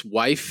T-Hawk's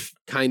wife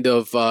kind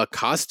of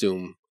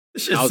costume.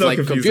 I was like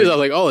confused. I was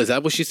like, oh, is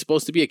that what she's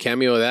supposed to be? A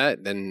cameo of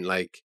that? Then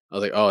like. I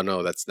was like, oh,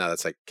 no, that's not.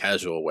 That's like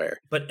casual wear.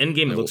 But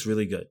Endgame looks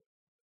really good.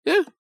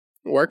 Yeah, it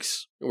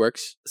works. It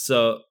works.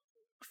 So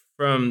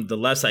from the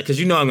left side, because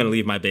I'm going to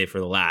leave my bae for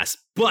the last.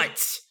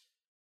 But,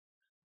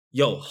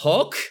 yo,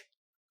 Hulk,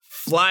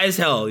 fly as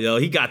hell, yo.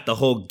 He got the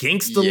whole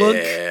gangster look.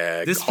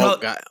 Yeah,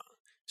 Hulk got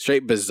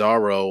straight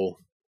Bizarro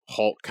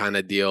Hulk kind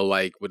of deal,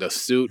 like with a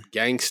suit,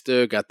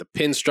 gangster, got the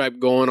pinstripe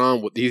going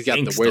on. He's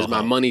got the where's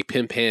my money,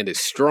 pimp hand is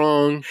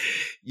strong.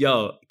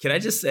 Yo, can I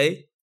just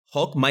say,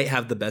 Hulk might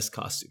have the best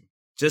costume.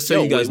 Just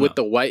so you guys know. With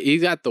the white, he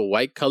got the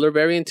white color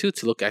variant too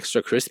to look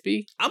extra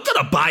crispy. I'm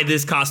gonna buy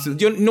this costume.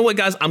 You know what,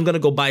 guys? I'm gonna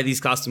go buy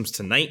these costumes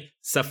tonight,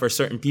 except for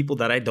certain people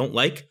that I don't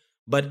like.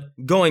 But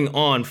going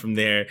on from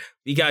there,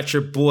 we got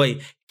your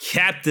boy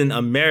Captain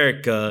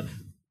America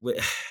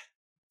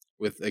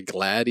with a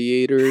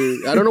gladiator.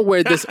 I don't know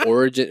where this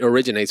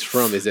originates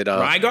from. Is it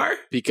Rygar?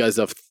 Because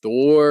of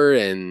Thor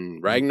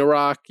and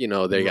Ragnarok,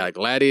 they got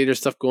gladiator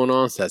stuff going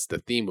on. So that's the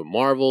theme of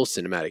Marvel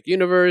Cinematic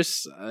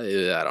Universe. I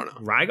don't know.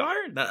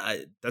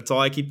 Rygar? That's all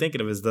I keep thinking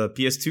of is the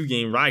PS2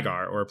 game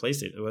Rygar or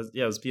PlayStation. It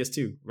was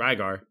PS2.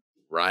 Rygar.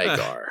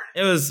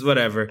 It was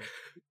whatever.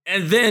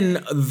 And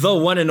then the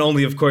one and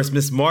only, of course,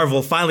 Miss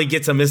Marvel finally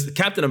gets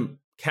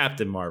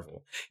Captain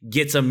Marvel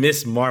gets a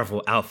Miss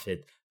Marvel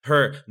outfit.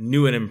 Her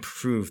new and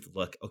improved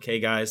look, okay,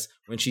 guys?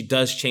 When she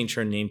does change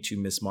her name to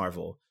Miss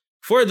Marvel.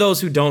 For those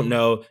who don't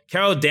know,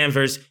 Carol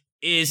Danvers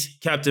is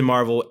Captain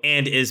Marvel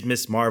and is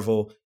Miss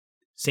Marvel.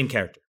 Same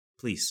character,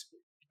 please.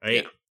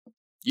 Right? Yeah.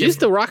 You used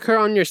to rock her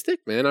on your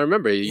stick, man. I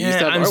remember. You used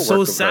to have I'm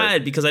so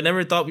sad because I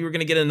never thought we were going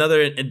to get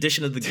another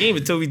edition of the game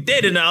until we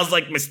did. And I was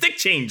like, my stick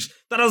changed.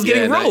 Thought I was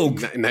getting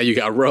Rogue. Now you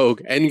got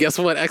Rogue. And guess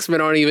what? X-Men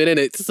aren't even in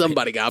it.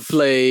 Somebody got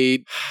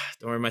played.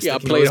 Don't worry, my stick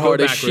got played hard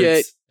as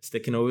shit.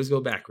 Stick can always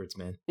go backwards,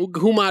 man. Who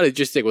modded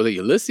your stick? Was it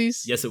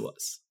Ulysses? Yes, it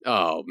was.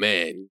 Oh,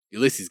 man.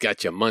 Ulysses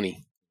got your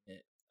money. Yeah.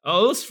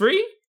 Oh, it was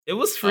free? It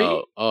was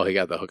free. Oh, he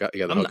got the hook up.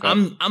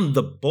 I'm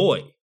the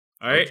boy.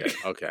 All right?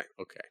 Okay.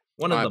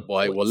 One of the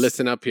boy. boys. Well,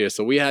 listen up here.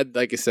 So we had,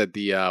 like I said,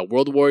 the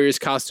World Warriors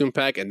costume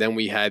pack, and then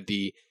we had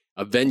the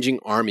Avenging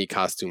Army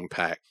costume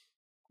pack.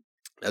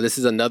 Now, this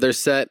is another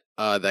set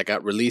that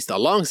got released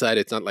alongside.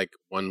 It's not like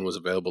one was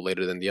available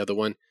later than the other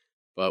one.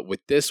 But with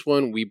this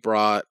one, we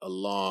brought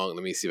along,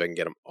 let me see if I can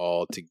get them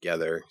all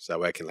together so that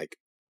way I can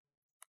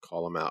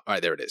call them out. All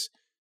right, there it is.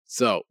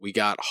 So we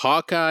got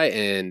Hawkeye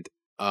and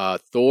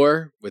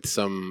Thor with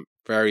some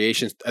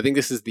variations. I think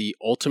this is the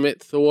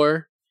Ultimate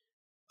Thor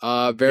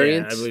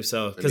variant. Yeah, I believe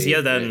so. Because he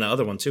had that in the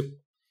other one too.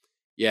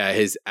 Yeah,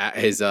 his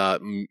God,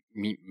 I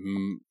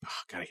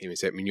can't even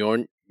say it.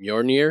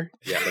 Mjolnir.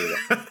 Yeah, there we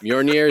go.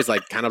 Mjolnir is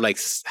kind of like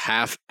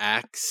half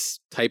axe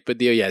type of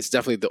deal. Yeah, it's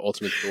definitely the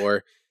Ultimate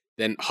Thor.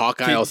 Then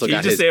Hawkeye also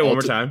got his... Can you just say it one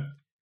more time?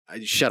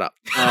 Shut up.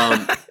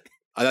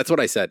 That's what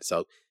I said.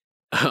 So,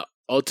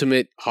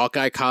 Ultimate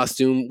Hawkeye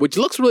costume, which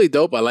looks really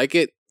dope. I like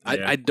it.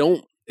 Yeah. I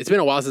don't... It's been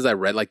a while since I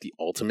read the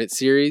Ultimate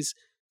series,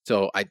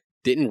 so I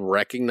didn't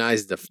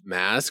recognize the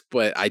mask,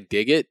 but I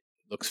dig it.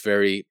 Looks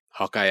very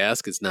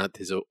Hawkeye-esque. It's not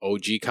his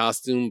OG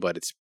costume, but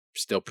it's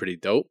still pretty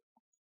dope.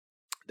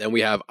 Then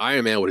we have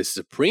Iron Man with his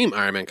Supreme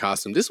Iron Man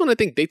costume. This one I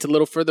think dates a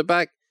little further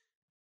back.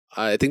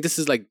 I think this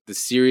is the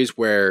series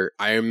where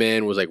Iron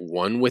Man was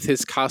one with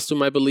his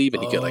costume, I believe,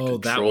 and he could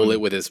control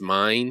it with his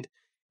mind.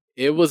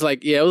 It was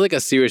it was a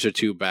series or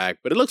two back,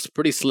 but it looks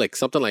pretty slick.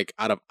 Something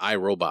out of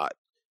iRobot.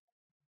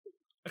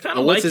 I kind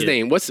of what's his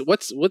name? What's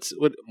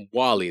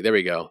Wally? There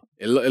we go.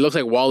 It looks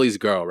like Wally's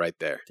girl right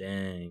there.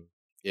 Dang.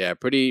 Yeah,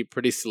 pretty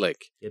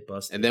slick. Get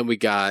busted. And then we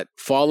got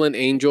Fallen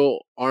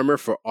Angel armor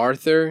for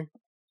Arthur.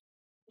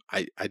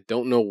 I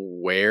don't know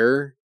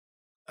where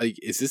Like,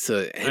 is this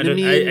an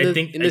enemy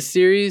in the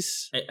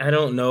series? I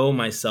don't know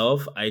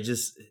myself. I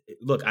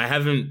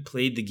haven't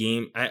played the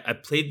game. I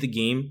played the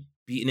game,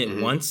 beaten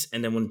it once,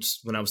 and then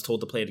when I was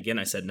told to play it again,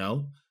 I said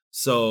no.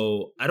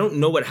 So I don't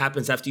know what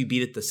happens after you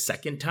beat it the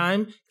second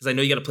time, because I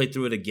know you got to play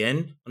through it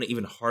again on an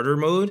even harder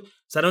mode.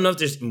 So I don't know if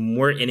there's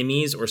more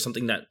enemies or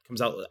something that comes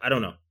out. I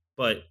don't know.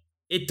 But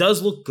it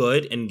does look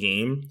good in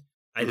game.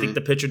 I think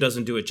the picture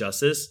doesn't do it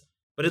justice.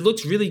 But it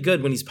looks really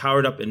good when he's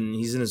powered up and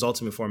he's in his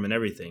ultimate form and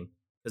everything.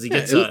 Because he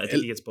gets, I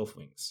think he gets both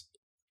wings.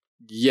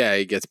 Yeah,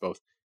 he gets both.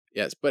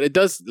 Yes, but it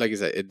does, like I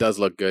said, it does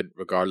look good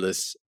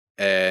regardless.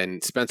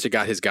 And Spencer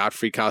got his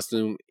Godfrey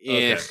costume.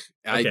 Okay.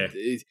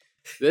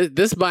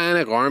 This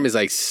bionic arm is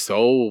like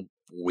so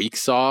weak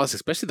sauce,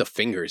 especially the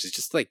fingers. It's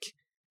just like,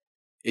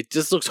 it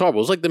just looks horrible.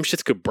 It's like them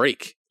shits could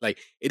break. Like,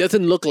 it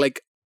doesn't look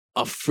like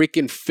a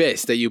freaking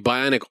fist that you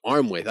bionic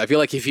arm with. I feel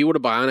like if he were to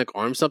bionic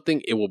arm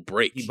something, it will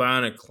break. He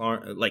bionic claw,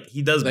 like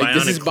he does like, bionic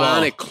this is claw.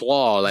 Bionic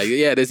claw. Like,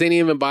 yeah, this ain't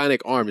even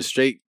bionic arm. It's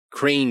straight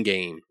crane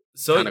game.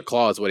 So kind of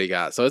claw is what he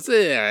got. So it's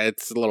a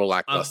little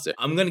lackluster.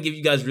 I'm gonna give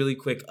you guys really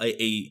quick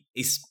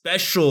a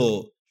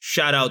special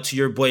shout out to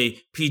your boy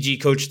PG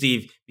Coach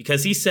Steve,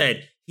 because he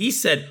said,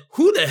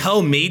 who the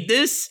hell made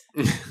this?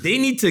 They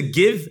need to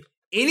give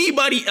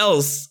anybody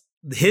else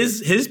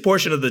his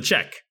portion of the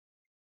check.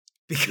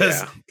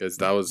 Because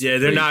that was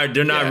they're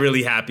not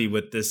really happy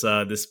with this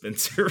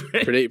Spencer.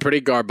 pretty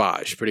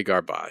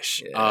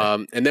garbage. Yeah.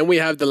 And then we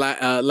have the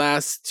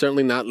last,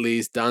 certainly not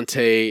least,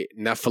 Dante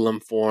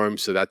Nephilim form.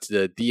 So that's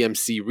the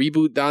DMC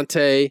reboot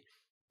Dante,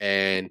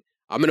 and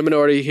I'm in a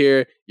minority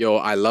here. Yo,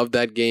 I love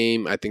that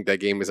game. I think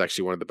that game is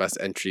actually one of the best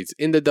entries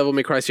in the Devil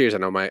May Cry series. I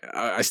know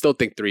I still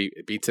think 3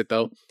 beats it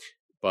though,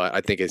 but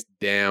I think it's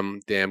damn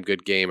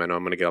good game. I know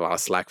I'm gonna get a lot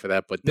of slack for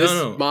that, but this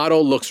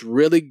model looks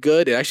really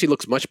good. It actually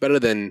looks much better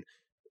than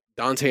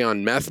Dante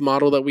on Meth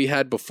model that we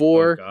had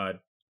before. Oh, God.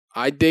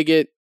 I dig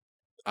it.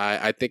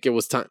 I think it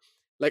was time.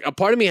 Like, a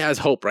part of me has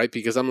hope, right?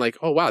 Because I'm like,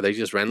 oh, wow, they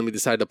just randomly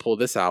decided to pull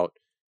this out.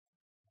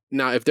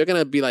 Now, if they're going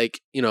to be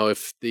like,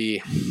 if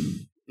the...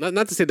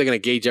 Not to say they're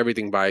going to gauge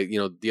everything by,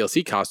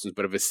 DLC costumes,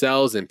 but if it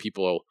sells and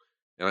people,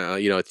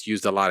 it's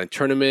used a lot in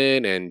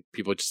tournament and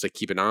people just like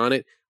keep an eye on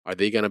it, are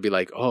they going to be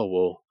like, oh,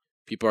 well,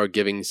 people are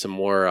giving some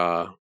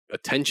more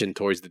attention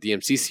towards the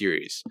DMC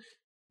series?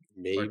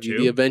 Maybe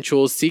the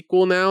eventual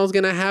sequel now is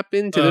going to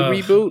happen to the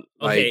reboot.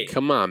 Okay. Like,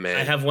 come on, man.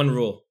 I have one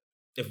rule.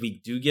 If we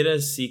do get a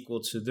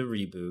sequel to the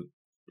reboot,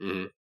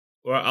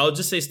 or I'll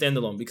just say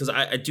standalone, because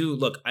I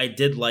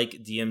did like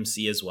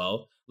DMC as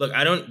well. Look,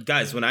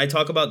 when I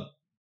talk about,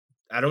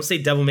 I don't say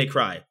Devil May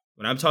Cry.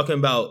 When I'm talking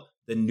about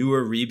the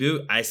newer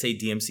reboot, I say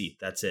DMC.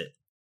 That's it.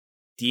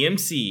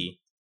 DMC,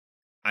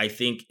 I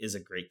think, is a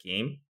great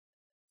game.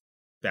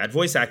 Bad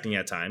voice acting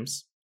at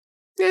times.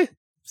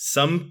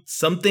 Some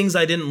things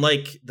I didn't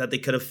like that they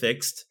could have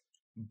fixed,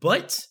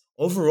 but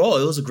overall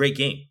it was a great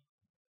game.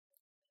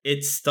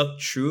 It stuck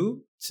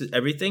true to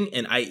everything,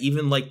 and I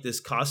even like this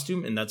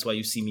costume, and that's why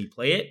you see me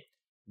play it.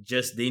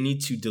 Just they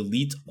need to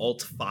delete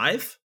Alt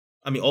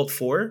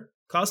 4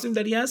 costume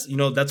that he has.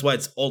 That's why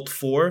it's Alt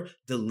 4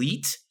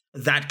 delete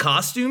that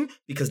costume,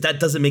 because that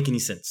doesn't make any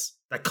sense.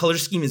 That color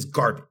scheme is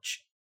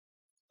garbage.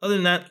 Other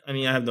than that, I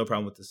have no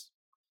problem with this.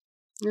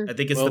 I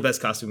think it's the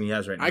best costume he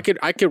has right now.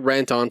 I could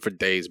rant on for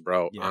days,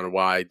 bro, on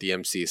why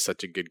DMC is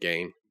such a good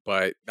game,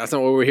 but that's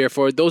not what we're here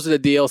for. Those are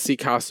the DLC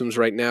costumes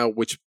right now,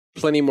 which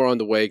plenty more on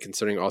the way,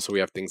 considering also we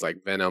have things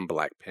like Venom,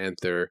 Black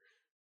Panther,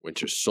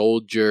 Winter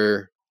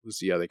Soldier. Who's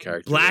the other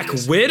character? Black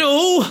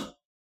Widow?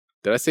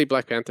 Did I say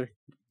Black Panther?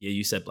 Yeah,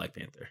 you said Black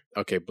Panther.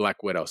 Okay,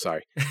 Black Widow,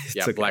 sorry.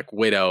 Yeah, okay. Black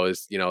Widow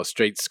is,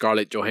 straight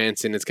Scarlett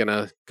Johansson is going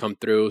to come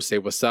through, say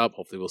what's up.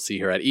 Hopefully we'll see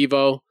her at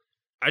EVO.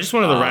 I just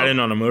wanted to ride in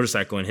on a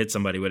motorcycle and hit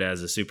somebody with it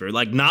as a super.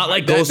 Like, not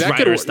like Ghost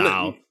Rider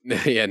style.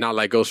 Yeah, not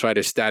like Ghost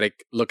Rider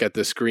static, look at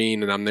the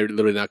screen, and I'm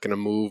literally not going to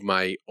move.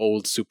 My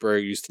old super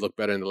used to look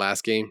better in the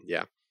last game.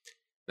 Yeah,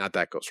 not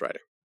that Ghost Rider.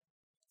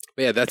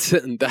 But yeah, that's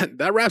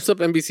that wraps up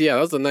NBC. Yeah,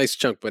 that was a nice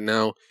chunk, but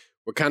now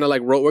we're kind of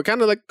like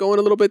going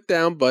a little bit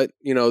down, but,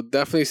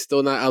 definitely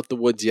still not out the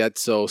woods yet.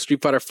 So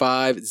Street Fighter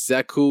V,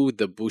 Zeku,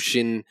 the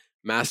Bushin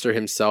master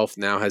himself,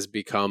 now has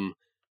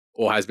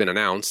been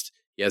announced.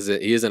 He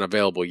isn't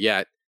available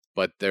yet,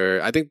 but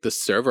I think the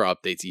server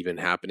update's even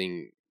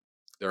happening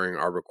during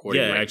our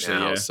recording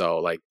now. Yeah.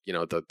 So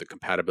the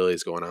compatibility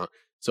is going on.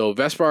 So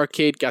Vesper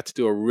Arcade got to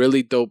do a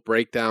really dope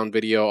breakdown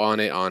video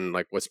on it, on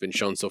like what's been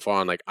shown so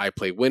far on like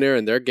iPlayWinner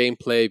and their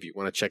gameplay. If you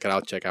want to check it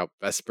out, check out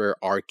Vesper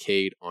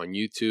Arcade on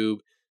YouTube.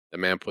 The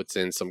man puts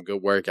in some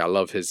good work. I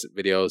love his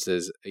videos,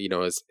 as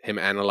him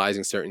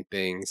analyzing certain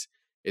things.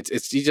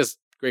 He's just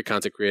great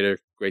content creator,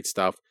 great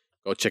stuff.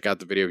 Go check out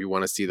the video if you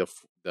want to see the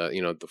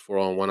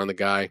 4-on-1 on the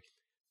guy.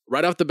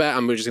 Right off the bat,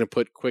 I'm just going to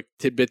put quick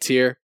tidbits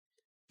here.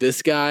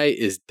 This guy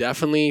is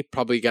definitely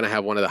probably going to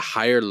have one of the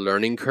higher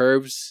learning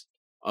curves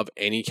of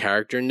any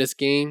character in this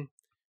game,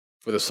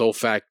 for the sole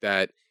fact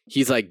that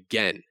he's like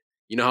Gen.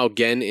 You know how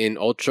Gen in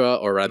Ultra,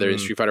 or rather in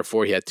Street Fighter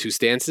 4, he had 2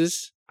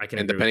 stances?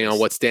 And depending on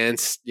what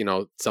stance,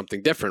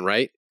 something different,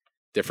 right?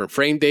 Different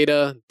frame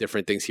data,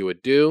 different things he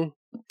would do.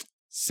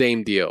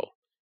 same deal.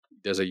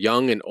 There's a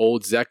young and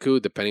old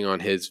Zeku. Depending on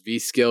his V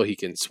skill, he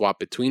can swap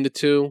between the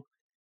two.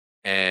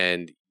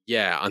 And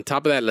yeah, on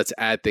top of that, let's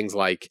add things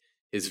like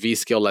his V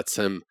skill lets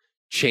him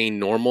chain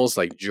normals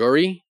like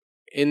Juri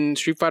in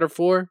Street Fighter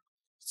 4.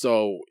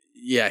 So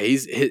yeah, he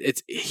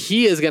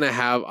is going to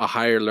have a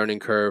higher learning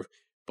curve,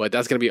 but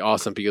that's going to be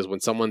awesome because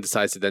when someone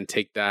decides to then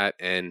take that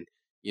and,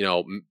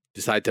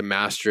 decide to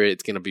master it,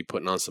 it's going to be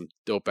putting on some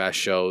dope ass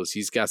shows.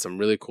 He's got some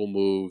really cool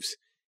moves.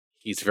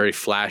 He's very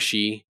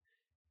flashy.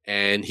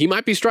 And he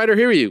might be Strider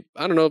Hiryu.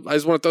 I don't know. I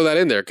just want to throw that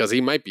in there because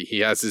he might be. He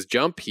has his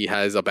jump. He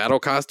has a battle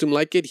costume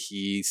like it.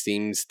 He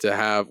seems to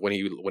have, when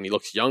he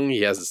looks young,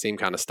 he has the same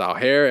kind of style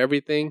hair,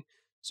 everything.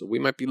 So we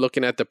might be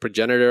looking at the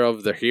progenitor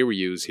of the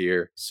Hiryus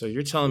here. So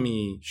you're telling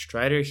me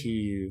Strider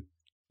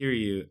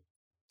Hiryu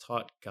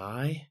taught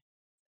Guy?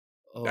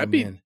 Oh, that'd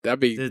be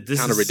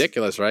kind of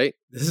ridiculous, right?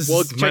 This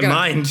is my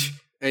mind.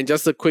 And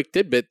just a quick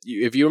tidbit: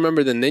 if you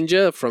remember the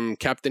ninja from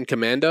Captain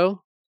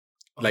Commando,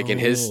 in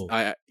his,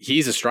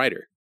 he's a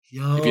Strider.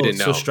 Yo, if you didn't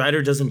know, so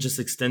Strider doesn't just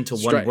extend to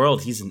one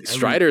world. He's in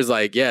Strider's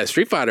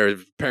Street Fighter.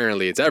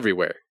 Apparently, it's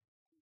everywhere.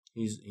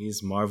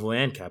 He's Marvel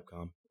and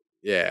Capcom.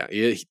 Yeah,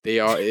 they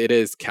are. It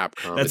is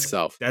Capcom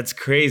itself. That's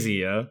crazy,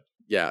 yo.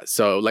 Yeah.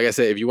 So, like I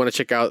said, if you want to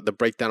check out the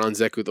breakdown on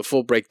Zeku, the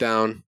full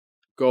breakdown,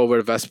 go over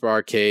to Vesper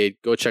Arcade.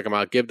 Go check them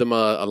out. Give them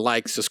a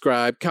like,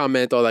 subscribe,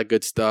 comment, all that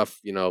good stuff.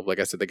 Like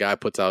I said, the guy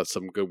puts out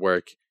some good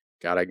work.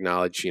 Gotta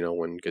acknowledge,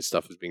 when good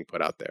stuff is being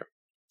put out there.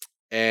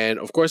 And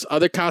of course,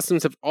 other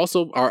costumes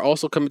are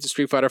also coming to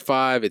Street Fighter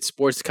V. It's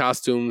sports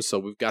costumes, so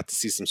we've got to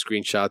see some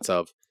screenshots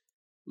of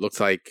looks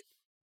like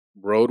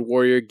Road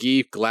Warrior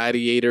Geef,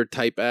 Gladiator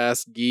type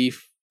ass Geef.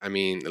 I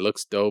mean, it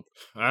looks dope.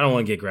 I don't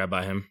want to get grabbed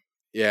by him.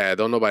 Yeah,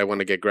 don't nobody want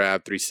to get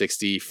grabbed.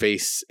 360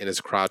 face in his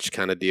crotch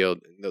kind of deal.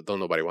 Don't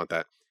nobody want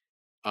that.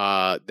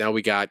 Now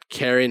we got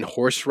Karen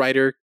Horse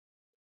Rider.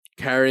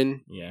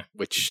 Karen, yeah,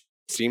 which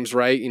seems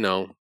right.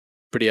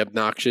 Pretty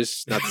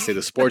obnoxious. Not to say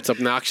the sport's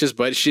obnoxious,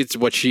 but she's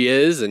what she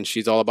is, and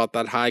she's all about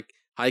that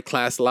high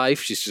class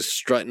life. She's just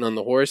strutting on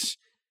the horse.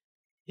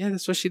 Yeah,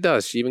 that's what she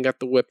does. She even got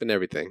the whip and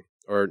everything.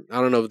 Or I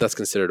don't know if that's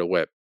considered a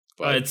whip.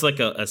 But it's like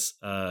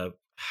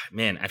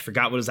man, I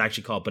forgot what it's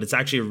actually called, but it's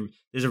actually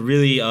there's a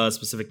really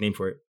specific name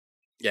for it.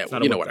 Yeah,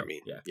 you know what I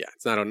mean. Yeah,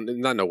 it's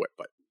not no whip,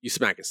 but you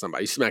smacking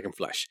somebody, you smacking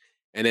flesh.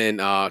 And then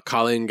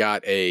Colin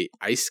got a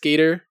ice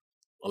skater,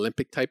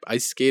 Olympic type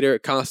ice skater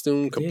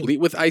costume, complete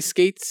with ice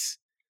skates.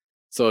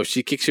 So if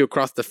she kicks you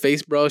across the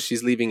face, bro,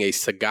 she's leaving a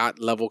Sagat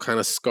level kind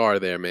of scar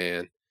there,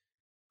 man.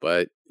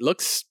 But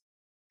looks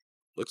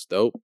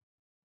dope.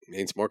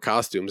 Means more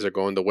costumes. They're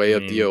going the way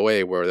of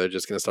DOA, where they're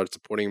just going to start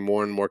supporting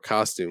more and more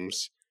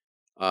costumes.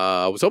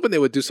 I was hoping they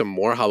would do some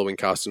more Halloween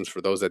costumes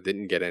for those that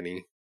didn't get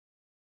any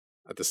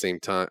at the same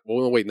time.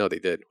 Well, wait, no, they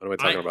did. What am I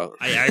talking about?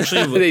 I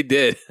actually they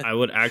did. I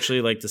would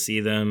actually like to see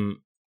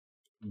them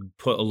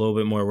put a little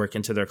bit more work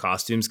into their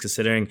costumes,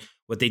 considering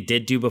what they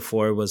did do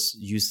before was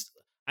use.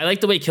 I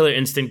like the way Killer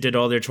Instinct did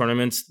all their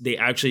tournaments. They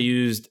actually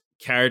used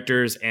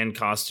characters and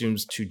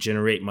costumes to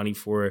generate money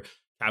for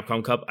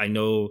Capcom Cup. I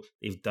know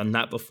they've done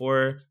that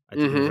before. I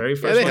think the very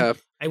first one.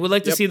 Have. I would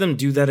like to see them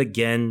do that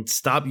again.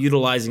 Stop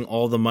utilizing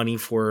all the money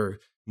for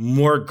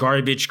more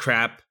garbage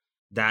crap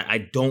that I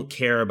don't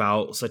care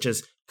about, such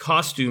as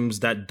costumes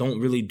that don't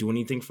really do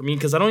anything for me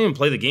because I don't even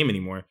play the game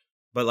anymore.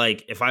 But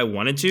if I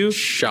wanted to,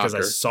 because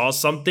I saw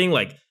something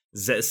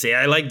say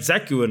I like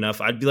Zeku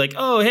enough, I'd be like,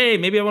 oh, hey,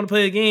 maybe I want to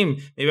play the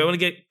game. Maybe I want to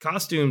get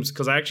costumes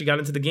because I actually got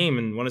into the game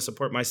and want to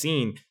support my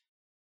scene.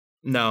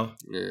 No.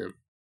 Yeah.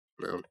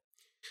 No.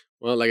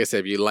 Well, like I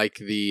said, if you like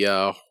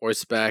the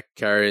horseback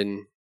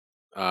Karen,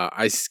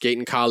 Ice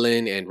Skating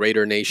Colin, and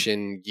Raider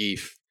Nation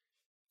Geef,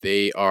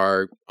 they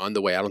are on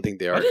the way. I don't think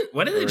they are.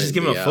 Why didn't they just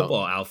give him a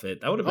football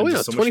outfit? That would have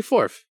been so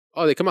 24th.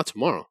 Oh, they come out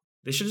tomorrow.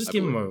 They should just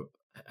give him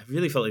I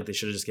really felt like they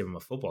should have just given him a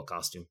football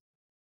costume.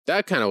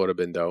 That kind of would have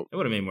been dope. It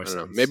would have made more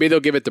sense. Maybe they'll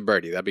give it to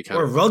Birdie. That'd be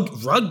kind of... Or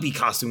rugby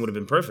costume would have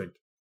been perfect.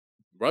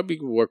 Rugby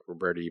would work for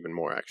Birdie even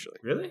more, actually.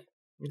 Really?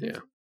 Yeah.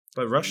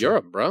 But Russia.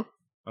 Europe, bro.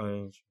 Oh,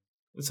 yeah.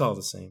 It's all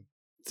the same.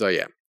 So,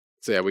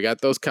 yeah, we got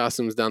those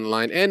costumes down the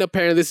line. And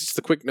apparently, this is just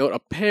a quick note.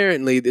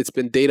 Apparently, it's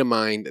been data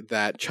mined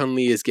that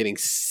Chun-Li is getting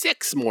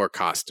 6 more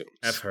costumes.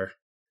 F her.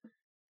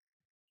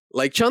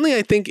 Chun-Li,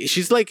 I think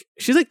she's like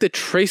the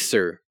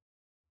Tracer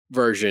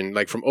version,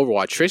 from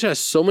Overwatch. Tracer has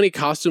so many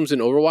costumes in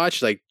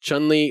Overwatch.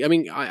 Chun-Li, I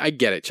mean, I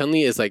get it.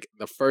 Chun-Li is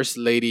the first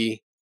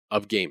lady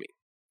of gaming,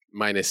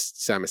 minus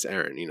Samus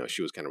Aran.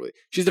 She was kind of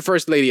she's the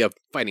first lady of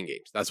fighting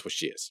games. That's what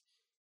she is.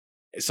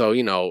 So,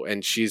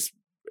 and she's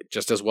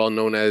just as well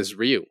known as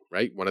Ryu,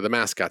 right? One of the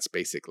mascots,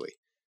 basically.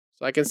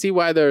 So I can see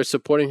why they're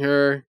supporting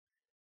her.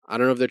 I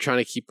don't know if they're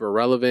trying to keep her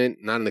relevant,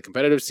 not in the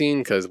competitive scene,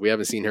 because we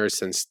haven't seen her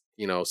since,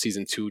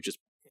 season 2 just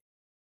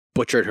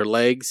butchered her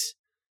legs.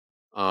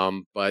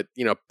 But,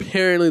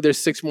 apparently there's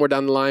 6 more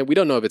down the line. We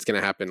don't know if it's going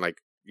to happen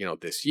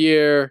this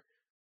year.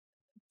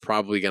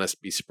 Probably going to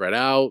be spread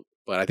out.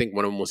 But I think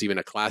one of them was even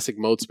a classic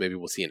mode. So maybe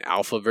we'll see an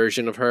alpha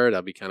version of her.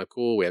 That'd be kind of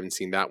cool. We haven't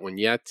seen that one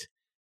yet.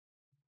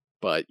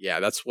 But yeah,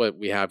 that's what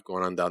we have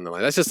going on down the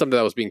line. That's just something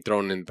that was being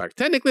thrown in back.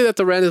 Technically, that's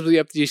a random with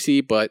the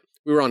FGC, but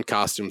we were on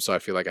costume, so I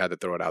feel like I had to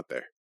throw it out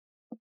there.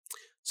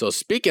 So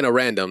speaking of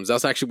randoms,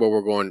 that's actually where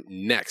we're going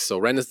next. So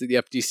randoms to the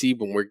FGC,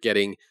 when we're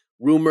getting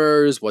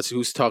rumors,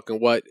 who's talking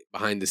what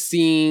behind the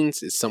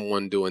scenes, is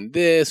someone doing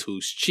this,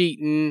 who's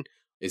cheating,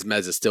 is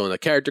Meza still in a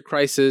character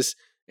crisis?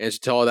 Answer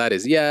to all that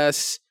is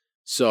yes.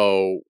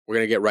 So we're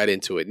gonna get right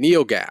into it.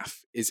 NeoGAF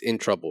is in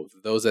trouble. For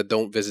those that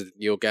don't visit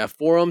the NeoGAF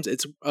forums,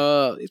 it's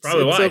probably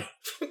why.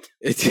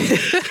 It's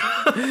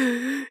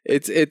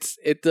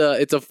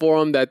a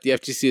forum that the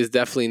FGC is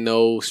definitely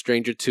no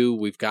stranger to.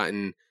 We've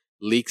gotten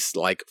leaks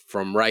like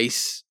from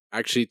Rice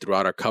actually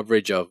throughout our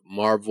coverage of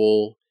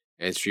Marvel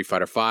and Street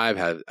Fighter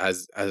V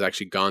has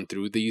actually gone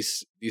through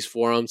these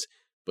forums,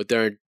 but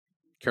they're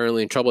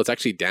currently in trouble. It's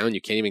actually down.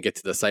 You can't even get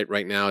to the site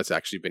right now. It's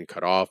actually been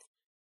cut off.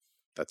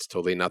 That's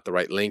totally not the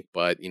right link,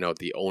 but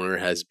the owner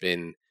has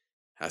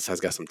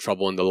got some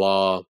trouble in the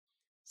law.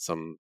 I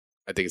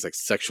think it's like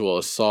sexual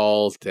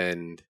assault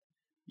and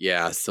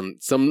yeah, some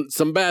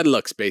bad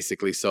looks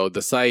basically. So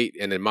the site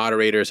and the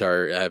moderators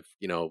have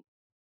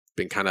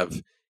been kind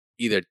of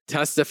either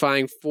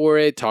testifying for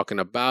it, talking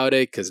about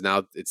it, because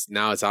now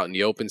it's out in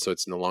the open, so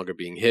it's no longer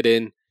being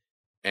hidden.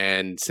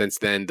 And since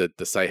then,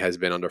 the site has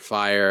been under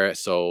fire,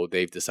 so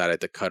they've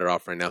decided to cut it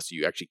off right now, so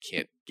you actually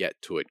can't get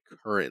to it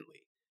currently.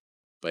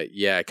 But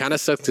yeah, it kind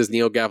of sucks because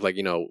NeoGAF,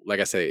 like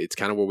I said, it's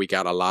kind of where we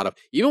got a lot of,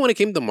 even when it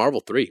came to Marvel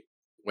 3,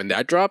 when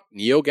that dropped,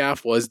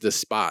 NeoGAF was the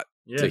spot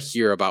to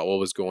hear about what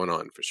was going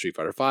on for Street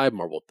Fighter V,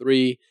 Marvel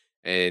 3,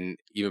 and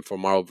even for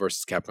Marvel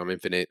vs. Capcom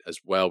Infinite as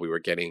well. We were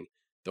getting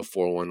the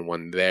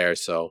 411 there,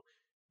 so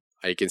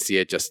I can see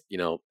it just,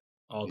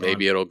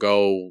 maybe it'll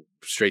go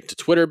straight to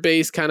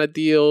Twitter-based kind of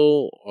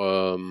deal,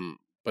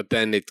 but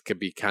then it could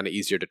be kind of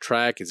easier to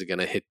track. Is it going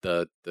to hit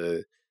the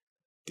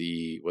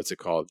what's it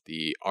called,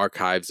 the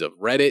archives of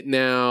Reddit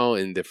now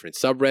and different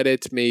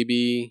subreddits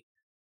maybe?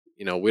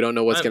 We don't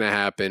know what's going to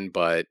happen,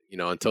 but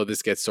until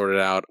this gets sorted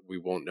out, we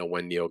won't know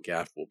when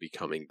NeoGAF will be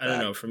coming back.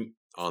 I don't know.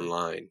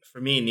 Online. For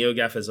me,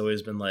 NeoGAF has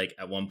always been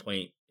at one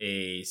point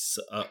a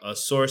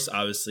source,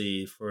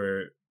 obviously,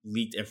 for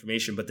leaked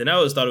information, but then I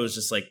always thought it was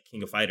just like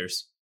King of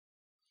Fighters.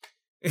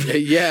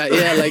 yeah,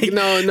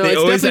 no,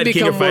 it's definitely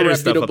become more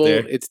reputable.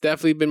 It's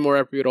definitely been more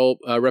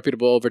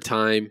reputable over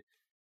time.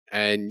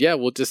 And yeah,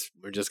 we're just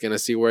gonna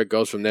see where it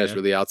goes from there. Yeah. It's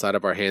really outside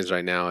of our hands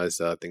right now, as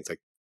things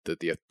like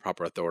the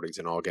proper authorities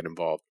and all get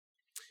involved.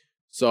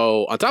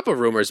 So on top of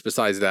rumors,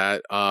 besides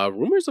that,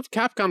 rumors of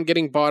Capcom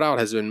getting bought out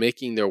has been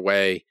making their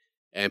way,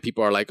 and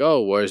people are like,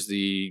 "Oh, where's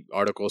the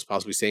articles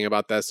possibly saying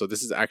about that?" So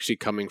this is actually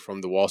coming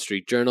from the Wall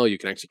Street Journal. You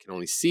can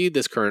only see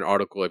this current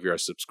article if you're a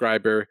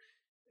subscriber,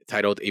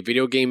 titled "A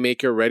Video Game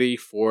Maker Ready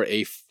for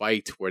a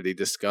Fight," where they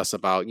discuss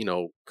about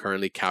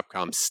currently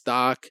Capcom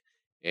stock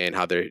and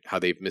how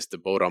they've missed the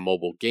boat on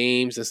mobile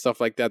games and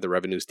stuff like that. The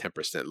revenue is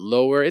 10%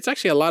 lower. It's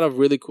actually a lot of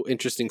really cool,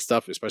 interesting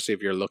stuff, especially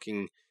if you look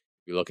into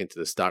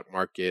the stock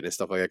market and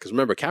stuff like that. Because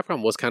remember,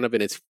 Capcom was kind of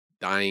in its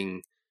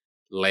dying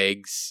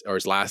legs, or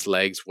its last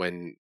legs,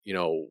 when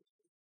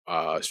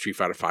Street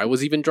Fighter V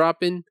was even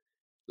dropping.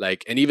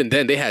 And even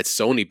then they had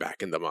Sony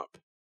backing them up,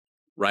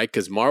 right?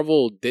 Because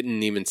Marvel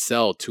didn't even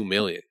sell 2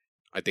 million,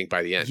 I think,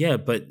 by the end. Yeah,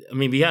 but I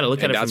mean, we got to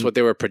look at it. That's what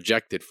they were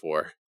projected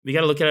for. We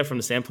got to look at it from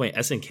the standpoint,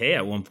 SNK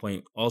at one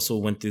point also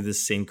went through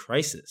this same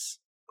crisis.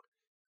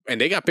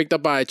 And they got picked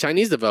up by a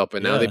Chinese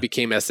developer. Now they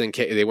became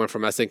SNK. They went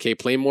from SNK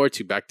Playmore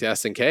to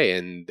SNK,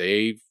 and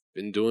they've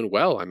been doing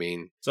well. I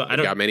mean, so I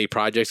don't got many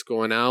projects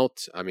going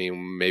out. I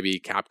mean, maybe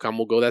Capcom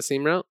will go that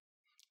same route.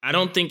 I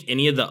don't think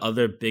any of the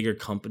other bigger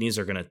companies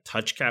are going to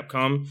touch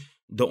Capcom.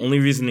 The only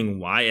reasoning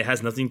why, it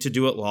has nothing to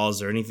do with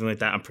laws or anything like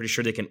that. I'm pretty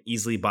sure they can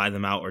easily buy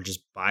them out or just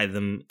buy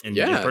them and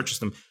purchase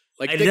them.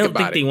 I don't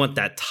think they want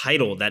that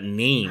title, that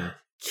name,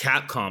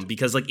 Capcom,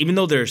 because even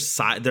though there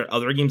are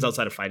other games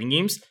outside of fighting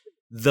games,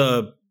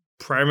 the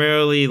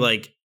primarily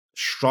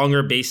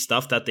stronger base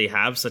stuff that they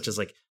have, such as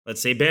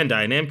let's say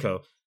Bandai Namco,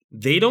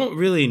 they don't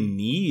really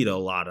need a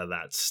lot of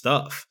that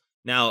stuff.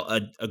 Now,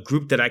 a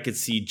group that I could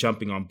see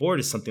jumping on board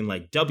is something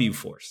like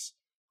W-Force,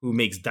 who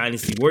makes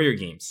Dynasty Warrior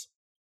games.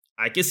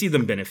 I can see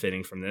them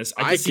benefiting from this.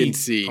 I can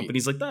see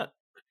companies like that.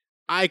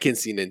 I can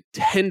see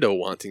Nintendo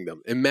wanting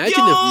them. Imagine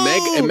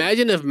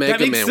if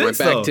Mega Man went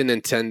back to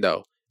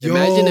Nintendo.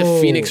 Imagine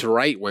if Phoenix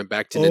Wright went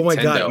back to Nintendo. Oh my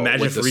god!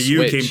 Imagine if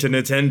Ryu came to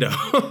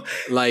Nintendo.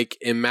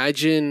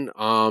 Imagine,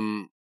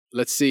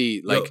 let's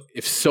see,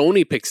 if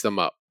Sony picks them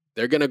up,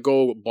 they're gonna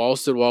go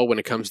balls to the wall when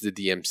it comes to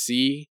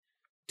DMC,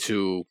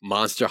 to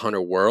Monster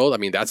Hunter World. I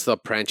mean, that's the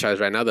franchise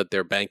right now that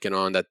they're banking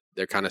on, that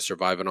they're kind of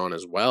surviving on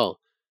as well.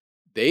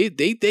 They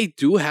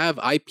do have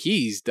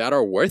IPs that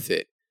are worth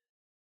it.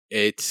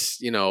 It's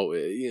when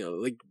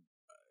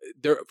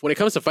it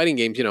comes to fighting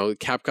games,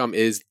 Capcom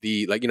is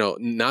the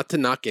not to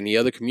knock any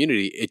other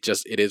community. It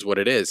is what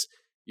it is.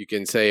 You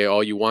can say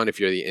all you want if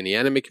you're in the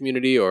anime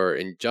community or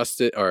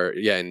Injustice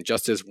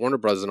Warner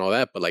Bros. And all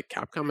that, but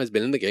Capcom has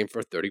been in the game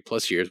for 30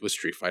 plus years with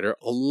Street Fighter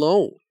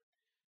alone.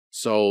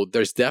 So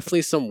there's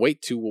definitely some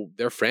weight to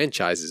their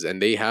franchises,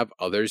 and they have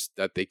others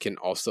that they can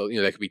also,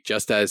 that could be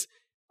just as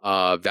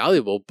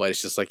valuable. But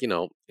it's just like,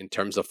 in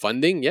terms of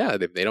funding, yeah,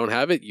 if they don't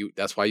have it,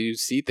 that's why you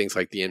see things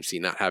like DMC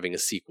not having a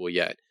sequel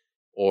yet,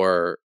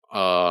 or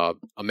a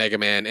Mega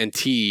Man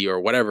NT or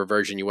whatever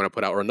version you want to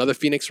put out, or another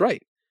Phoenix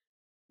Wright.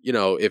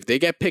 If they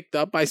get picked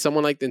up by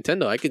someone like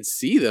Nintendo, I could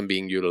see them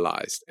being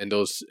utilized and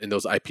those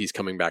IPs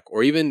coming back,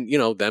 or even,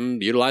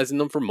 them utilizing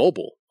them for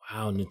mobile.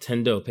 Wow,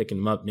 Nintendo picking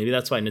them up. Maybe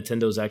that's why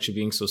Nintendo's actually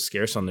being so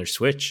scarce on their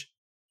Switch.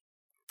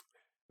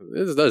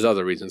 There's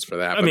other reasons for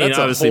that. I mean,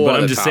 obviously, but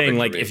I'm just saying,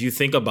 like, if you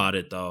think about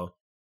it, though,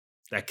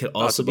 that could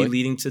also be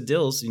leading to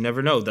deals. You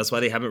never know. That's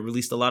why they haven't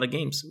released a lot of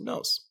games. Who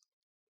knows?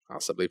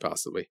 Possibly.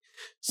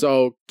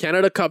 So,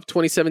 Canada Cup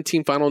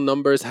 2017 final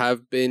numbers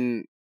have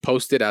been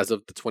posted as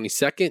of the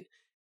 22nd,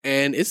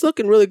 and it's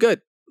looking really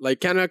good. Like,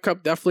 Canada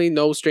Cup, definitely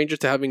no stranger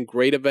to having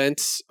great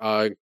events,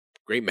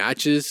 great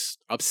matches,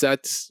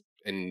 upsets,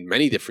 in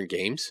many different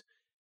games.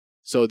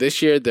 So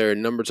this year, their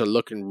numbers are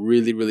looking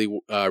really, really,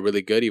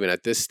 really good, even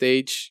at this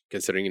stage,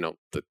 considering,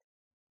 the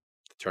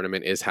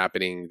tournament is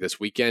happening this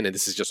weekend, and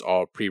this is just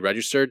all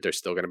pre-registered. There's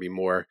still going to be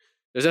more.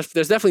 There's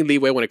definitely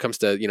leeway when it comes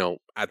to,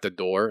 at the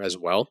door as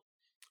well.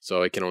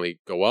 So it can only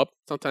go up.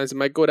 Sometimes it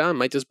might go down,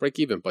 might just break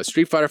even. But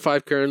Street Fighter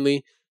V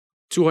currently,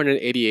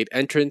 288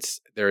 entrants.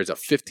 There is a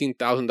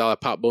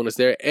 $15,000 pop bonus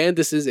there. And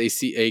this is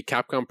a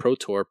Capcom Pro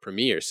Tour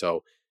premiere.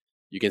 So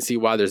you can see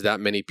why there's that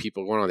many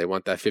people going on. They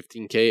want that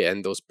 $15K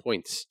and those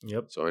points.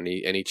 Yep. So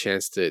any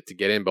chance to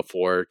get in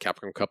before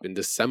Capcom Cup in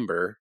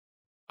December,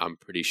 I'm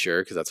pretty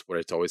sure, because that's what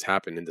it's always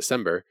happened in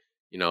December.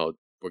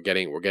 We're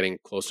getting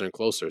closer and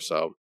closer.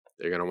 So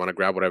they're gonna want to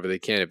grab whatever they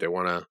can if they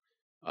want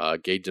to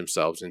gauge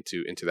themselves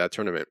into that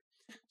tournament.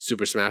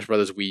 Super Smash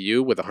Bros. Wii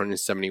U with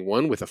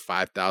 171 with a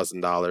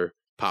 $5,000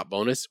 pop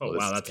bonus. Oh,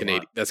 wow, that's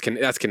Canadian.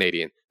 That's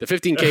Canadian. The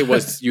 $15K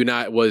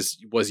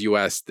was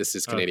US. This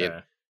is Canadian.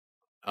 Okay.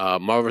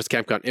 Marvel vs.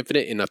 Capcom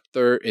Infinite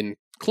in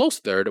close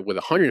third with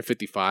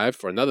 155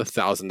 for another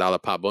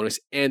 $1,000 pop bonus.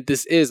 And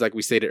this is, like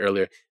we stated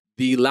earlier,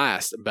 the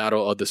last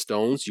Battle of the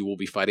Stones. You will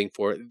be fighting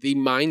for the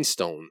Mind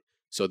Stone.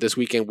 So this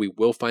weekend we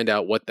will find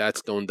out what that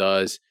stone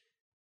does.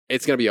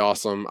 It's going to be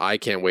awesome. I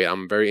can't wait.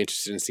 I'm very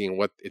interested in seeing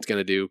what it's going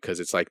to do, because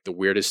it's like the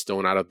weirdest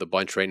stone out of the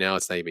bunch right now.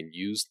 It's not even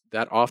used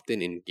that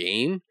often in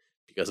game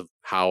because of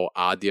how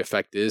odd the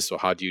effect is. So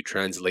how do you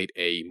translate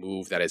a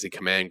move that is a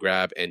command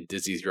grab and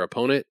dizzies your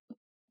opponent?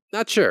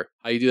 Not sure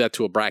how you do that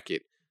to a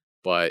bracket,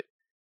 but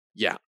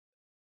yeah.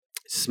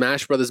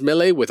 Smash Brothers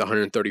Melee with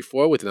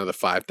 134 with another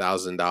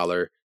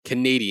 $5,000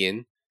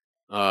 Canadian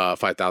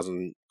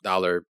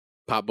 $5,000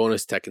 pop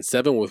bonus. Tekken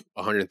 7 with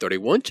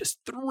 131, just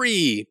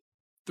three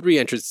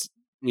entrants,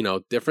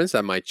 difference.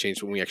 That might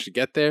change when we actually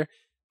get there,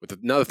 with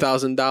another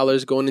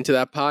 $1,000 going into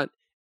that pot.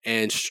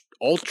 And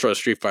Ultra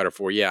Street Fighter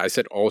 4. Yeah, I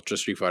said Ultra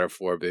Street Fighter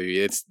 4, baby.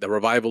 It's the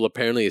revival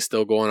apparently is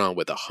still going on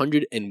with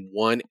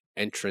 101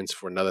 entrants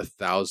for another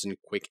 1,000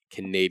 quick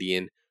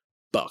Canadian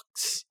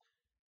bucks.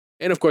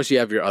 And of course, you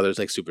have your others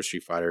like Super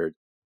Street Fighter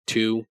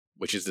 2,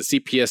 which is the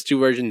CPS2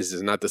 version. This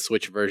is not the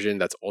Switch version.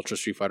 That's Ultra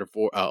Street Fighter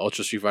 4,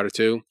 Ultra Street Fighter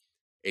 2.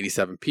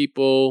 87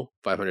 people,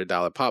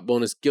 $500 pop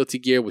bonus. Guilty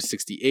Gear with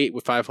 68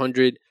 with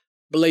 500.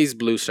 Blaze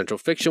Blue Central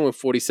Fiction with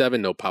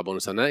 47, no pop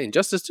bonus on that.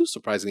 Injustice 2,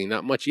 surprisingly,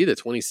 not much either,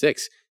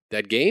 26.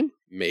 Dead Game,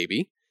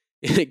 maybe.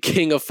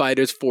 King of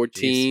Fighters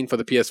 14 for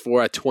the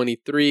PS4 at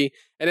 23.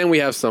 And then we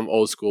have some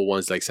old school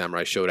ones like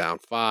Samurai Showdown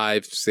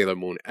 5, Sailor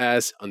Moon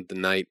S, Under the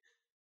Night,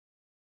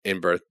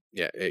 In Birth.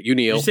 Yeah, Unio. Did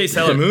you say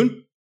Sailor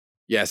Moon?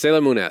 Yeah, Sailor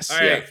Moon S. All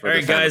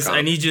right, guys,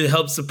 I need you to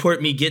help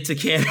support me get to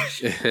Canada.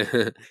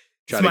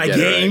 It's my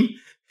game. Right.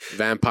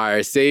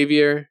 Vampire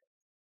Savior.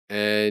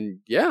 And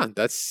yeah,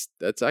 that's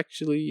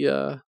actually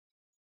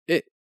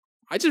it.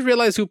 I just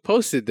realized who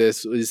posted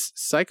this was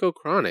Psycho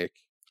Chronic.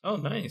 Oh,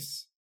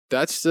 nice.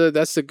 That's a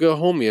good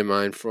homie of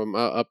mine from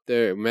up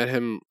there. Met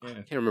him. Yeah. I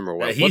can't remember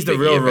what. He's the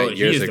real road.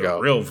 He's the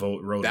real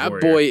road. That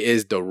boy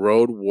is the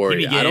road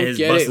warrior. I don't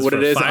get it. What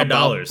it is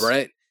about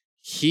Brett?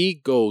 He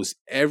goes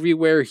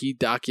everywhere. He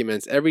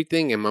documents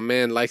everything, and my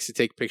man likes to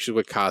take pictures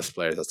with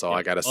cosplayers. That's all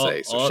I gotta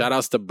say. So shout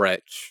outs to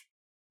Brett.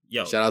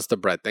 Yo. Shout outs to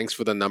Brett. Thanks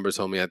for the numbers,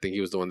 homie. I think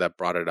he was the one that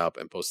brought it up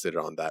and posted it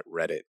on that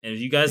Reddit. And if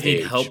you guys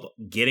need help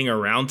getting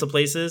around to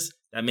places,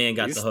 that man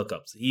got the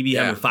hookups. He be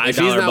having $5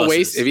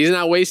 buses. If he's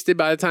not wasted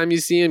by the time you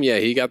see him, yeah,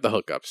 he got the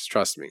hookups.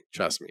 Trust me.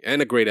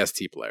 And a great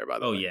ST player, by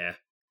the way. Oh, yeah.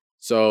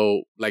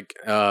 So, like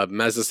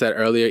Mazda said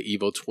earlier,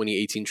 EVO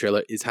 2018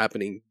 trailer is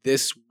happening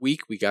this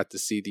week. We got to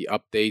see the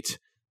update.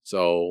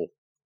 So,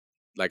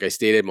 like I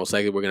stated, most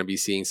likely we're going to be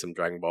seeing some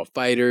Dragon Ball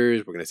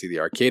Fighters. We're going to see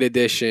the Arcade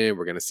Edition.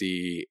 We're going to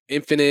see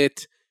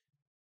Infinite.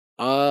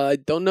 I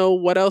don't know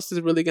what else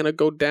is really going to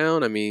go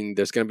down. I mean,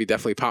 there's going to be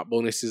definitely pop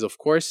bonuses, of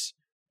course.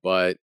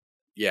 But,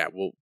 yeah,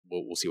 we'll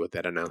see what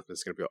that announcement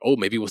is going to be. Oh,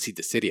 maybe we'll see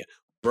Dissidia.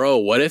 Bro,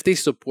 what if they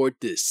support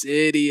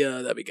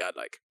Dissidia? That'd be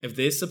godlike. If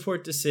they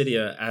support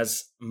Dissidia,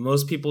 as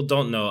most people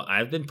don't know,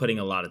 I've been putting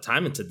a lot of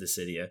time into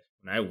Dissidia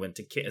when I went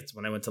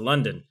to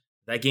London.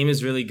 That game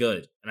is really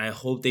good, and I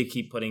hope they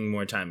keep putting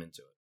more time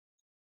into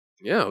it.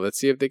 Yeah, let's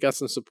see if they got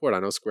some support. I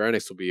know Square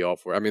Enix will be all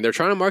for it. I mean, they're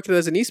trying to market it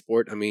as an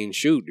esport. I mean,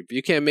 shoot, if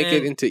you can't make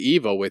it into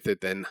EVO with it,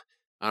 then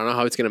I don't know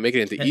how it's going to make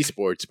it into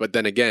esports. But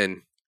then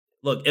again,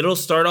 look, it'll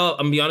start off.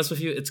 I'm gonna be honest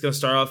with you. It's going to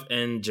start off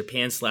in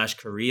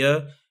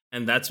Japan/Korea,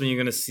 and that's when you're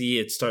going to see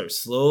it start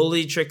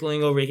slowly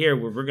trickling over here,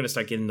 where we're going to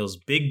start getting those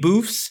big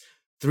booths,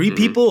 3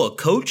 people, a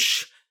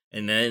coach,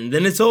 and then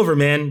it's over,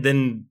 man.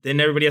 Then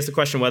everybody has to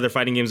question whether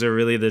fighting games are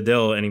really the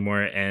deal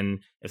anymore, and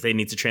if they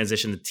need to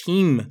transition to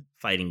team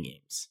fighting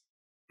games.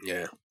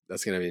 Yeah,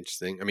 that's going to be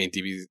interesting. I mean,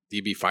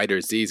 DB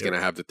Fighter Z is going to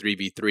have the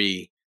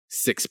 3v3,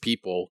 6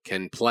 people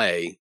can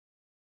play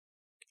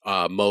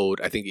mode,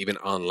 I think even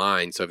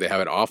online. So if they have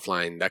it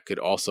offline, that could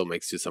also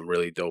make to some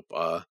really dope,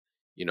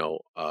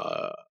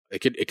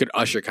 it could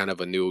usher kind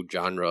of a new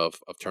genre of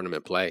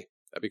tournament play.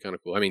 That'd be kind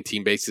of cool. I mean,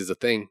 team-based is a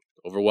thing.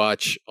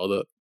 Overwatch, all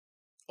the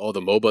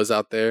MOBAs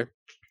out there.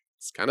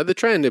 It's kind of the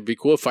trend. It'd be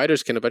cool if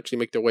fighters can eventually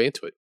make their way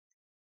into it.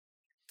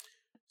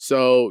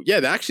 So,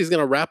 yeah, that actually is going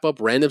to wrap up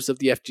randoms of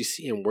the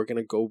FGC, and we're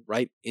going to go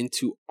right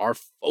into our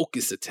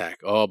focus attack.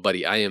 Oh,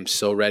 buddy, I am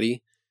so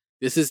ready.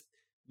 This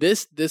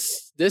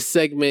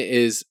segment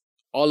is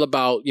all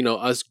about,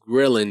 us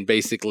grilling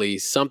basically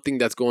something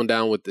that's going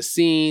down with the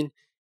scene.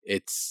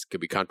 Could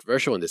be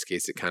controversial. In this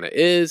case, it kind of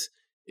is.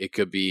 It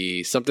could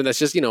be something that's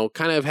just,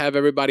 kind of have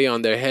everybody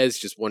on their heads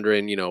just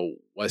wondering,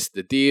 what's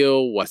the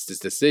deal? What's this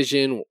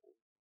decision?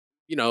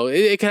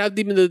 It could have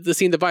even the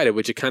scene divided,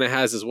 which it kind of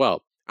has as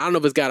well. I don't know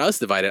if it's got us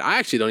divided. I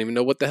actually don't even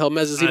know what the hell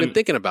Mez is even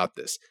thinking about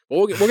this. But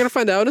we're going to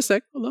find out in a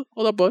sec.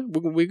 Hold up, boy.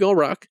 We're going to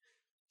rock.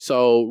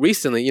 So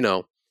recently,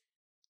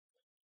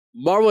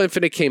 Marvel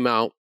Infinite came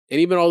out, and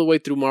even all the way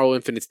through Marvel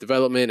Infinite's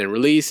development and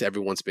release,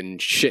 everyone's been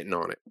shitting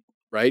on it,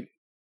 right?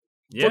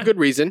 Yeah. For good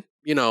reason.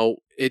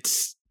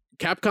 It's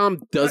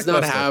Capcom does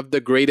not have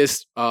the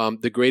greatest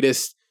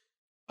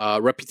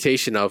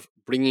reputation of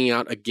bringing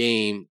out a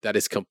game that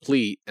is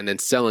complete and then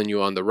selling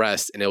you on the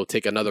rest, and it will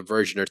take another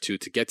version or two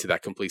to get to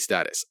that complete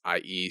status,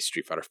 i.e.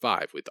 Street Fighter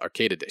V with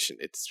Arcade Edition.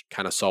 It's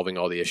kind of solving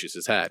all the issues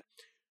it's had.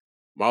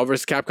 Marvel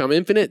vs. Capcom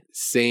Infinite,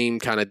 same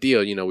kind of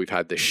deal. We've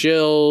had the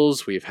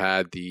shills, we've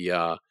had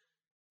the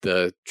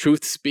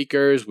truth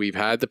speakers, we've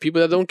had the people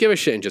that don't give a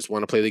shit and just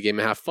want to play the game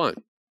and have fun.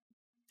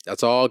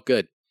 That's all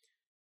good.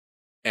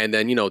 And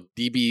then, Dragon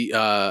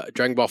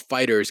Ball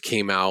FighterZ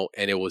came out,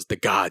 and it was the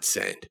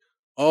godsend.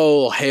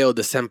 Oh, hail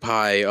the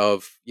senpai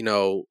of,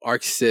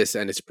 ArcSys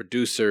and its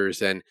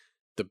producers and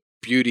the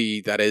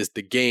beauty that is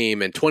the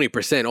game, and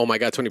 20%. Oh my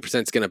God,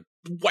 20% is going to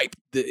wipe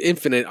the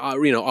Infinite,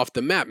 off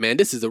the map, man.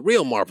 This is a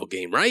real Marvel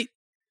game, right?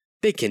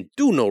 They can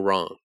do no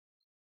wrong.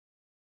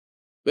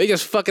 They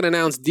just fucking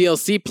announced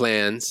DLC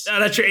plans. Oh,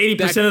 that's your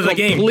 80% of the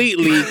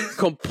game.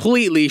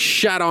 Completely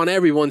shot on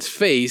everyone's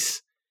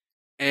face,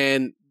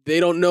 and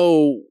they don't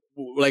know.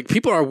 Like,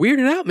 people are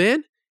weirded out,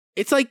 man.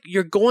 It's like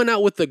you're going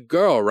out with a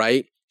girl,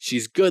 right?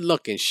 She's good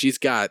looking. She's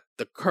got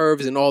the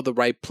curves in all the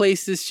right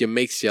places. She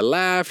makes you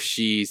laugh.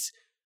 She's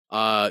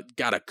got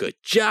a good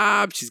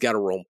job. She's got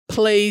her own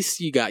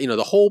place. You got,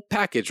 the whole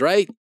package,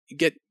 right? You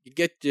get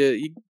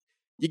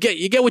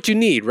what you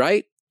need,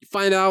 right? You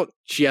find out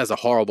she has a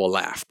horrible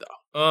laugh, though.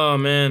 Oh,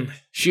 man.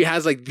 She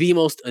has, the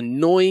most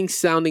annoying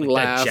sounding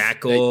laugh. That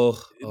jackal.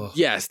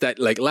 Yes, that,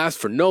 laughs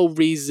for no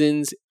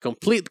reasons.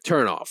 Complete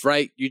turnoff,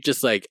 right? You're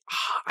just like,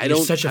 You're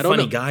such a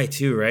funny guy,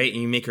 too, right?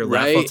 And you make her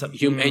laugh all the time.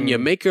 And you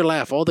make her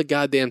laugh all the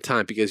goddamn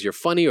time because you're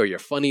funny or you're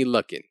funny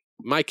looking.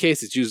 In my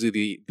case, it's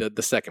usually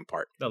the second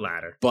part. The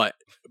latter. But,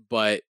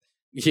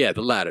 yeah,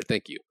 the latter.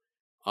 Thank you.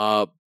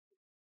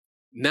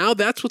 Now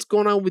that's what's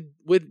going on with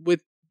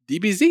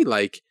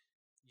DBZ.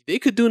 They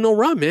could do no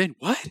wrong, man.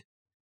 What?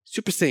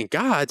 Super Saiyan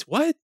Gods?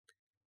 What?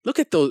 Look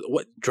at those.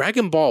 What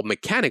Dragon Ball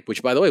Mechanic,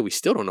 which, by the way, we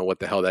still don't know what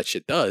the hell that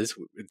shit does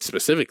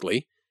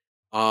specifically.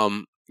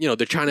 They're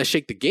trying to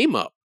shake the game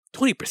up.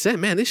 20%,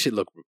 man, this shit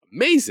look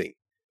amazing.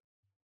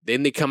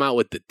 Then they come out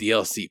with the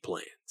DLC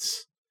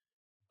plans.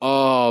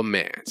 Oh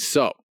man,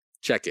 so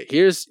check it.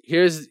 Here's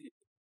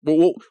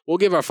we'll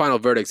give our final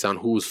verdicts on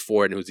who's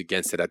for it and who's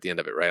against it at the end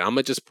of it, right? I'm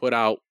gonna just put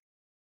out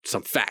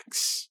some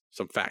facts,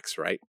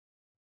 right?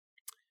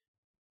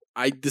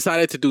 I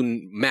decided to do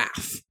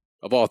math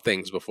of all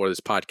things before this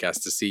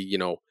podcast to see,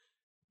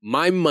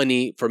 my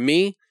money. For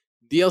me,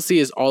 DLC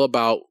is all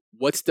about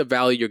what's the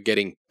value you're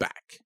getting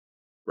back,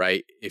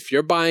 right? If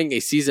you're buying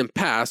a season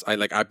pass,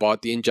 I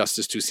bought the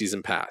Injustice 2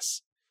 season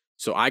pass.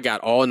 So I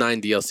got all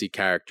 9 DLC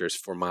characters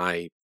for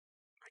I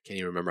can't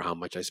even remember how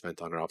much I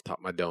spent on it off the top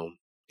of my dome.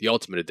 The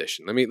Ultimate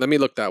Edition. Let me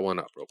look that one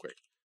up real quick.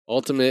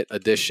 Ultimate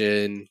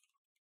Edition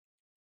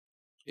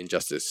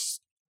Injustice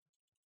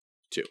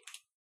 2.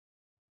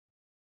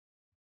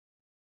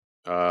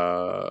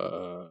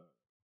 $100.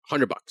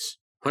 100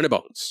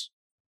 bones.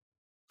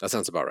 That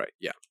sounds about right.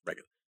 Yeah,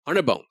 regular.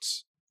 100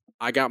 bones.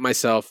 I got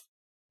myself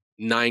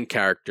 9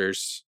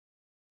 characters.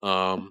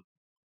 I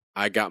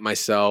got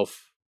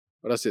myself.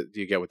 What else do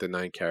you get with the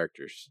 9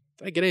 characters?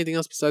 Did I get anything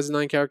else besides the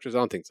 9 characters? I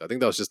don't think so. I think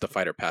that was just the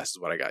fighter pass is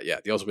what I got. Yeah,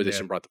 the Ultimate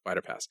Edition brought the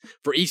fighter pass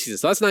for each season.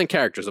 So that's 9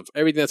 characters of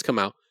everything that's come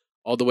out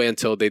all the way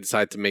until they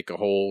decide to make a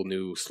whole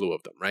new slew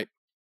of them, right?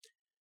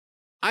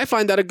 I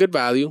find that a good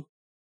value.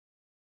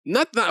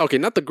 Not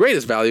the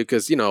greatest value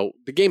because,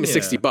 the game is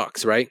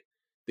 $60, right?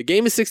 The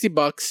game is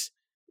 $60.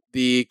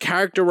 The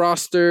character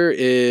roster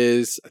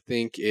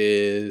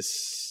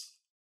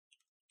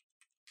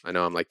I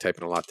know I'm like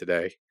typing a lot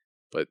today,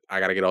 but I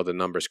got to get all the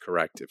numbers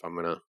correct if I'm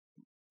going to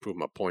prove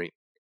my point.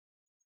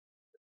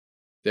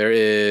 There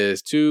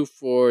is 2,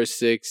 4,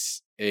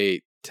 6,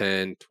 8,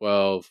 10,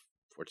 12,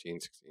 14,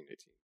 16, 18,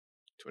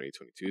 20,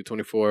 22,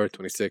 24,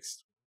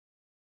 26.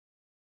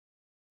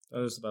 That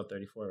was about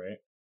 34, right?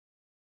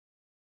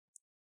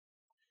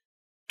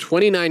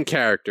 29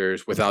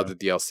 characters without the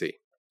DLC.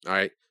 All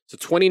right. So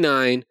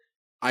 29,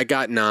 I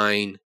got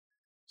 9.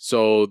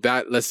 So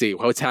that, let's see,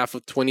 what's half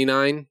of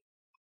 29?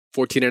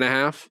 14 and a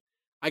half.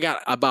 I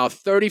got about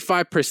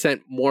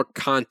 35% more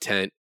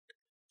content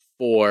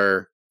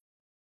for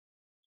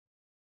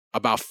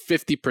about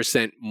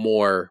 50%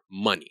 more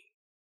money.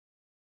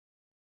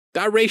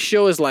 That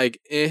ratio is like,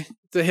 it's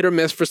a hit or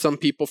miss for some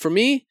people. For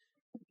me,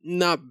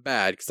 not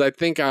bad. Because I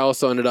think I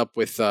also ended up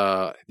with,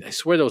 I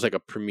swear there was like a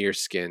Premier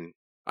skin.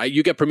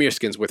 You get Premier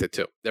skins with it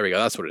too. There we go.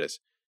 That's what it is.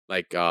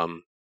 Like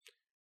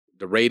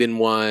the Raiden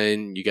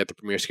one, you get the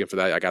Premier skin for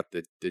that. I got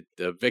the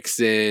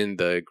Vixen,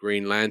 the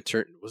Green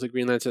Lantern. Was it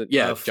Green Lantern?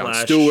 Yeah, Jon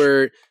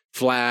Stewart,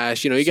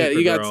 Flash. You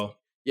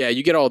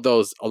get all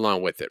those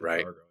along with it,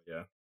 right?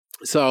 Yeah.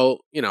 So,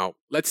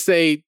 let's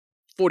say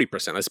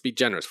 40%. Let's be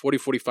generous.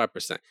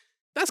 45%.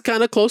 That's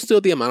kind of close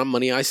to the amount of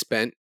money I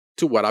spent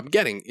to what I'm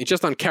getting. It's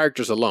just on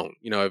characters alone.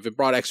 If it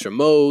brought extra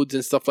modes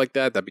and stuff like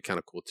that, that'd be kind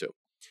of cool too.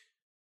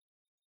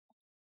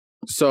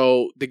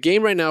 So the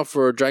game right now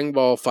for Dragon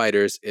Ball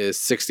FighterZ is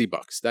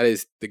 $60. That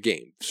is the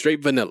game.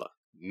 Straight vanilla.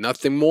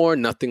 Nothing more,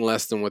 nothing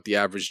less than what the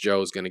average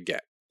Joe is going to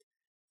get.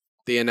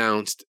 They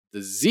announced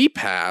the Z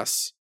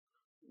Pass,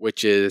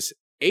 which is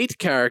 8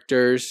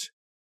 characters,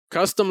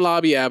 custom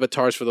lobby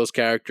avatars for those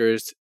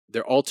characters,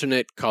 their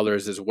alternate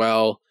colors as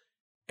well,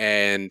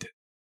 and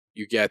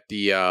you get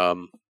the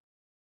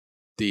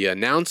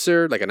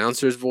announcer, like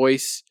announcer's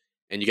voice,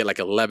 and you get like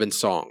 11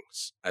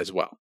 songs as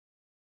well.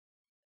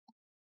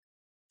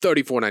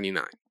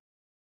 $34.99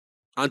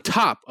 on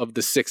top of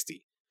the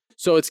 $60.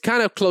 So it's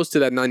kind of close to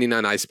that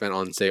 $99 I spent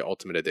on, say,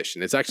 Ultimate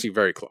Edition. It's actually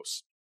very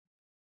close.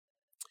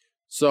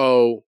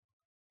 So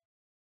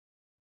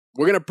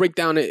we're gonna break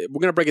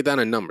it down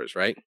in numbers,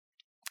 right?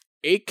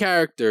 8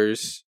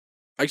 characters.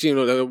 Actually,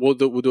 we'll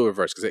do it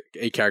reverse because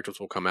 8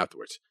 characters will come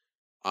afterwards.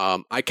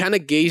 I kind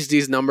of gauge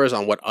these numbers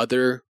on what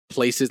other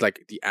places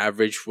like the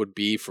average would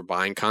be for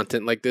buying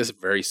content like this,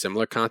 very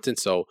similar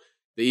content. So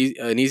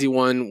an easy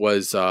one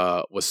was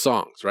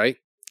songs, right?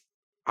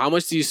 How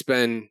much do you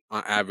spend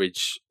on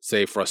average,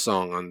 say, for a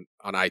song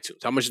on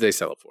iTunes? How much do they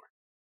sell it for?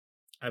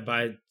 I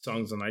buy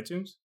songs on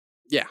iTunes?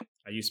 Yeah.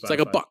 I use Spotify.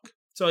 It's like $1.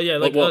 So yeah,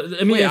 like I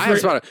have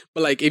Spotify,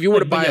 but like if you were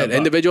to buy an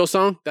individual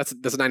song, that's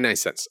 99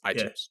 cents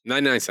iTunes. Yeah.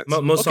 99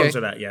 cents. Most songs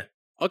are that, yeah.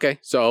 Okay,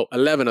 so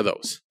 11 of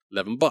those,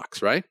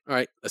 $11, right? All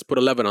right, let's put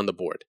 11 on the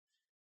board.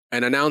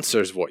 An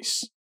announcer's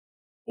voice.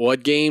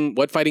 What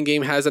fighting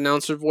game has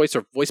announcer voice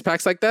or voice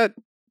packs like that?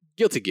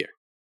 Guilty Gear.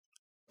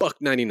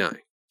 $1.99.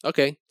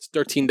 Okay, it's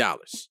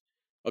 $13.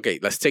 Okay,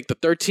 let's take the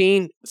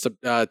 13.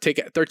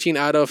 Take 13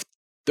 out of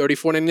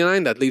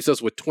 $34.99. That leaves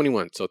us with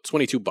 21. So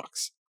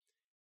 $22.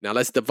 Now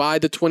let's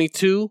divide the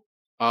 22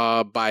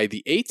 by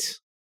the 8.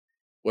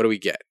 What do we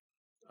get?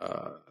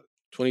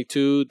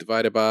 22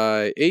 divided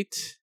by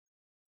 8.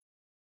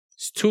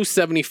 It's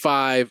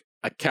 $2.75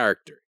 a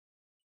character.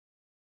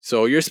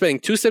 So you're spending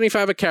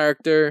 $2.75 a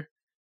character,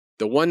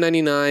 the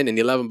 $1.99 and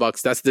the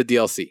 $11. That's the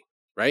DLC,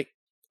 right?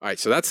 All right,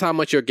 so that's how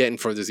much you're getting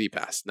from the Z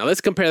Pass. Now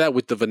let's compare that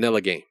with the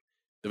vanilla game.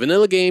 The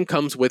vanilla game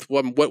comes with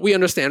what we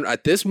understand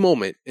at this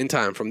moment in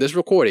time from this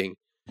recording,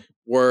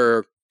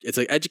 where it's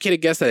an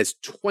educated guess that it's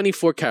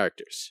 24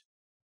 characters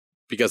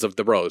because of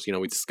the rows.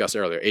 We discussed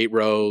earlier, 8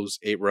 rows,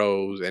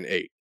 and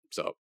 8.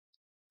 So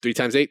 3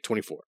 times 8,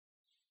 24.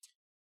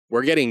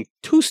 We're getting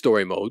 2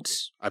 story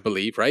modes, I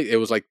believe, right? It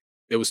was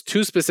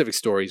 2 specific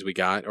stories we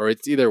got, or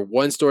it's either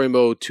 1 story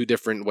mode, 2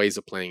 different ways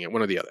of playing it,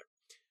 one or the other.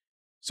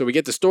 So we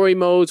get the story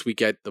modes, we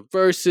get the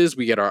verses,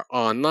 we get our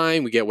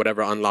online, we get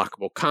whatever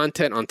unlockable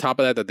content on top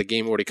of that the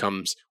game already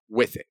comes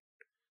with it.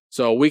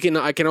 So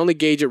I can only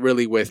gauge it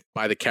really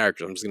by the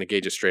characters. I'm just going to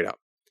gauge it straight up.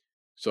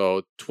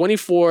 So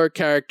 24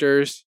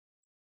 characters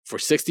for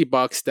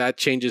 $60, that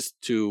changes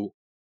to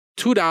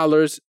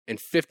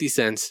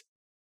 $2.50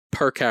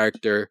 per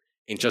character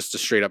in just a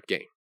straight up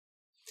game.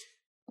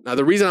 Now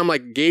the reason I'm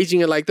like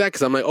gauging it like that,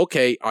 because I'm like,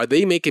 okay, are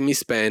they making me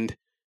spend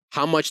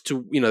how much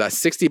to, that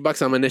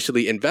 $60 I'm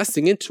initially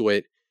investing into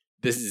it,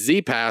 this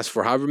Z Pass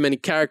for however many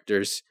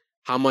characters,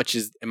 how much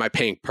am I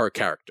paying per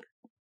character?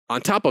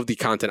 On top of the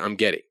content I'm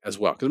getting as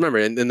well. Because remember,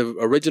 in the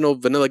original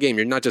vanilla game,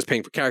 you're not just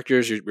paying for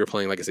characters, you're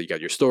playing, like I said, you got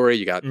your story,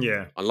 you got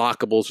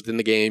unlockables within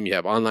the game, you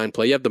have online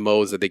play, you have the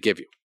modes that they give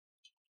you.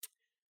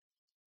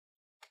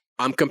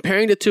 I'm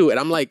comparing the two, and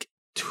I'm like,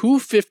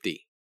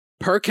 $2.50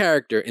 per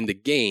character in the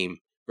game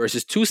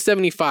versus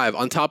 $2.75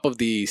 on top of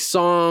the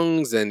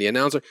songs and the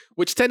announcer,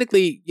 which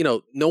technically,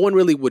 no one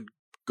really would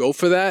go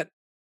for that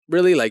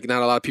really. Like,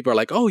 not a lot of people are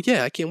like, oh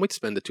yeah, I can't wait to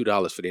spend the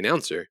 $2 for the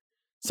announcer.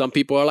 Some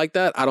people are like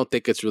that. I don't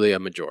think it's really a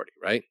majority,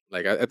 right?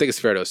 Like, I think it's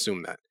fair to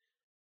assume that.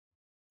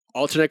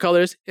 Alternate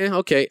colors,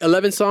 okay.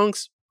 11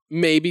 songs,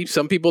 maybe.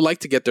 Some people like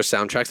to get their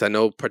soundtracks. I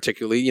know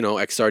particularly,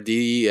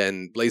 XRD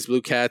and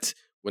BlazBlue Cats.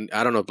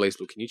 I don't know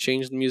BlazBlue. Can you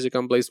change the music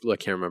on BlazBlue? I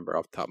can't remember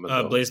off the top of my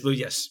head. BlazBlue,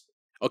 yes.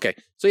 Okay,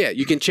 so yeah,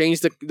 you can change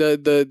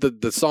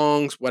the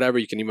songs, whatever.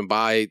 You can even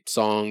buy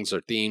songs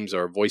or themes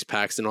or voice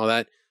packs and all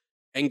that.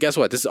 And guess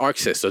what? This is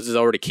ArcSys, so this is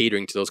already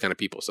catering to those kind of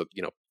people. So,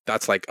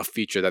 that's like a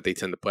feature that they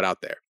tend to put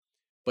out there.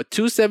 But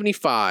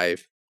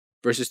 $275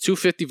 versus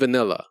 $250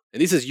 vanilla,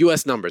 and this is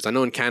US numbers. I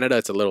know in Canada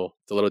it's a little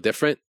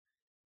different.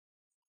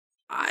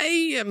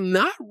 I am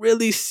not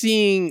really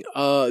seeing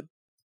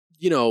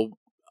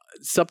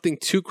something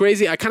too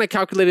crazy. I kind of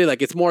calculated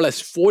like it's more or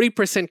less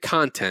 40%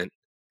 content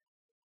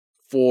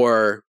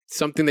for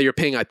something that you're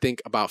paying, I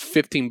think, about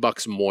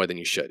 $15 more than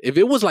you should. If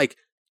it was like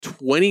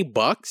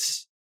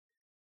 $20,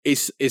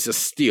 it's a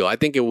steal. I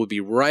think it would be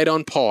right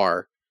on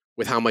par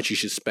with how much you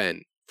should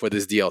spend for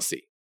this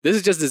DLC. This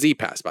is just the Z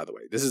Pass, by the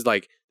way. This is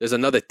like, there's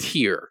another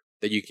tier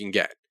that you can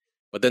get.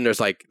 But then there's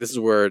like, this is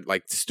where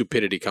like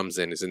stupidity comes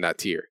in, is in that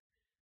tier.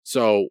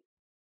 So,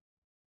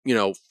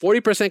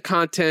 40%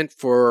 content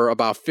for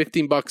about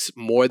 $15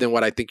 more than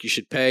what I think you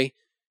should pay.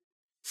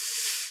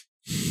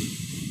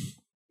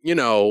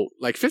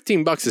 Like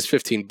 $15 is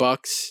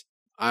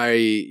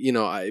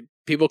 $15.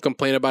 People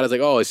complain about it. It's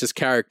like, oh, it's just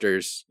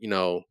characters.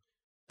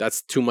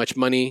 That's too much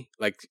money.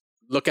 Like,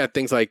 look at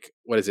things like,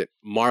 what is it?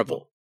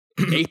 Marvel.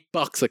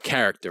 $8 a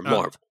character,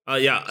 Marvel.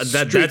 Yeah,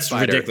 that's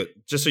Fighter, ridiculous.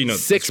 Just so you know,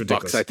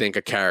 $6, I think,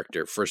 a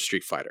character for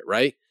Street Fighter,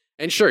 right?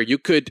 And sure, you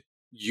could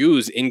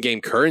use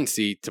in-game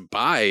currency to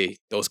buy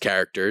those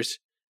characters.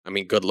 I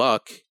mean, good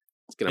luck.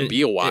 It's gonna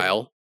be a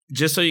while.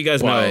 Just so you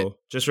guys know,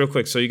 just real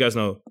quick, so you guys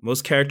know,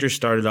 most characters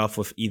started off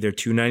with either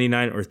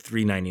 $2.99 or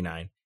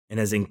 $3.99, and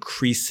has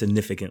increased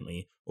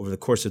significantly over the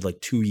course of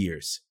like 2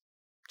 years.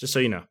 Just so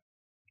you know.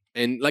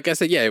 And like I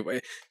said, yeah,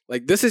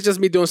 like this is just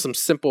me doing some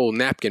simple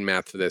napkin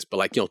math for this, but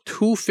like,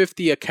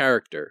 $250 a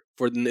character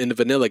in the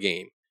vanilla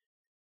game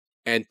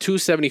and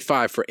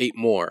 $275 for 8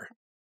 more.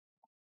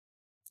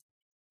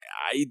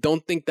 I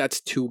don't think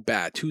that's too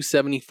bad.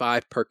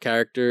 $275 per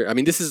character. I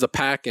mean, this is a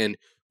pack and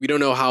we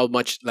don't know how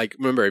much, like,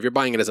 remember, if you're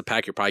buying it as a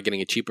pack, you're probably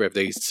getting it cheaper. If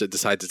they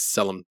decide to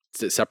sell them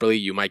separately,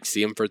 you might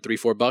see them for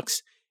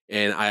 $3-4.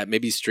 And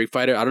maybe Street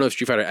Fighter, I don't know if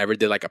Street Fighter ever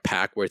did like a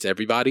pack where it's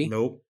everybody.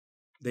 Nope.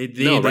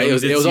 No, right?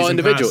 It was all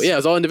individual. Pass. Yeah, it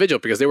was all individual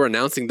because they were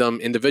announcing them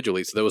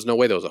individually. So there was no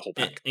way there was a whole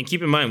pack. And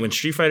keep in mind, when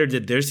Street Fighter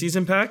did their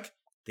season pack,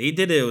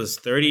 it was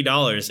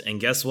 $30. And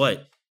guess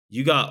what?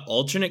 You got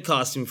alternate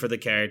costume for the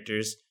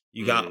characters.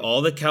 You got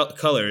all the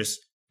colors.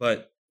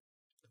 But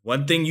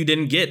one thing you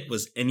didn't get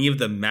was any of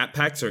the map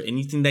packs or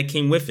anything that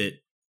came with it.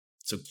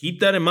 So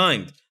keep that in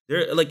mind.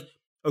 They're like,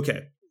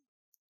 okay,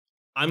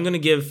 I'm going to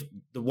give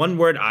the one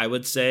word I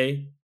would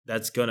say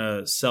that's going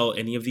to sell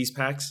any of these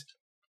packs.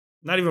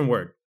 Not even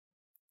word.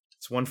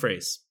 It's one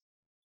phrase.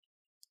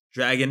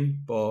 Dragon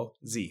Ball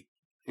Z.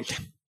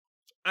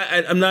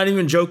 I'm not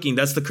even joking.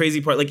 That's the crazy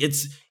part. Like, it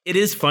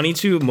is funny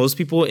to most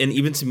people, and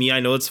even to me,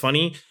 I know it's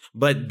funny.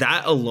 But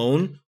that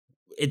alone,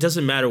 it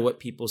doesn't matter what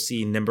people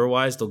see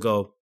number-wise. They'll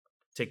go,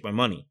 take my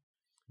money.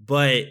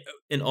 But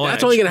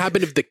that's only going to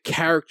happen if the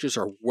characters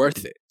are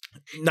worth it.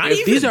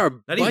 These are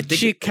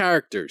butt-cheek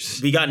characters.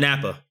 We got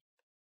Nappa.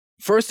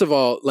 First of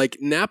all, like,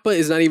 Nappa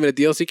is not even a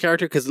DLC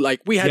character because,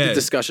 like, we had the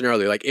discussion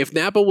earlier. Like, if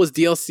Nappa was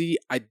DLC,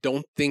 I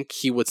don't think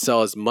he would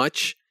sell as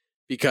much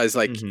because,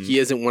 like, he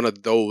isn't one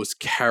of those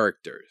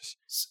characters.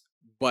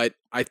 But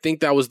I think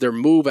that was their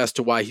move as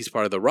to why he's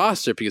part of the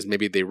roster because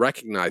maybe they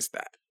recognized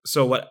that.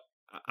 So what?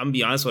 I'm gonna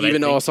be honest with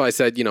even though also I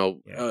said,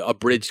 a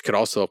bridge could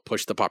also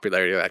push the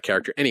popularity of that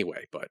character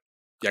anyway. But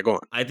yeah, go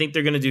on. I think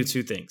they're gonna do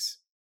two things.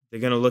 They're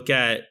gonna look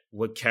at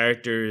what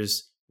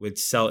characters would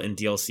sell in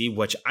DLC,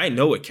 which I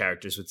know what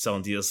characters would sell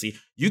in DLC.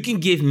 You can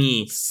give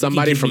me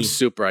somebody from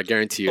Super. I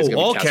guarantee you, is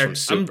going to be cast from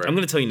Super. I'm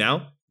going to tell you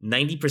now.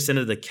 90%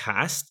 of the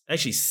cast,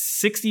 actually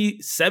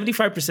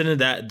 75%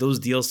 of those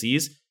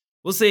DLCs.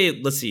 Let's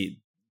see,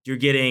 you're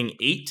getting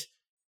 8.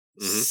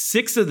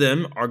 6 of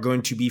them are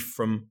going to be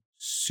from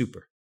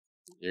Super.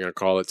 You're going to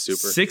call it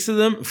Super. 6 of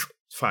them,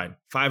 fine.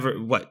 5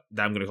 or what?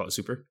 I'm going to call it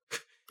Super.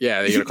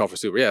 Yeah, they're gonna call for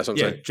Super. Yeah, that's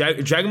what I'm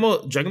saying. Dragon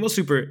Ball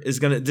Super there's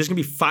gonna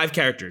be 5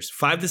 characters,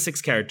 5 to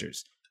 6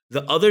 characters.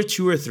 The other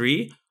 2 or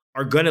 3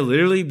 are gonna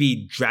literally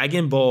be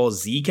Dragon Ball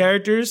Z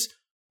characters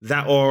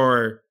that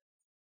are.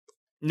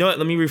 You know what?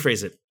 Let me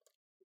rephrase it.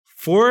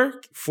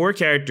 4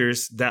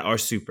 characters that are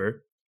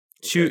Super.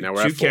 Two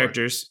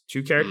characters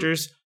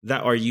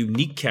that are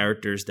unique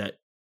characters that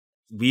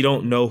we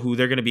don't know who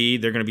they're gonna be.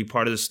 They're gonna be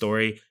part of the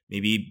story.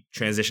 Maybe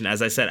transition.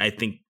 As I said, I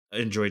think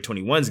Android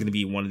 21 is going to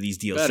be one of these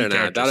DLC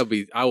characters.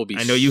 I will be.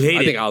 I know you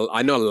hate it.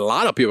 I know a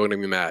lot of people are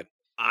going to be mad.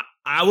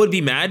 I would be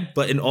mad,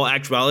 but in all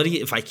actuality,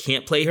 if I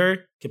can't play her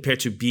compared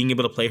to being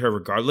able to play her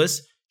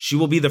regardless, She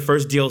will be the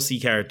first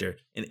DLC character,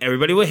 and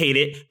everybody will hate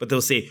it, but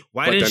they'll say,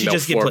 why didn't she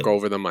just get fork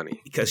over the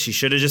money? Because she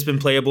should have just been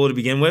playable to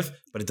begin with,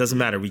 but it doesn't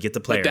matter. We get to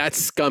play her. That's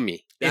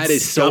scummy. That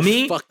is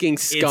scummy, so fucking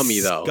scummy,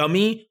 though.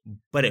 Scummy,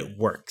 but it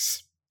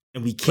works.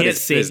 And we can't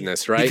say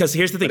business, right? Because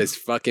here's the thing. But it's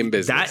fucking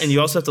business. That, and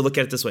you also have to look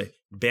at it this way.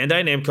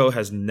 Bandai Namco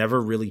has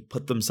never really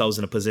put themselves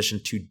in a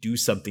position to do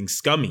something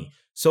scummy.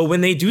 So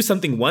when they do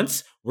something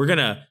once, we're going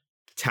to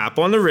tap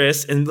on the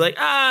wrist and be like,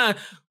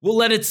 we'll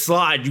let it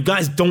slide. You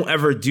guys don't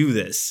ever do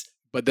this.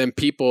 But then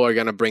people are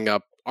going to bring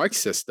up Arc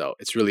Sys, though.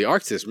 It's really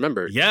Arc Sys.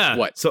 Remember? Yeah.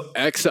 What? So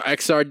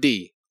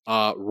XRD,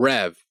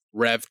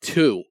 Rev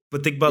 2.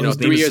 But think about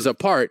 3 years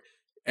apart.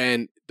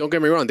 And don't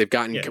get me wrong, we've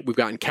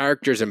gotten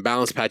characters and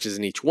balance patches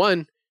in each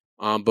one.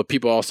 But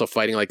people are also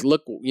fighting like,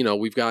 look,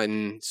 we've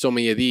gotten so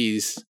many of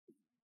these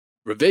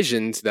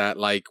revisions that,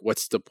 like,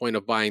 what's the point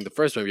of buying the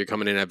first one if you're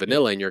coming in at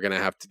vanilla and you're going to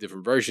have 2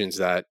 different versions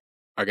that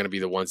are going to be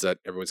the ones that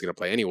everyone's going to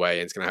play anyway,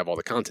 and it's going to have all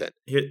the content.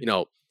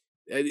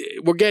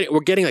 We're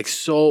getting like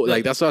so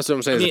like that's what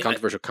I'm saying is a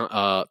controversial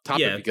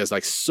topic because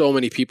like so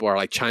many people are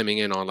like chiming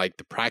in on like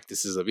the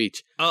practices of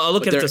each. I'll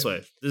look at it this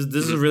way.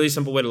 This is a really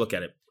simple way to look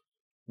at it.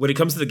 When it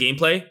comes to the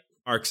gameplay,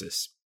 Arc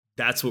Sys.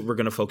 That's what we're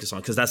going to focus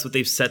on because that's what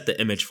they've set the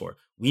image for.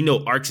 We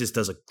know Arc Sys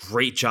does a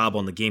great job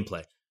on the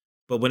gameplay.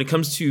 But when it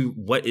comes to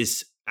what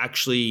is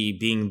actually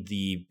being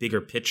the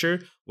bigger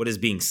picture, what is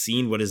being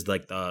seen, what is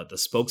like the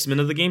spokesman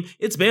of the game,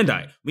 it's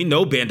Bandai. We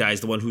know Bandai is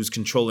the one who's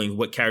controlling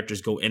what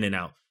characters go in and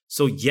out.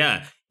 So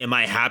yeah, am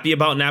I happy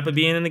about Nappa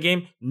being in the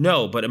game?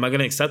 No, but am I going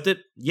to accept it?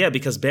 Yeah,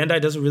 because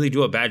Bandai doesn't really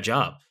do a bad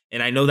job.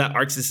 And I know that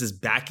Arc Sys is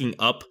backing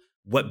up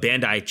what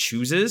Bandai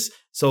chooses.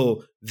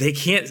 So we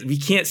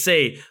can't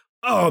say,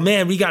 oh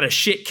man, we got a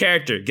shit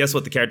character. Guess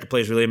what? The character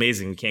plays really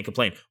amazing. We can't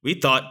complain. We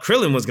thought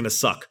Krillin was going to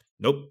suck.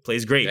 Nope,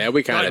 plays great. Yeah,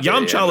 we kind of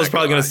Yamcha was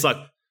probably going to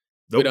suck.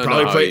 Nope,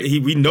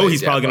 we know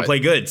he's probably going to play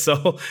good.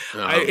 So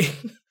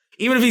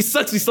even if he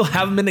sucks, we still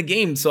have him in the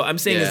game. So I'm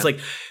saying it's like,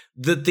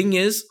 the thing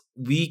is,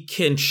 we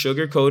can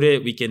sugarcoat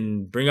it. We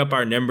can bring up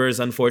our numbers,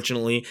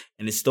 unfortunately,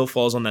 and it still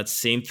falls on that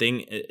same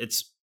thing.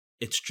 It's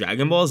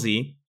Dragon Ball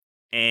Z,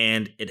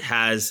 and it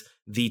has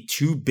the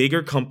two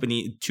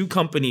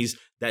companies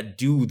that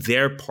do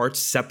their parts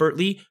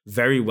separately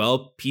very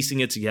well, piecing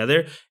it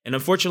together. And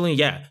unfortunately,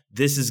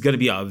 this is going to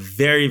be a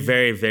very,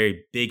 very,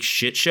 very big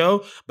shit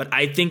show. But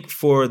I think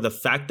for the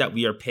fact that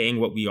we are paying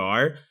what we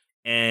are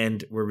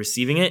and we're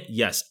receiving it,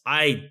 yes,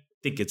 I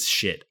think it's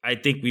shit. I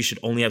think we should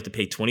only have to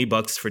pay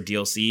 $20 for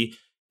DLC.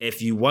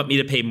 If you want me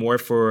to pay more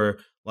for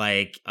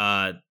like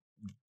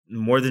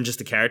more than just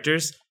the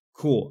characters,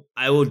 cool.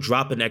 I will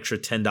drop an extra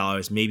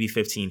 $10, maybe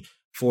 $15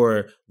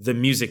 for the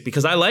music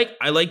because I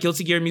like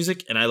Guilty Gear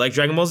music and I like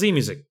Dragon Ball Z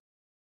music.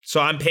 So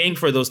I'm paying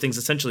for those things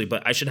essentially,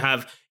 but I should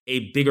have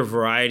a bigger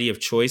variety of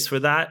choice for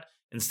that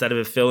instead of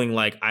it feeling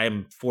like I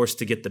am forced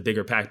to get the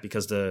bigger pack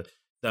because the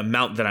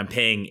amount that I'm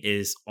paying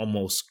is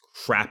almost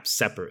crap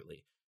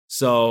separately.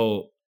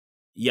 So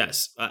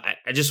yes,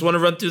 I just want to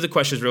run through the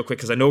questions real quick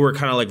because I know we're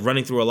kind of like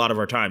running through a lot of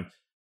our time.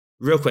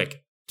 Real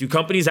quick, do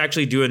companies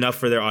actually do enough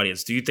for their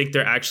audience? Do you think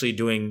they're actually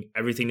doing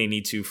everything they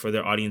need to for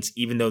their audience,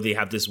 even though they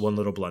have this one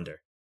little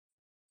blunder?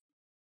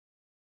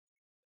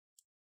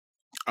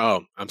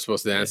 Oh, I'm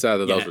supposed to answer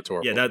that? That was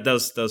rhetorical. Yeah, that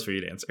was for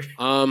you to answer.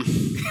 Are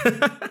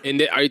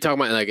you talking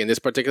about like in this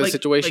particular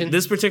situation? Like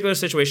this particular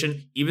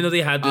situation, even though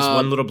they had this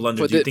one little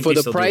blunder, do you think they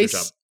still do a good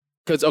job?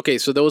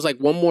 Because so there was like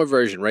one more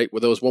version, right? Where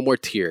there was one more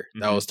tier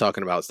that I was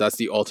talking about. So that's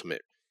the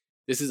ultimate.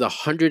 This is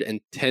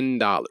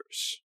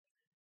 $110.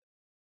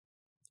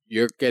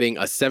 You're getting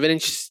a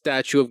 7-inch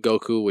statue of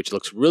Goku, which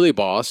looks really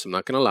boss. I'm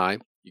not gonna lie.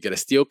 You get a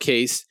steel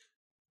case,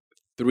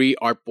 3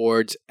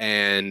 artboards,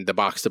 and the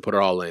box to put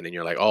it all in. And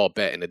you're like, oh,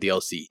 bet in the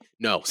DLC.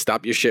 No,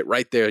 stop your shit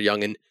right there,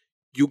 youngin.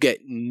 You get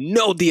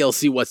no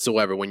DLC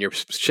whatsoever when you're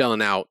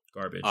shelling out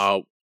garbage.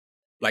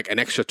 Like an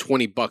extra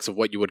 $20 of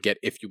what you would get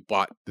if you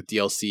bought the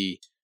DLC.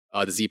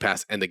 The Z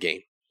Pass and the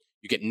game.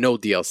 You get no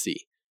DLC,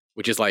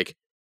 which is like,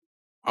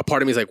 a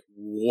part of me is like,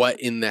 what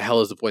in the hell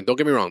is the point? Don't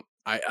get me wrong.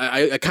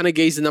 I kind of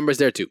gauge the numbers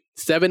there too.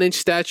 7-inch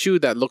statue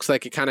that looks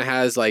like it kind of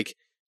has like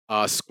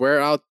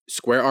square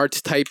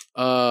arts type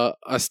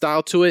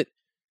style to it.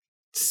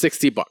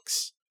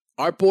 $60.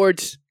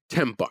 Artboards,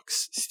 $10.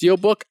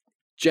 Steelbook,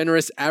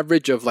 generous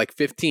average of like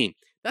 15.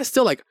 That's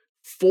still like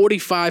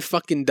 $45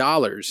 fucking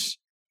dollars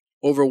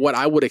over what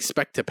I would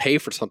expect to pay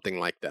for something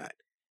like that.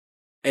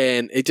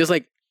 And it just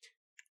like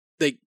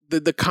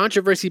the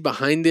controversy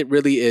behind it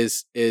really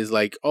is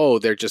like, oh,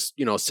 they're just,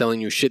 selling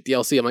you shit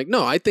DLC. I'm like,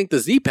 no, I think the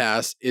Z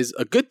Pass is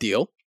a good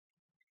deal.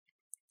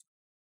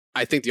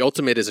 I think the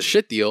Ultimate is a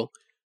shit deal.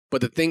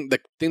 But the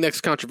thing that's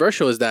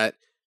controversial is that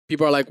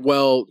people are like,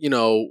 well, you're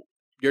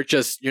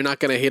not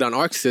going to hate on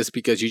Arc Sys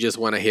because you just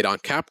want to hate on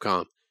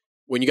Capcom.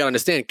 When you got to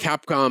understand,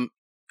 Capcom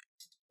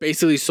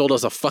basically sold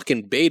us a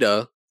fucking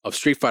beta of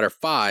Street Fighter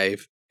V,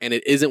 and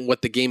it isn't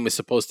what the game is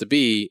supposed to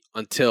be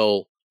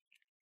until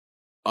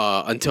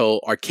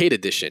Arcade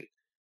Edition,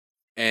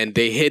 and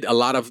they hid a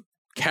lot of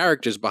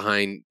characters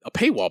behind a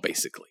paywall,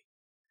 basically.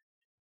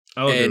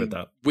 I'll agree with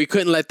that. We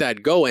couldn't let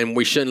that go, and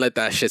we shouldn't let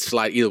that shit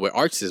slide either with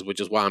ArcSys, which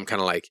is why I'm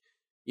kind of like,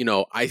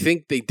 I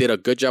think they did a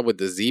good job with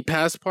the Z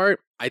Pass part.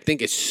 I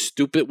think it's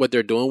stupid what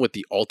they're doing with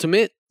the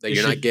Ultimate, that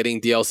you're not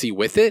getting DLC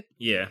with it.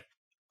 Yeah.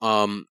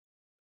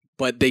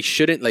 But they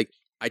shouldn't,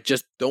 I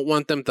just don't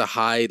want them to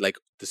hide,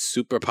 the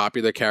super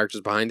popular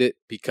characters behind it,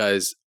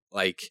 because,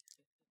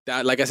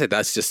 that, like I said,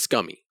 that's just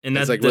scummy. And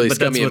that's really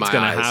scummy in my eyes. That's what's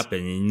going to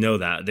happen. You know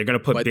that. They're going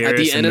to put But Beerus at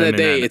the end of the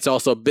day, and it's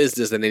also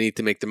business, and they need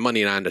to make the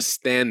money, and I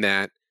understand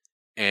that.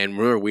 And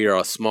remember, we are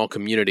a small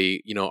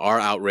community. Our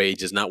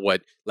outrage is not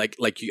what,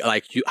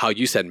 how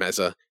you said,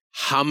 Meza.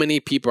 How many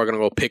people are going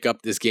to go pick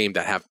up this game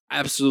that have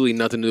absolutely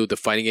nothing to do with the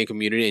fighting game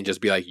community and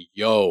just be like,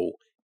 yo,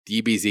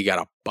 DBZ got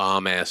a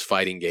bomb-ass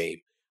fighting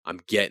game. I'm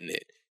getting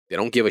it. They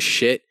don't give a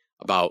shit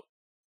about,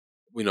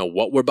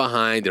 what we're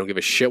behind. They don't give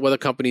a shit what the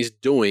company's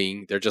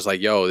doing. They're just like,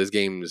 yo, this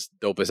game is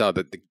dope as hell.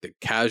 The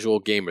casual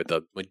gamer,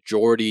 the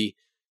majority,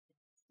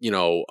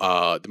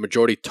 the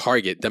majority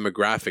target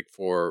demographic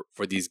for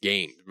these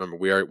games. Remember,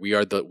 we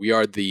are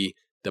the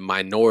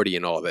minority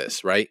in all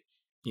this, right?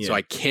 Yeah. So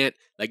I can't,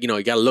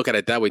 you got to look at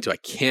it that way too. I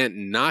can't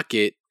knock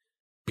it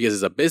because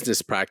it's a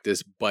business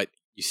practice, but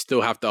you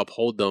still have to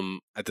uphold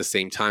them at the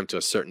same time to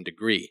a certain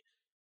degree.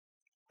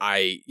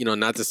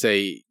 Not to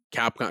say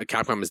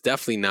Capcom is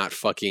definitely not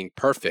fucking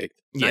perfect.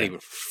 Yeah. Not even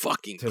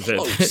fucking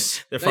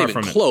close. They're far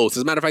from close.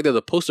 As a matter of fact, they're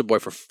the poster boy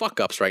for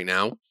fuck-ups right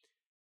now.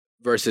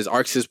 Versus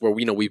ArcSys, where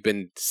we've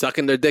been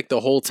sucking their dick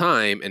the whole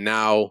time, and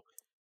now,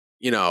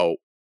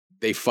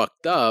 they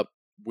fucked up.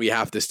 We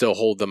have to still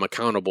hold them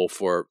accountable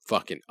for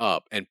fucking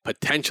up and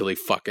potentially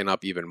fucking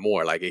up even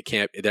more.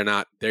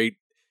 They're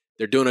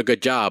doing a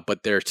good job,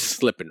 but they're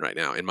slipping right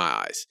now in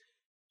my eyes.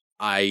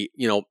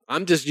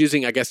 I'm just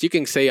using, I guess you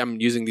can say I'm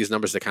using these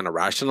numbers to kind of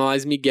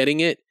rationalize me getting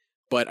it,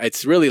 but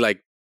it's really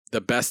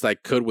the best I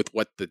could with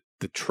what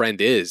the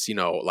trend is.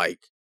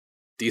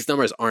 These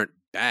numbers aren't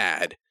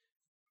bad,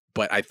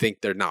 but I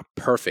think they're not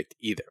perfect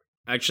either.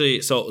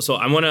 Actually, so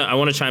I want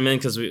to chime in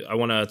because I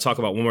want to talk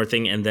about one more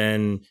thing, and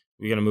then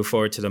we're going to move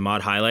forward to the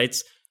mod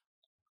highlights.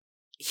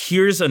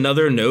 Here's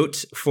another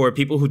note for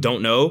people who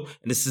don't know,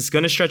 and this is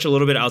going to stretch a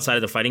little bit outside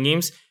of the fighting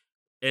games.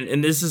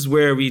 And this is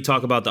where we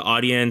talk about the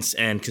audience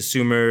and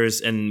consumers,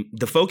 and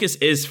the focus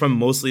is from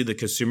mostly the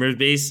consumer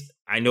base.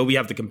 I know we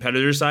have the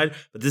competitor side,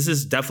 but this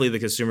is definitely the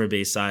consumer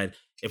base side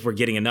if we're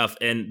getting enough.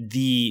 And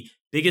the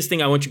biggest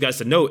thing I want you guys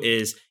to note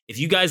is if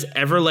you guys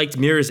ever liked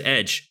Mirror's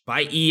Edge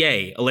by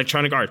EA,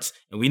 Electronic Arts,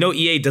 and we know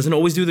EA doesn't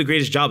always do the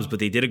greatest jobs, but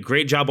they did a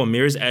great job on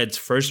Mirror's Edge's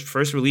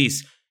first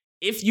release.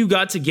 If you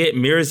got to get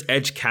Mirror's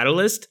Edge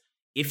Catalyst,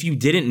 if you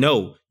didn't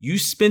know, you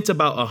spent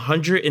about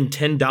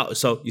 $110.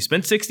 So you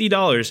spent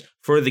 $60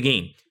 for the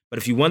game. But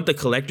if you want the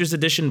collector's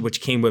edition, which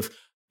came with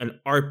an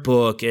art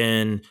book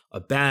and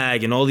a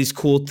bag and all these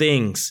cool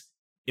things,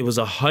 it was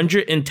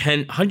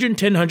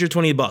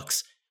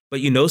 $120. But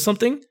you know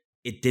something?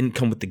 It didn't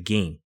come with the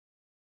game.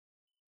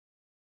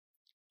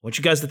 I want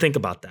you guys to think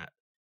about that.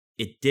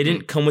 It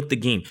didn't come with the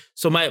game.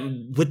 So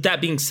with that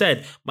being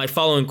said, my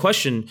following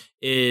question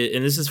is,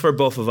 and this is for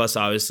both of us,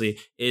 obviously,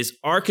 is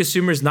are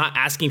consumers not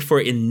asking for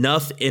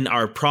enough in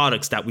our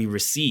products that we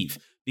receive?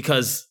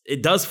 Because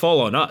it does fall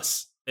on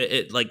us.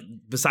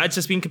 Besides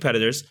just being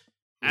competitors,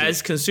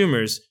 as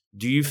consumers,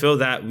 do you feel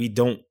that we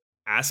don't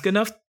ask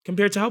enough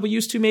compared to how we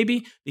used to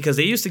maybe? Because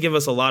they used to give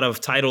us a lot of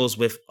titles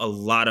with a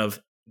lot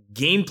of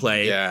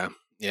gameplay. Yeah.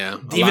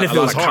 Even if it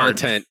was hard.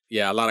 Content.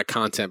 Yeah, a lot of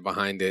content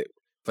behind it.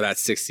 For that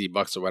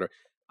 $60 or whatever.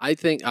 I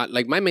think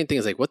my main thing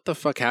is what the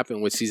fuck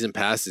happened with season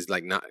passes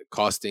not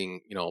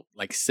costing,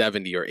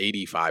 $70 or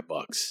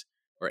 $85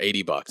 or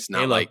 $80,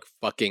 not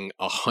fucking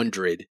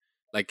 $100.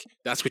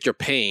 That's what you're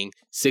paying,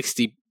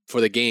 $60 for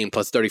the game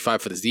plus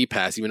 $35 for the Z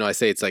Pass. Even though I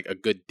say it's a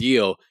good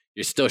deal,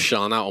 you're still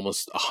shelling out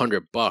almost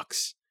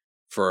 $100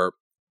 for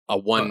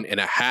a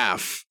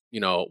 1.5,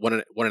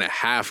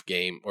 1.5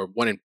 game, or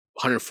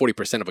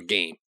 140% of a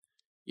game.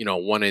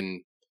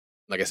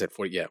 Like I said,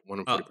 140%.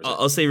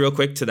 I'll say real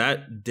quick to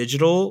that,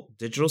 digital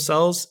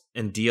cells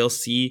and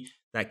DLC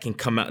that can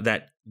come out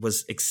that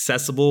was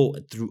accessible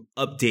through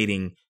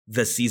updating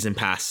the season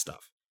pass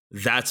stuff.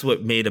 That's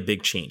what made a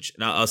big change.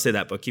 And I'll say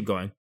that, but keep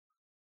going.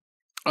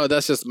 Oh,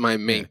 that's just my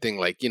main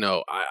thing. I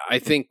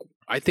think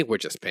we're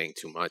just paying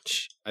too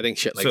much. I think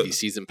shit these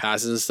season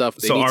passes and stuff.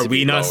 Are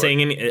we not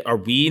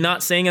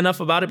saying enough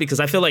about it?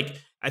 Because I feel like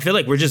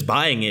we're just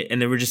buying it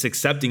and then we're just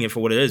accepting it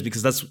for what it is,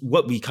 because that's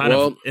what we kind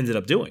of ended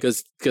up doing.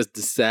 Because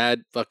the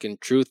sad fucking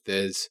truth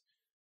is,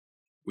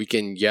 we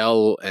can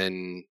yell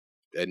and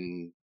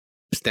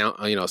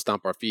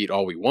stomp our feet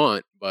all we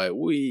want, but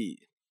we're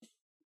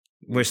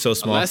so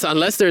small.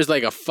 Unless there's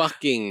a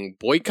fucking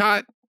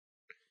boycott,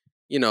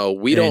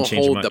 we don't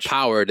hold the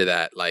power to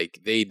that like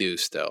they do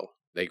still.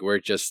 We're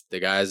just the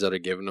guys that are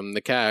giving them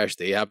the cash.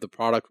 They have the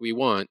product we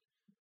want.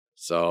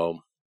 So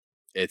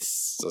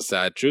it's a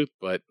sad truth,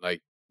 but it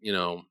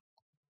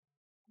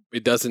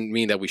doesn't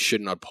mean that we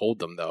shouldn't uphold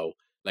them though.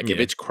 If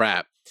it's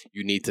crap,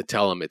 you need to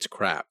tell them it's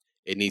crap.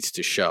 It needs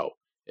to show.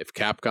 If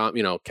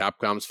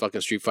Capcom's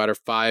fucking Street Fighter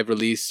V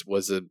release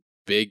was a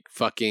big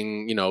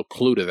fucking,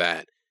 clue to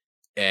that.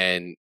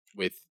 And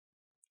with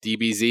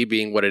DBZ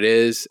being what it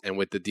is, and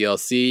with the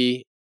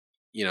DLC,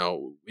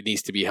 it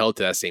needs to be held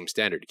to that same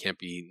standard. You can't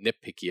be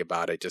nitpicky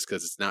about it just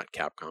because it's not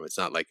Capcom. It's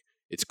not like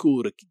it's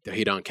cool to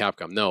hate on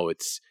Capcom. No,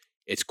 it's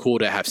cool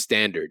to have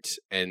standards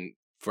and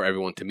for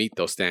everyone to meet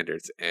those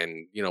standards.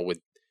 And, with,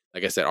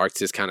 like I said,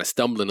 Arcs is kind of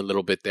stumbling a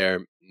little bit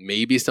there.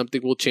 Maybe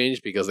something will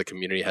change because the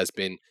community has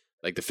been,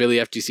 like the Philly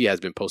FGC has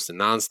been posting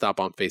nonstop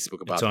on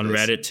Facebook about this. It's on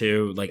Reddit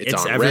too. Like it's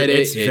on Reddit.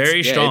 It's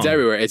very strong. It's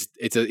everywhere.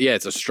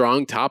 It's a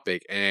strong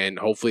topic, and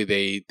hopefully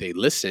they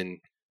listen.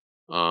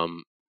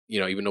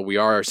 Even though we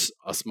are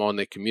a small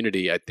knit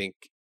community, I think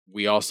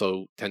we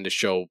also tend to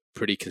show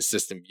pretty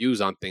consistent views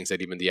on things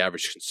that even the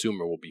average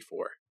consumer will be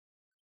for.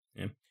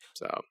 Yeah.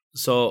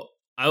 So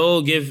I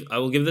will give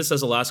this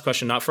as a last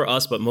question, not for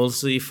us, but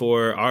mostly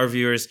for our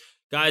viewers.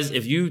 Guys,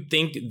 if you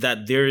think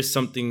that there is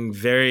something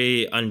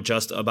very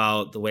unjust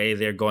about the way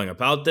they're going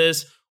about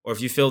this, or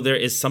if you feel there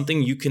is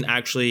something you can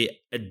actually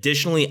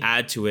additionally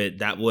add to it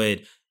that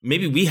would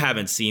maybe we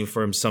haven't seen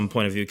from some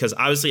point of view, because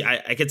obviously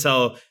I could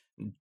tell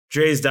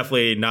Dre's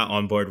definitely not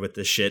on board with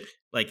this shit.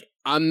 Like,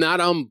 I'm not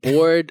on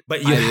board,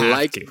 but you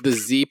like the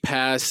Z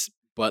Pass,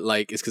 but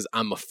like it's because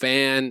I'm a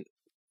fan.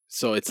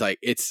 So it's like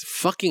it's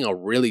fucking a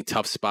really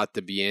tough spot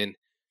to be in.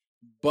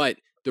 But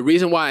the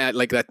reason why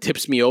that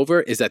tips me over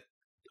is that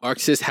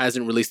ArcSys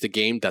hasn't released a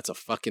game that's a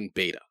fucking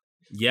beta.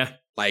 Yeah.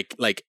 Like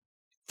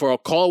for a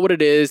call it what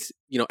it is,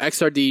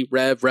 XRD,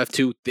 Rev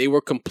 2, they were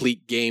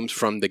complete games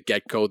from the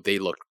get-go. They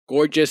looked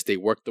gorgeous. They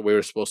worked the way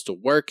they're supposed to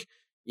work.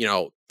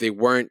 They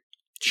weren't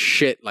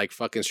shit like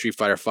fucking Street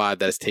Fighter 5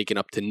 that has taken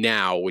up to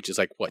now, which is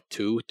like what,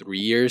 2-3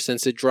 years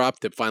since it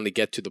dropped, to finally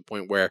get to the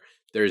point where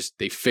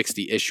they fixed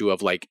the issue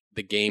of like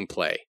the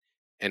gameplay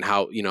and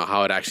how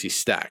it actually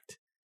stacked.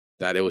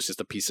 That it was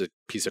just a piece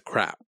of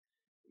crap.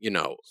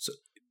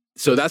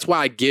 So that's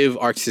why I give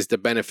ArcSys the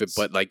benefit,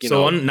 but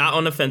not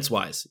on the fence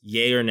wise,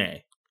 yay or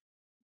nay?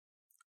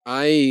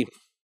 I'm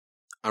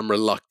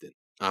reluctant.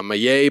 I'm a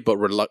yay, but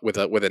with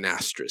an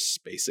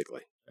asterisk,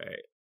 basically. All right.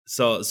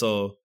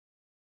 So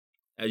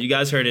you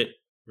guys heard it.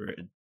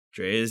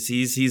 Dre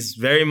he's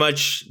very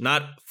much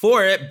not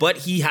for it, but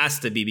he has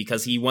to be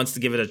because he wants to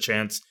give it a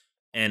chance.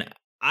 And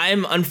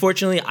I'm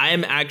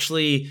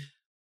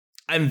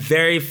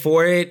very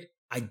for it.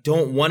 I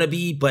don't want to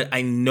be, but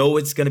I know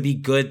it's going to be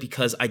good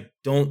because I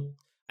don't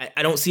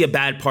see a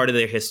bad part of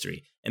their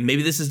history. And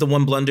maybe this is the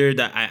one blunder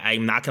that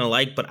I'm not going to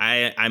like, but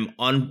I'm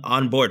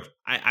on board.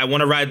 I want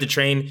to ride the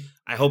train.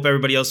 I hope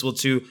everybody else will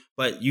too.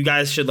 But you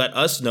guys should let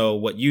us know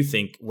what you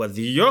think,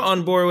 whether you're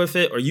on board with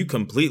it or you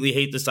completely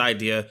hate this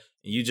idea and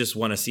you just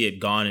want to see it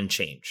gone and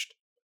changed.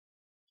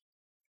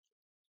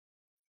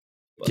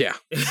 Yeah.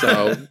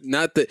 So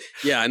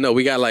I know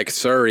we got like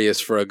serious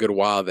for a good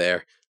while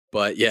there.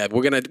 But yeah,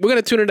 we're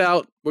gonna tune it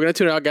out. We're gonna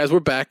tune it out, guys. We're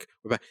back.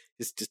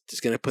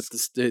 Just gonna put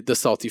the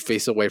salty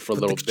face away for a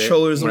little bit.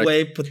 Controllers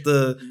away. Put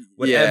the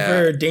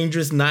whatever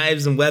dangerous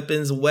knives and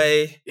weapons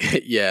away.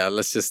 Yeah,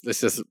 let's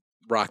just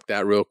rock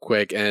that real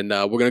quick, and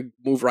we're gonna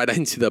move right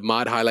into the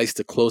mod highlights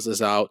to close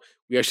this out.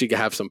 We actually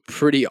have some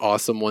pretty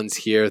awesome ones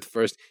here. The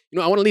first,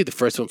 I want to leave the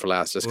first one for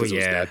last, just because it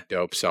was that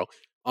dope. So,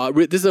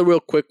 this is a real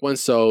quick one.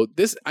 So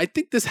I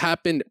think this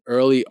happened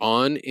early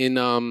on in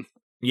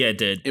Yeah, it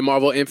did. In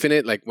Marvel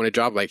Infinite, like when it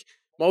dropped, like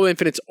Marvel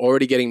Infinite's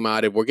already getting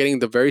modded. We're getting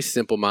the very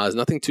simple mods,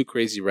 nothing too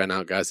crazy right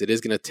now, guys. It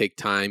is going to take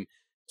time.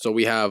 So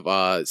we have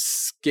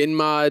skin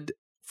mod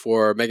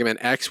for Mega Man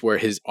X, where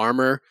his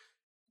armor,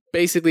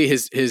 basically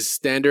his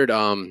standard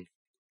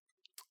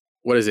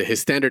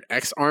his standard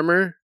X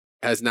armor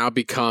has now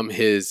become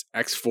his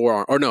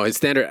X4 or no, his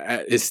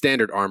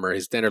standard armor,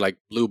 his standard like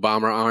blue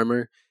bomber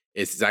armor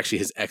is actually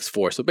his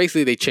X4. So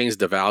basically they changed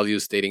the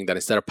values, stating that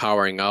instead of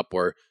powering up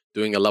or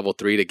doing a level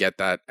 3 to get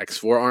that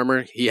X4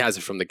 armor, he has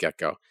it from the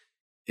get-go.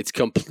 It's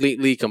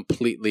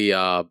completely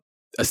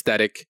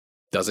aesthetic,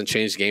 doesn't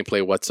change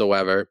gameplay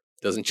whatsoever,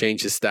 doesn't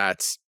change his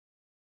stats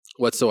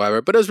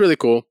whatsoever, but it was really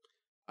cool.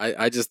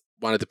 I just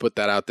wanted to put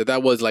that out there.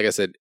 That was, like I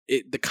said,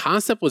 the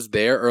concept was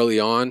there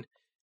early on.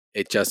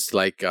 It just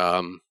I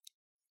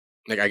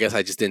guess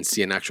I just didn't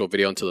see an actual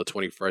video until the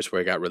 21st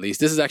where it got released.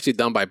 This is actually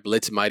done by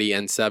Blitz Mighty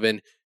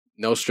N7,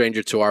 no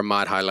stranger to our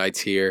mod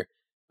highlights here.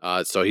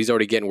 So he's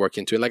already getting work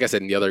into it. Like I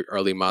said, the other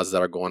early mods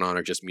that are going on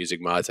are just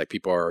music mods. Like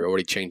people are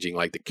already changing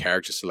like the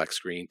character select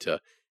screen to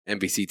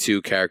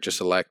MVC2 character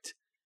select,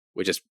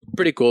 which is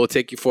pretty cool.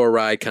 Take you for a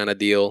ride kind of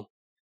deal.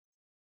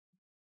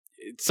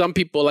 Some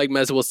people like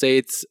Mez will say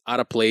it's out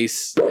of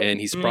place, and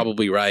he's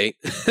probably right.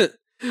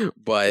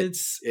 But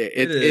it's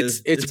progress.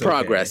 Okay. It's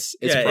progress.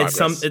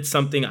 It's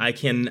something I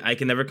can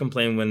never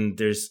complain when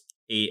there's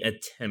a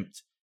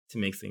attempt to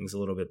make things a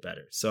little bit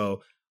better.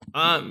 So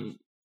I'm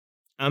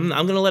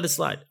gonna let it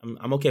slide.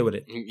 I'm okay with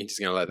it. You're just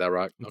gonna let that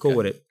rock? I'm cool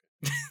with it.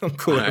 I'm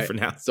cool with it for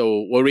now.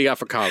 So what do we got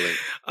for Colin?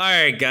 All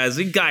right, guys.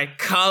 We got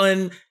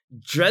Colin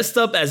dressed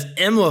up as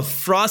Emma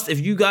Frost. If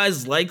you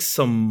guys like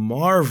some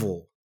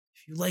Marvel,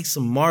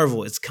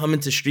 it's coming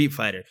to Street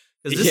Fighter.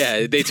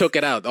 They took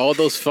it out. All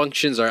those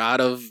functions are out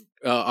of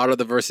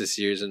the Versus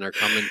series and are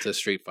coming to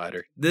Street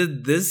Fighter.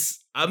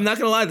 This I'm not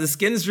gonna lie, the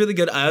skin is really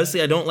good.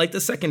 Honestly, I don't like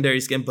the secondary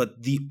skin,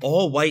 but the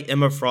all white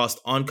Emma Frost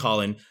on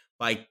Colin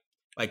by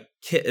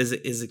is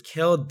it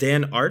Kel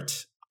Dan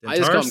Art? I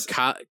just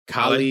call him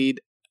Khalid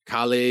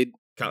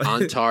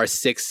Antar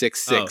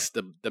 666,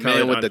 the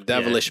man with the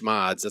devilish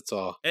mods. That's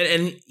all.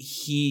 And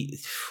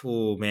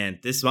man,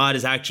 this mod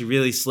is actually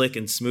really slick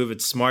and smooth.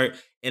 It's smart,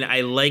 and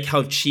I like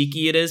how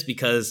cheeky it is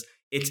because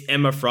it's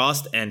Emma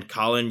Frost and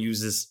Colin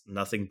uses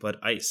nothing but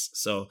ice.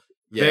 So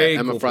yeah,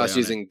 Emma Frost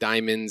using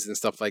diamonds and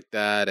stuff like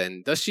that.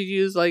 And does she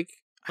use I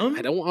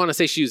don't want to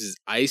say she uses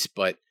ice,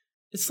 but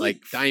it's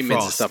like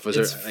diamonds Frost. And stuff.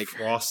 It's like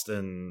Frost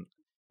and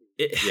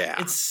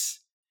it's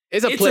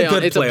a play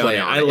on it.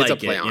 I like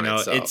it. You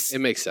know,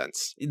 it makes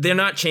sense. They're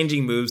not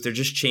changing moves; they're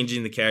just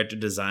changing the character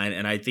design,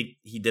 and I think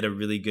he did a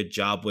really good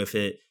job with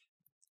it.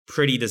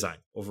 Pretty design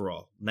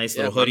overall, nice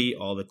little hoodie,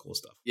 all the cool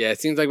stuff. Yeah, it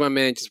seems like my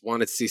man just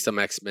wanted to see some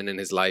X-Men in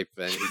his life,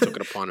 and he took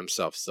it upon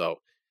himself. So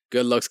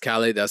good looks,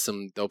 Khaled. That's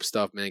some dope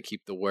stuff, man.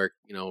 Keep the work,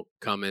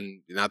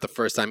 coming. Not the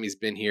first time he's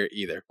been here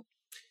either.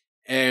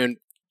 And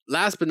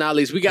last but not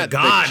least, we got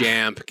the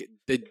Jamp,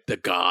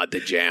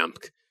 the Jamp.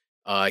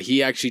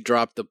 He actually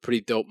dropped a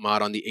pretty dope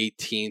mod on the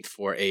 18th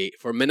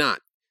for Minot.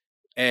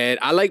 And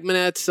I like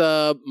Minot's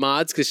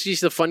mods because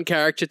she's a fun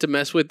character to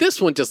mess with.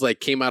 This one just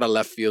came out of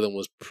left field and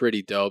was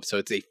pretty dope. So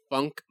it's a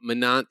funk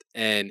Minot,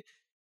 and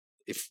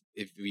if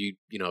you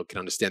can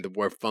understand the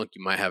word funk,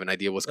 you might have an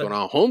idea what's going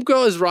on.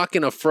 Homegirl is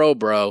rocking a fro,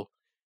 bro,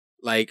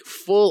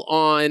 full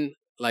on,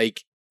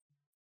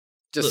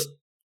 just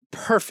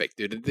perfect,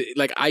 dude.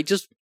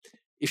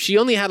 If she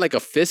only had a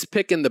fist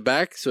pick in the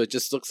back, so it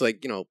just looks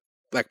like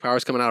Black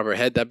Power's coming out of her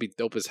head, that'd be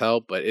dope as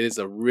hell. But it is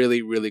a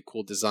really, really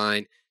cool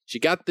design. She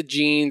got the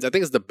jeans. I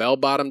think it's the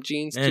bell-bottom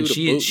jeans, too.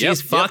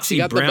 She's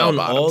Foxy Brown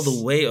all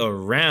the way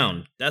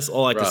around. That's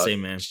all I can say,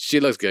 man.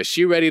 She looks good.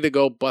 She ready to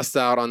go bust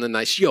out on the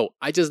night.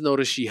 I just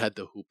noticed she had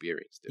the hoop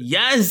earrings, dude.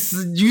 Yes!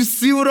 You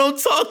see what I'm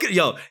talking?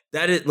 Yo,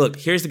 that is... Look,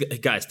 here's the...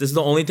 Guys, this is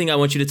the only thing I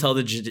want you to tell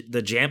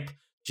the Jamp.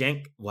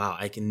 Wow,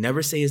 I can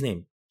never say his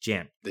name.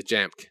 Jamp. The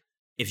Jamp.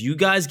 If you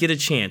guys get a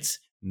chance,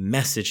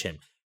 message him.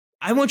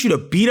 I want you to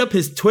beat up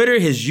his Twitter,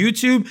 his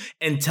YouTube,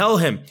 and tell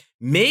him,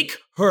 make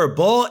her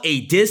ball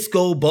a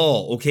disco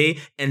ball, okay?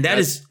 And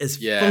that's as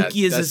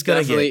funky as it's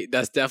going to get.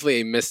 That's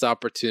definitely a missed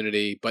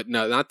opportunity, but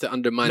no, not to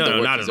undermine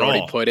the work he's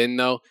already put in,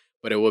 though.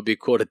 But it would be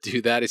cool to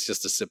do that. It's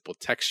just a simple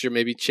texture,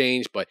 maybe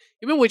change. But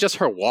even with just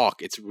her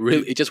walk, it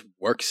just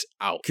works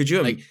out. Could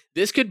you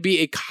this could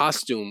be a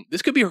costume.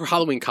 This could be her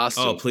Halloween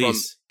costume from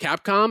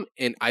Capcom,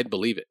 and I'd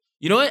believe it.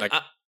 You know what?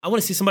 I want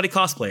to see somebody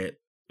cosplay it.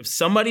 If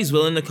somebody's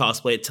willing to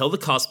cosplay it, tell the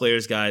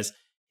cosplayers, guys,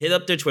 hit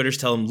up their Twitters,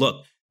 tell them,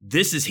 look,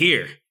 this is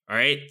here, all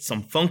right?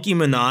 Some funky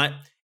Minot.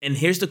 And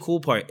here's the cool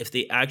part. If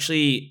he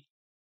actually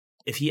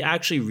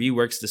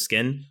reworks the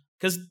skin,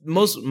 because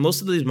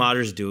most of these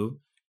modders do,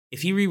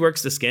 if he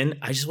reworks the skin,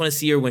 I just want to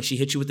see her when she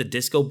hits you with the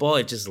disco ball,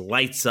 it just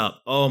lights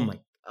up. Oh my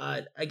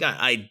God, I got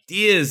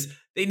ideas.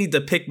 They need to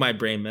pick my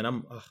brain,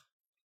 man.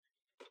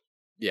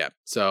 Yeah,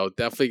 so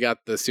definitely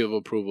got the seal of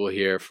approval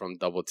here from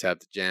Double Tap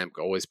the Jam.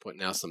 Always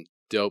putting out some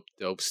dope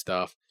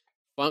stuff.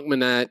 Funk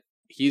Minot,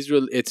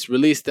 it's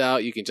released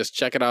out. You can just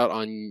check it out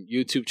on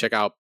YouTube. Check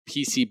out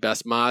PC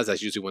Best Mods.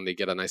 That's usually when they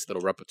get a nice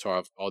little repertoire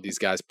of all these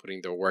guys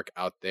putting their work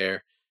out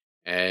there.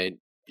 And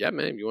yeah,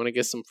 man, if you want to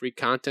get some free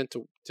content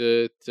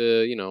to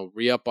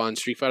re-up on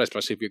Street Fighter,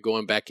 especially if you're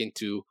going back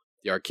into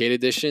the arcade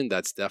edition,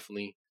 that's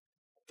definitely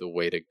the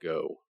way to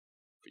go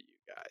for you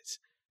guys.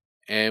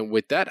 And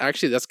with that,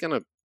 actually, that's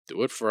gonna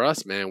do it for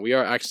us, man. We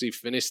are actually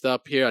finished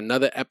up here.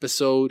 Another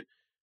episode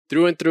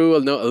through and through, a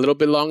little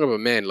bit longer, but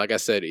man, like I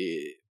said,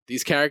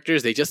 these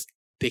characters, they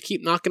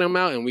keep knocking them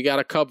out, and we got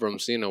to cover them.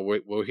 So,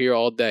 we're here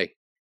all day.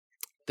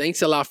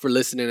 Thanks a lot for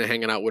listening and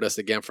hanging out with us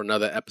again for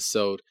another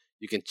episode.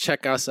 You can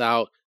check us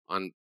out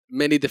on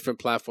many different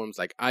platforms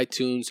like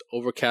iTunes,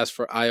 Overcast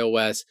for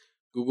iOS,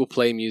 Google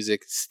Play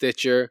Music,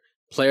 Stitcher,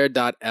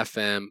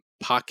 Player.fm,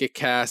 Pocket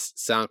Cast,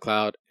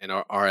 SoundCloud, and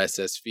our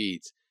RSS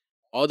feeds.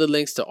 All the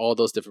links to all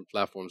those different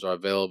platforms are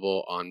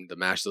available on the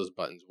Mash Those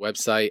Buttons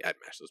website at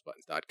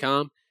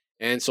mashthosebuttons.com.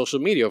 And social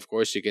media, of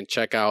course, you can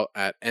check out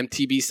at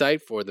MTB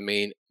site for the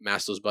main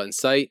Mash Those Buttons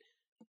site.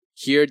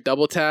 Here,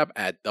 Double Tap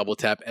at Double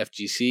Tap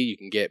FGC. You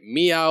can get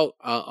me out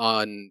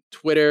on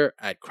Twitter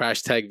at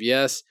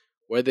CrashTagVS.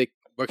 Where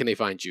can they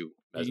find you?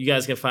 You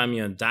guys can find me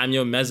on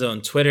Daimyo Mezzo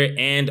on Twitter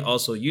and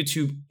also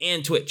YouTube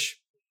and Twitch.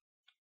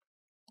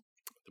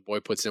 The boy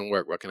puts in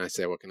work. What can I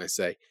say?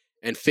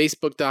 And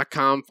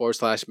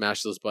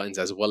Facebook.com/Mash Those Buttons,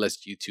 as well as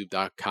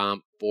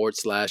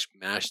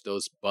YouTube.com/Mash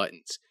Those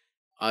Buttons.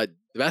 The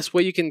best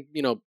way you can,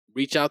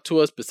 reach out to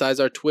us besides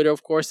our Twitter,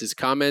 of course, is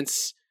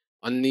comments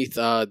underneath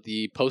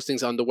the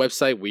postings on the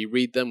website. We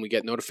read them. We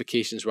get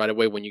notifications right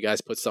away when you guys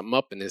put something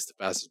up, and it's the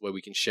fastest way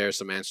we can share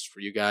some answers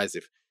for you guys.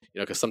 If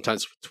because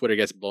sometimes Twitter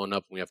gets blown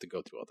up and we have to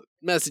go through all the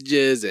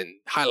messages and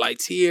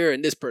highlights here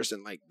and this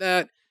person like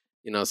that.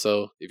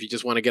 So if you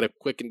just want to get a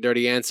quick and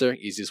dirty answer,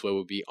 easiest way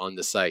would be on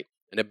the site.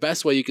 And the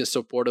best way you can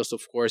support us,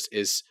 of course,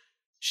 is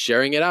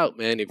sharing it out,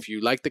 man. If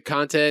you like the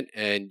content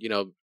and,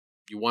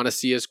 you want to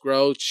see us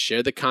grow,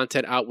 share the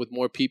content out with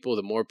more people.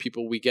 The more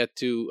people we get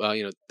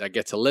to, that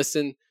get to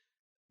listen,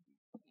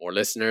 more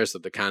listeners, so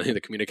the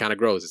community kind of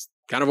grows. It's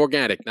kind of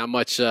organic, not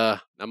much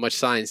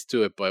science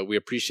to it, but we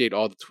appreciate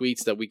all the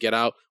tweets that we get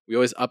out. We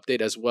always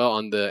update as well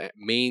on the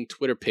main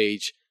Twitter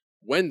page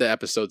when the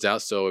episode's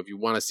out. So if you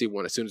want to see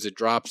one as soon as it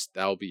drops,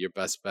 that will be your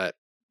best bet.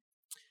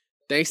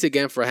 Thanks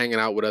again for hanging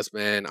out with us,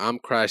 man. I'm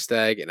Crash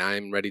Tag, and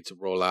I'm ready to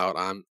roll out.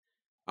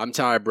 I'm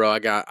tired, bro. I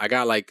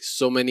got like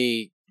so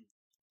many.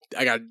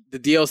 I got the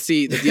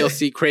DLC. The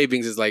DLC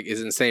cravings is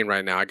insane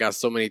right now. I got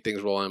so many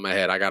things rolling in my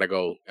head. I gotta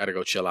go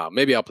chill out.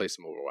 Maybe I'll play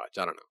some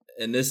Overwatch. I don't know.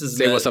 And this is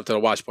what's up to the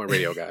Watch Point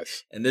Radio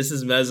guys. And this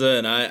is Meza,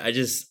 and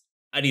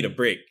I need a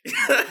break.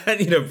 I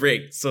need a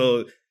break.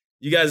 So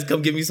you guys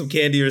come give me some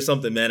candy or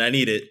something, man. I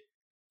need it.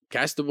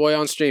 Catch the boy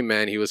on stream,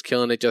 man. He was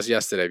killing it just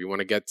yesterday. If you want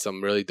to get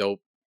some really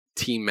dope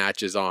team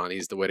matches on,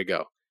 he's the way to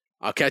go.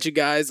 I'll catch you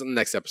guys on the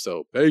next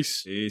episode.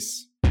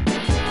 Peace.